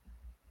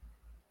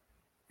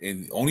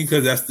 And only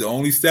because that's the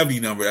only 70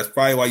 number. That's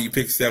probably why you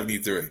picked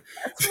 73.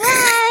 That's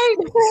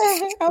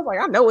right. I was like,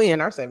 I know we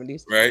in our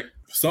 70s. Right?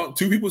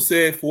 Two people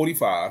said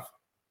 45.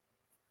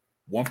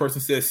 One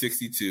person said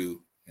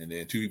 62. And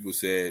then two people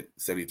said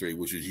 73,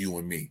 which is you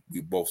and me.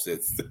 We both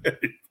said 30.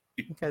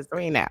 Because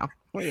we now.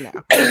 I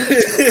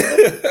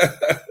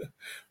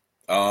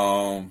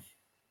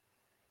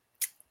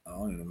don't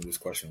even know what this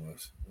question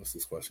was. What's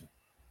this question?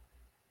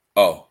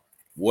 Oh,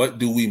 what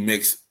do we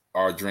mix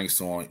our drinks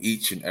on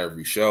each and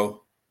every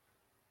show?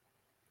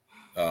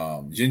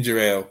 Ginger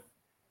ale,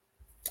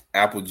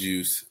 apple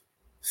juice,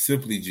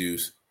 simply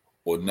juice,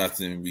 or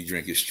nothing. We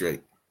drink it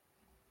straight.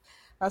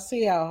 I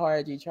see how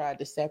hard you tried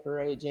to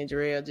separate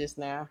ginger ale just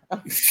now.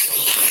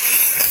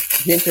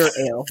 Ginger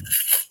ale.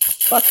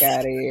 Fuck out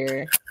of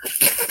here.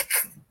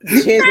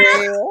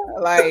 Ginger ale.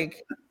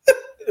 Like,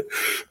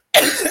 I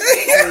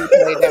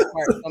played that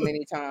part so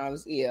many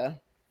times. Yeah.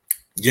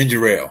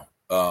 Ginger ale.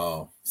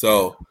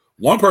 So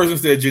one person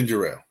said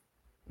ginger ale.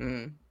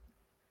 Mm.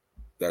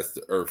 That's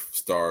the Earth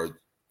Star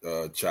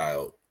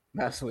child.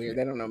 That's weird.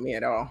 They don't know me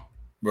at all.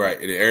 Right.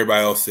 And then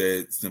everybody else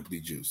said simply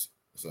juice.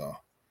 So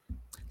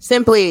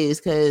Simply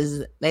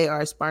because they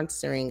are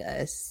sponsoring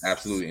us.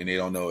 absolutely. And they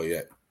don't know it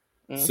yet.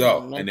 Mm-hmm.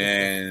 So, and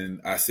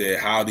then I said,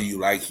 how do you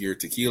like your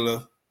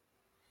tequila?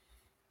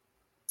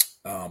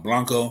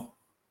 Blanco,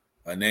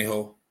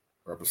 Anejo,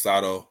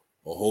 Reposado,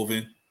 or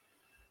Joven.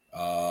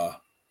 5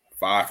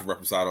 for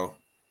Reposado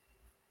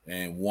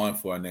and 1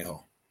 for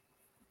Anejo.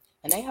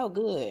 Anejo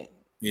good.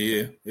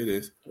 Yeah, it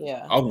is.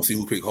 Yeah. I was gonna see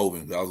who picked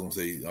Joven. I was gonna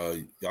say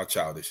y'all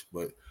childish,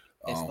 but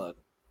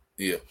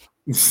yeah.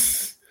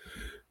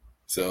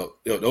 So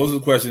those are the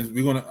questions.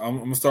 I'm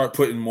gonna start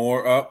putting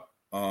more up.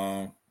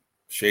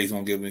 Shay's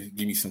gonna give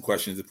me some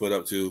questions to put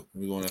up too.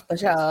 We're gonna we're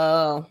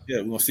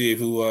gonna see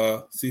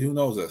who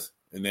knows us.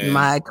 And then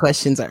my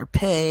questions are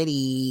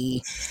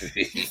petty.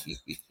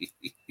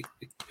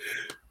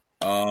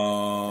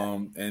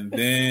 And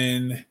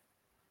then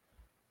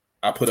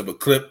I put up a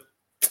clip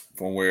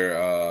from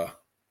where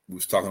we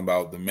was talking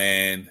about the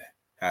man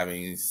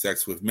having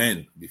sex with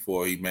men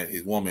before he met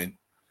his woman,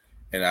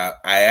 and I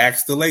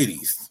asked the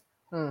ladies,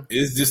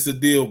 is this a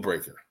deal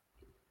breaker?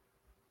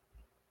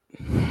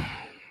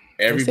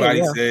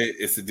 Everybody said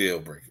it's a deal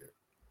breaker.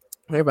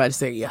 Everybody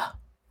said yeah.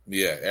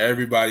 Yeah,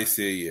 everybody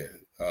said yeah.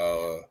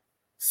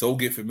 So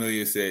Get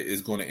Familiar said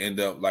it's going to end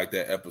up like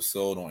that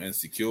episode on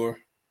Insecure.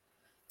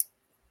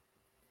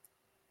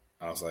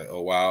 I was like,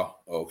 oh, wow.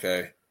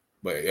 Okay.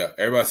 But yeah,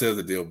 everybody says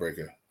a deal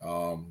breaker.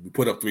 We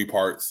put up 3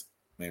 parts,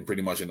 and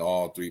pretty much in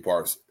all 3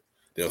 parts,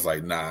 they was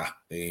like, nah,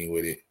 they ain't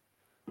with it.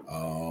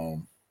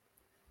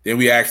 Then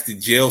we asked,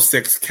 did jail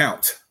sex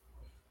count?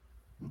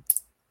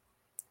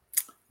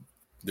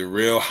 The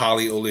real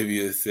Holly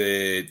Olivia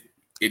said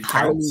it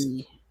counts.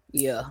 Holly.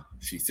 Yeah.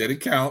 She said it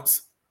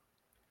counts.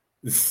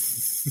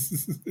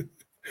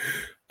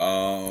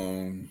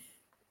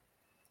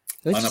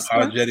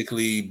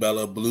 Unapologetically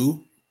Bella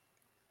Blue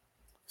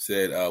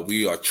said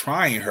we are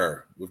trying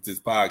her with this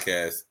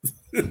podcast.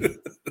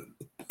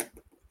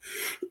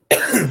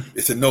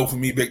 It's a no for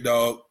me, big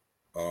dog.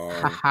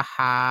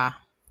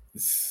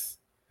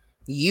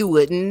 You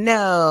wouldn't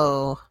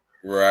know,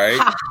 right?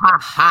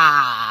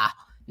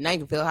 Now you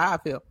can feel how I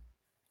feel.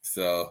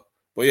 So,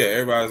 but yeah,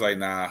 everybody's like,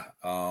 nah.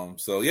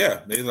 So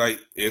yeah, they like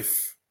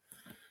if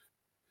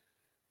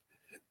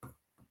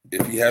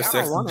you have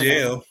sex in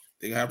jail,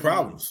 they're gonna have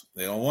problems.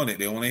 They don't want it.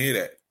 They don't want to hear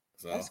that.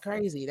 So that's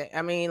crazy.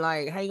 I mean,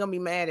 like, how you gonna be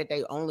mad at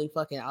they only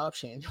fucking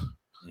option?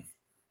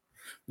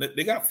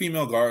 They got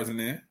female guards in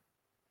there.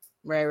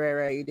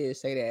 Right. You did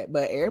say that,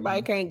 but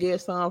everybody can't get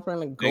some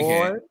from the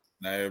guard.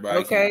 Not everybody.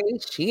 Okay,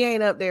 she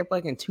ain't up there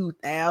fucking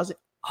 2,000.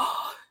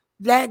 Oh,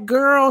 that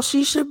girl,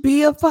 she should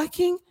be a guard.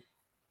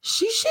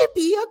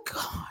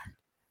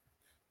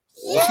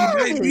 Well, she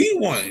might be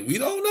one. We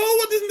don't know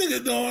what this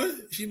nigga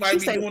doing. She might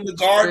be doing the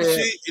guard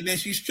shit, and then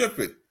she's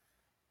stripping.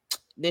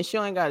 Then she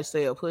ain't got to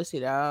sell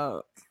pussy,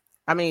 dog.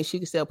 I mean, she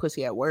can sell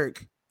pussy at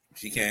work.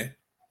 She can.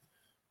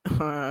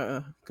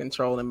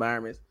 Control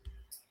environments.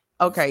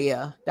 Okay,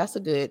 yeah,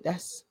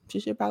 she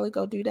should probably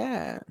go do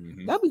that.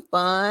 Mm-hmm. That'd be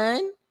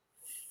fun.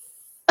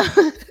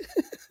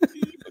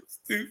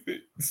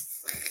 Stupid.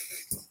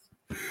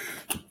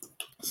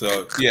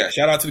 So yeah,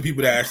 shout out to the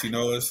people that actually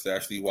know us, that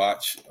actually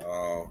watch.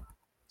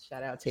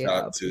 Shout out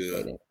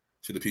to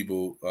the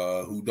people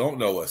who don't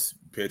know us.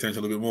 Pay attention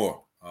a little bit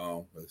more.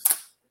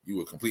 You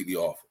were completely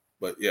off,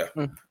 but yeah.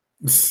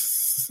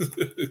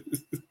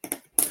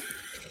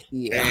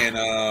 Yeah.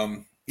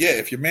 And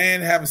if your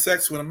man having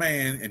sex with a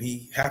man and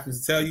he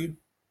happens to tell you,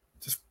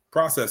 just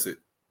process it.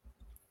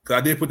 Because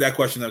I did put that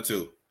question up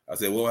too. I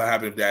said, what will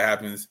happen if that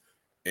happens?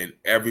 And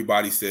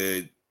everybody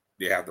said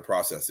they have to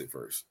process it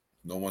first.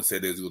 No one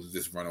said they was going to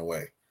just run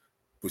away,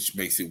 which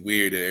makes it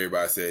weird that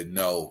everybody said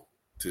no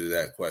to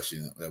that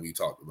question that we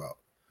talked about.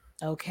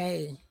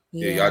 Okay.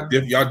 Yeah,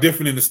 y'all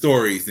different in the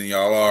stories than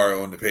y'all are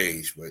on the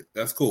page, but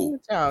that's cool.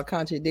 Y'all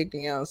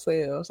contradicting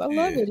yourselves. I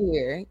love it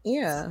here.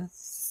 Yeah.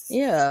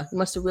 You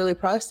must have really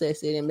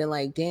processed it and been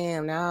like,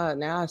 damn, now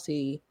I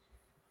see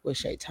what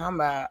Shae talking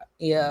about.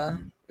 Yeah.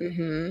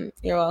 Mm-hmm.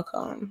 You're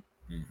welcome.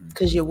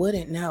 Because you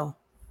wouldn't know.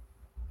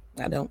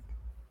 I don't.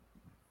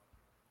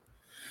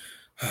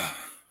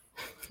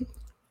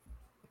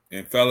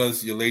 And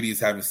fellas, your lady is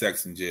having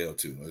sex in jail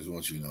too. I just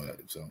want you to know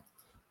that. So,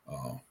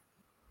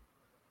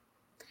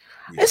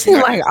 It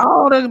seems like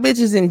all the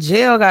bitches in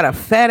jail got a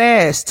fat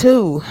ass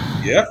too.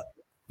 Yeah.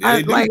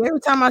 I, like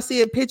every time I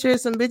see a picture of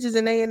some bitches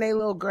and they in their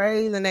little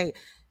grays and they.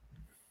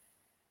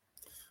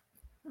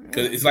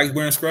 Because it's like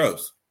wearing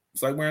scrubs.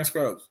 It's like wearing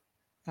scrubs.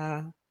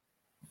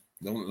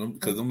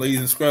 Because them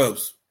ladies in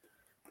scrubs,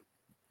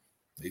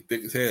 they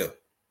thick as hell.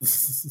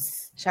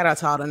 Shout out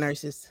to all the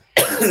nurses.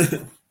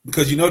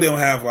 Because they don't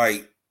have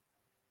like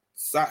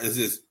it's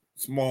just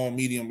small,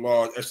 medium,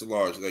 large, extra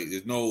large. Like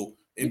there's no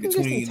in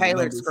between.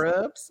 Tailored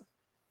scrubs.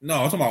 No,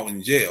 I'm talking about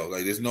in jail.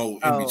 Like there's no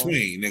in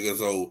between, nigga.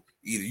 So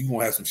either you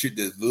gonna have some shit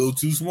that's a little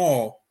too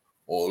small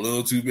or a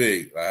little too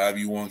big, like however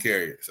you want to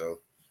carry it. So,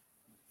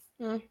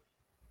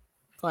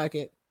 like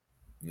it.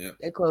 Yeah,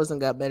 their clothing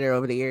got better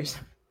over the years.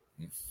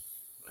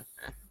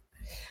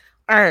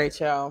 All right,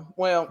 y'all.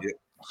 Well,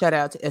 shout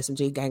out to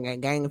SMG Gang Gang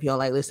Gang. If y'all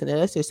like listening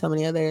to us, there's so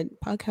many other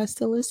podcasts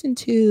to listen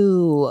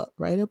to.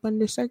 Right up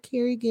under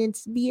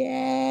Sarkarigan's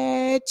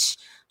bitch.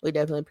 We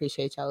definitely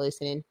appreciate y'all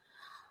listening.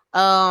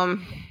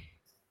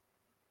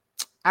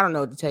 I don't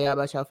know what to tell y'all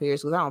about y'all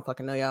fears because I don't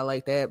fucking know y'all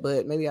like that,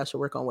 but maybe I should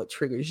work on what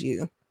triggers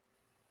you.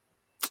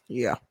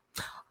 Yeah.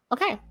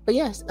 Okay. But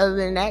yes, other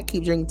than that,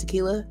 keep drinking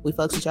tequila. We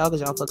fucks with y'all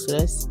because y'all fucks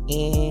with us.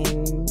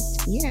 And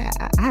yeah,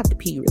 I have to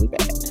pee really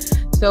bad.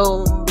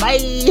 So, bye.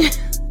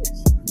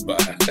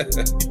 Bye.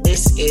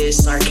 This is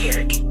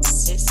Sarkarigan.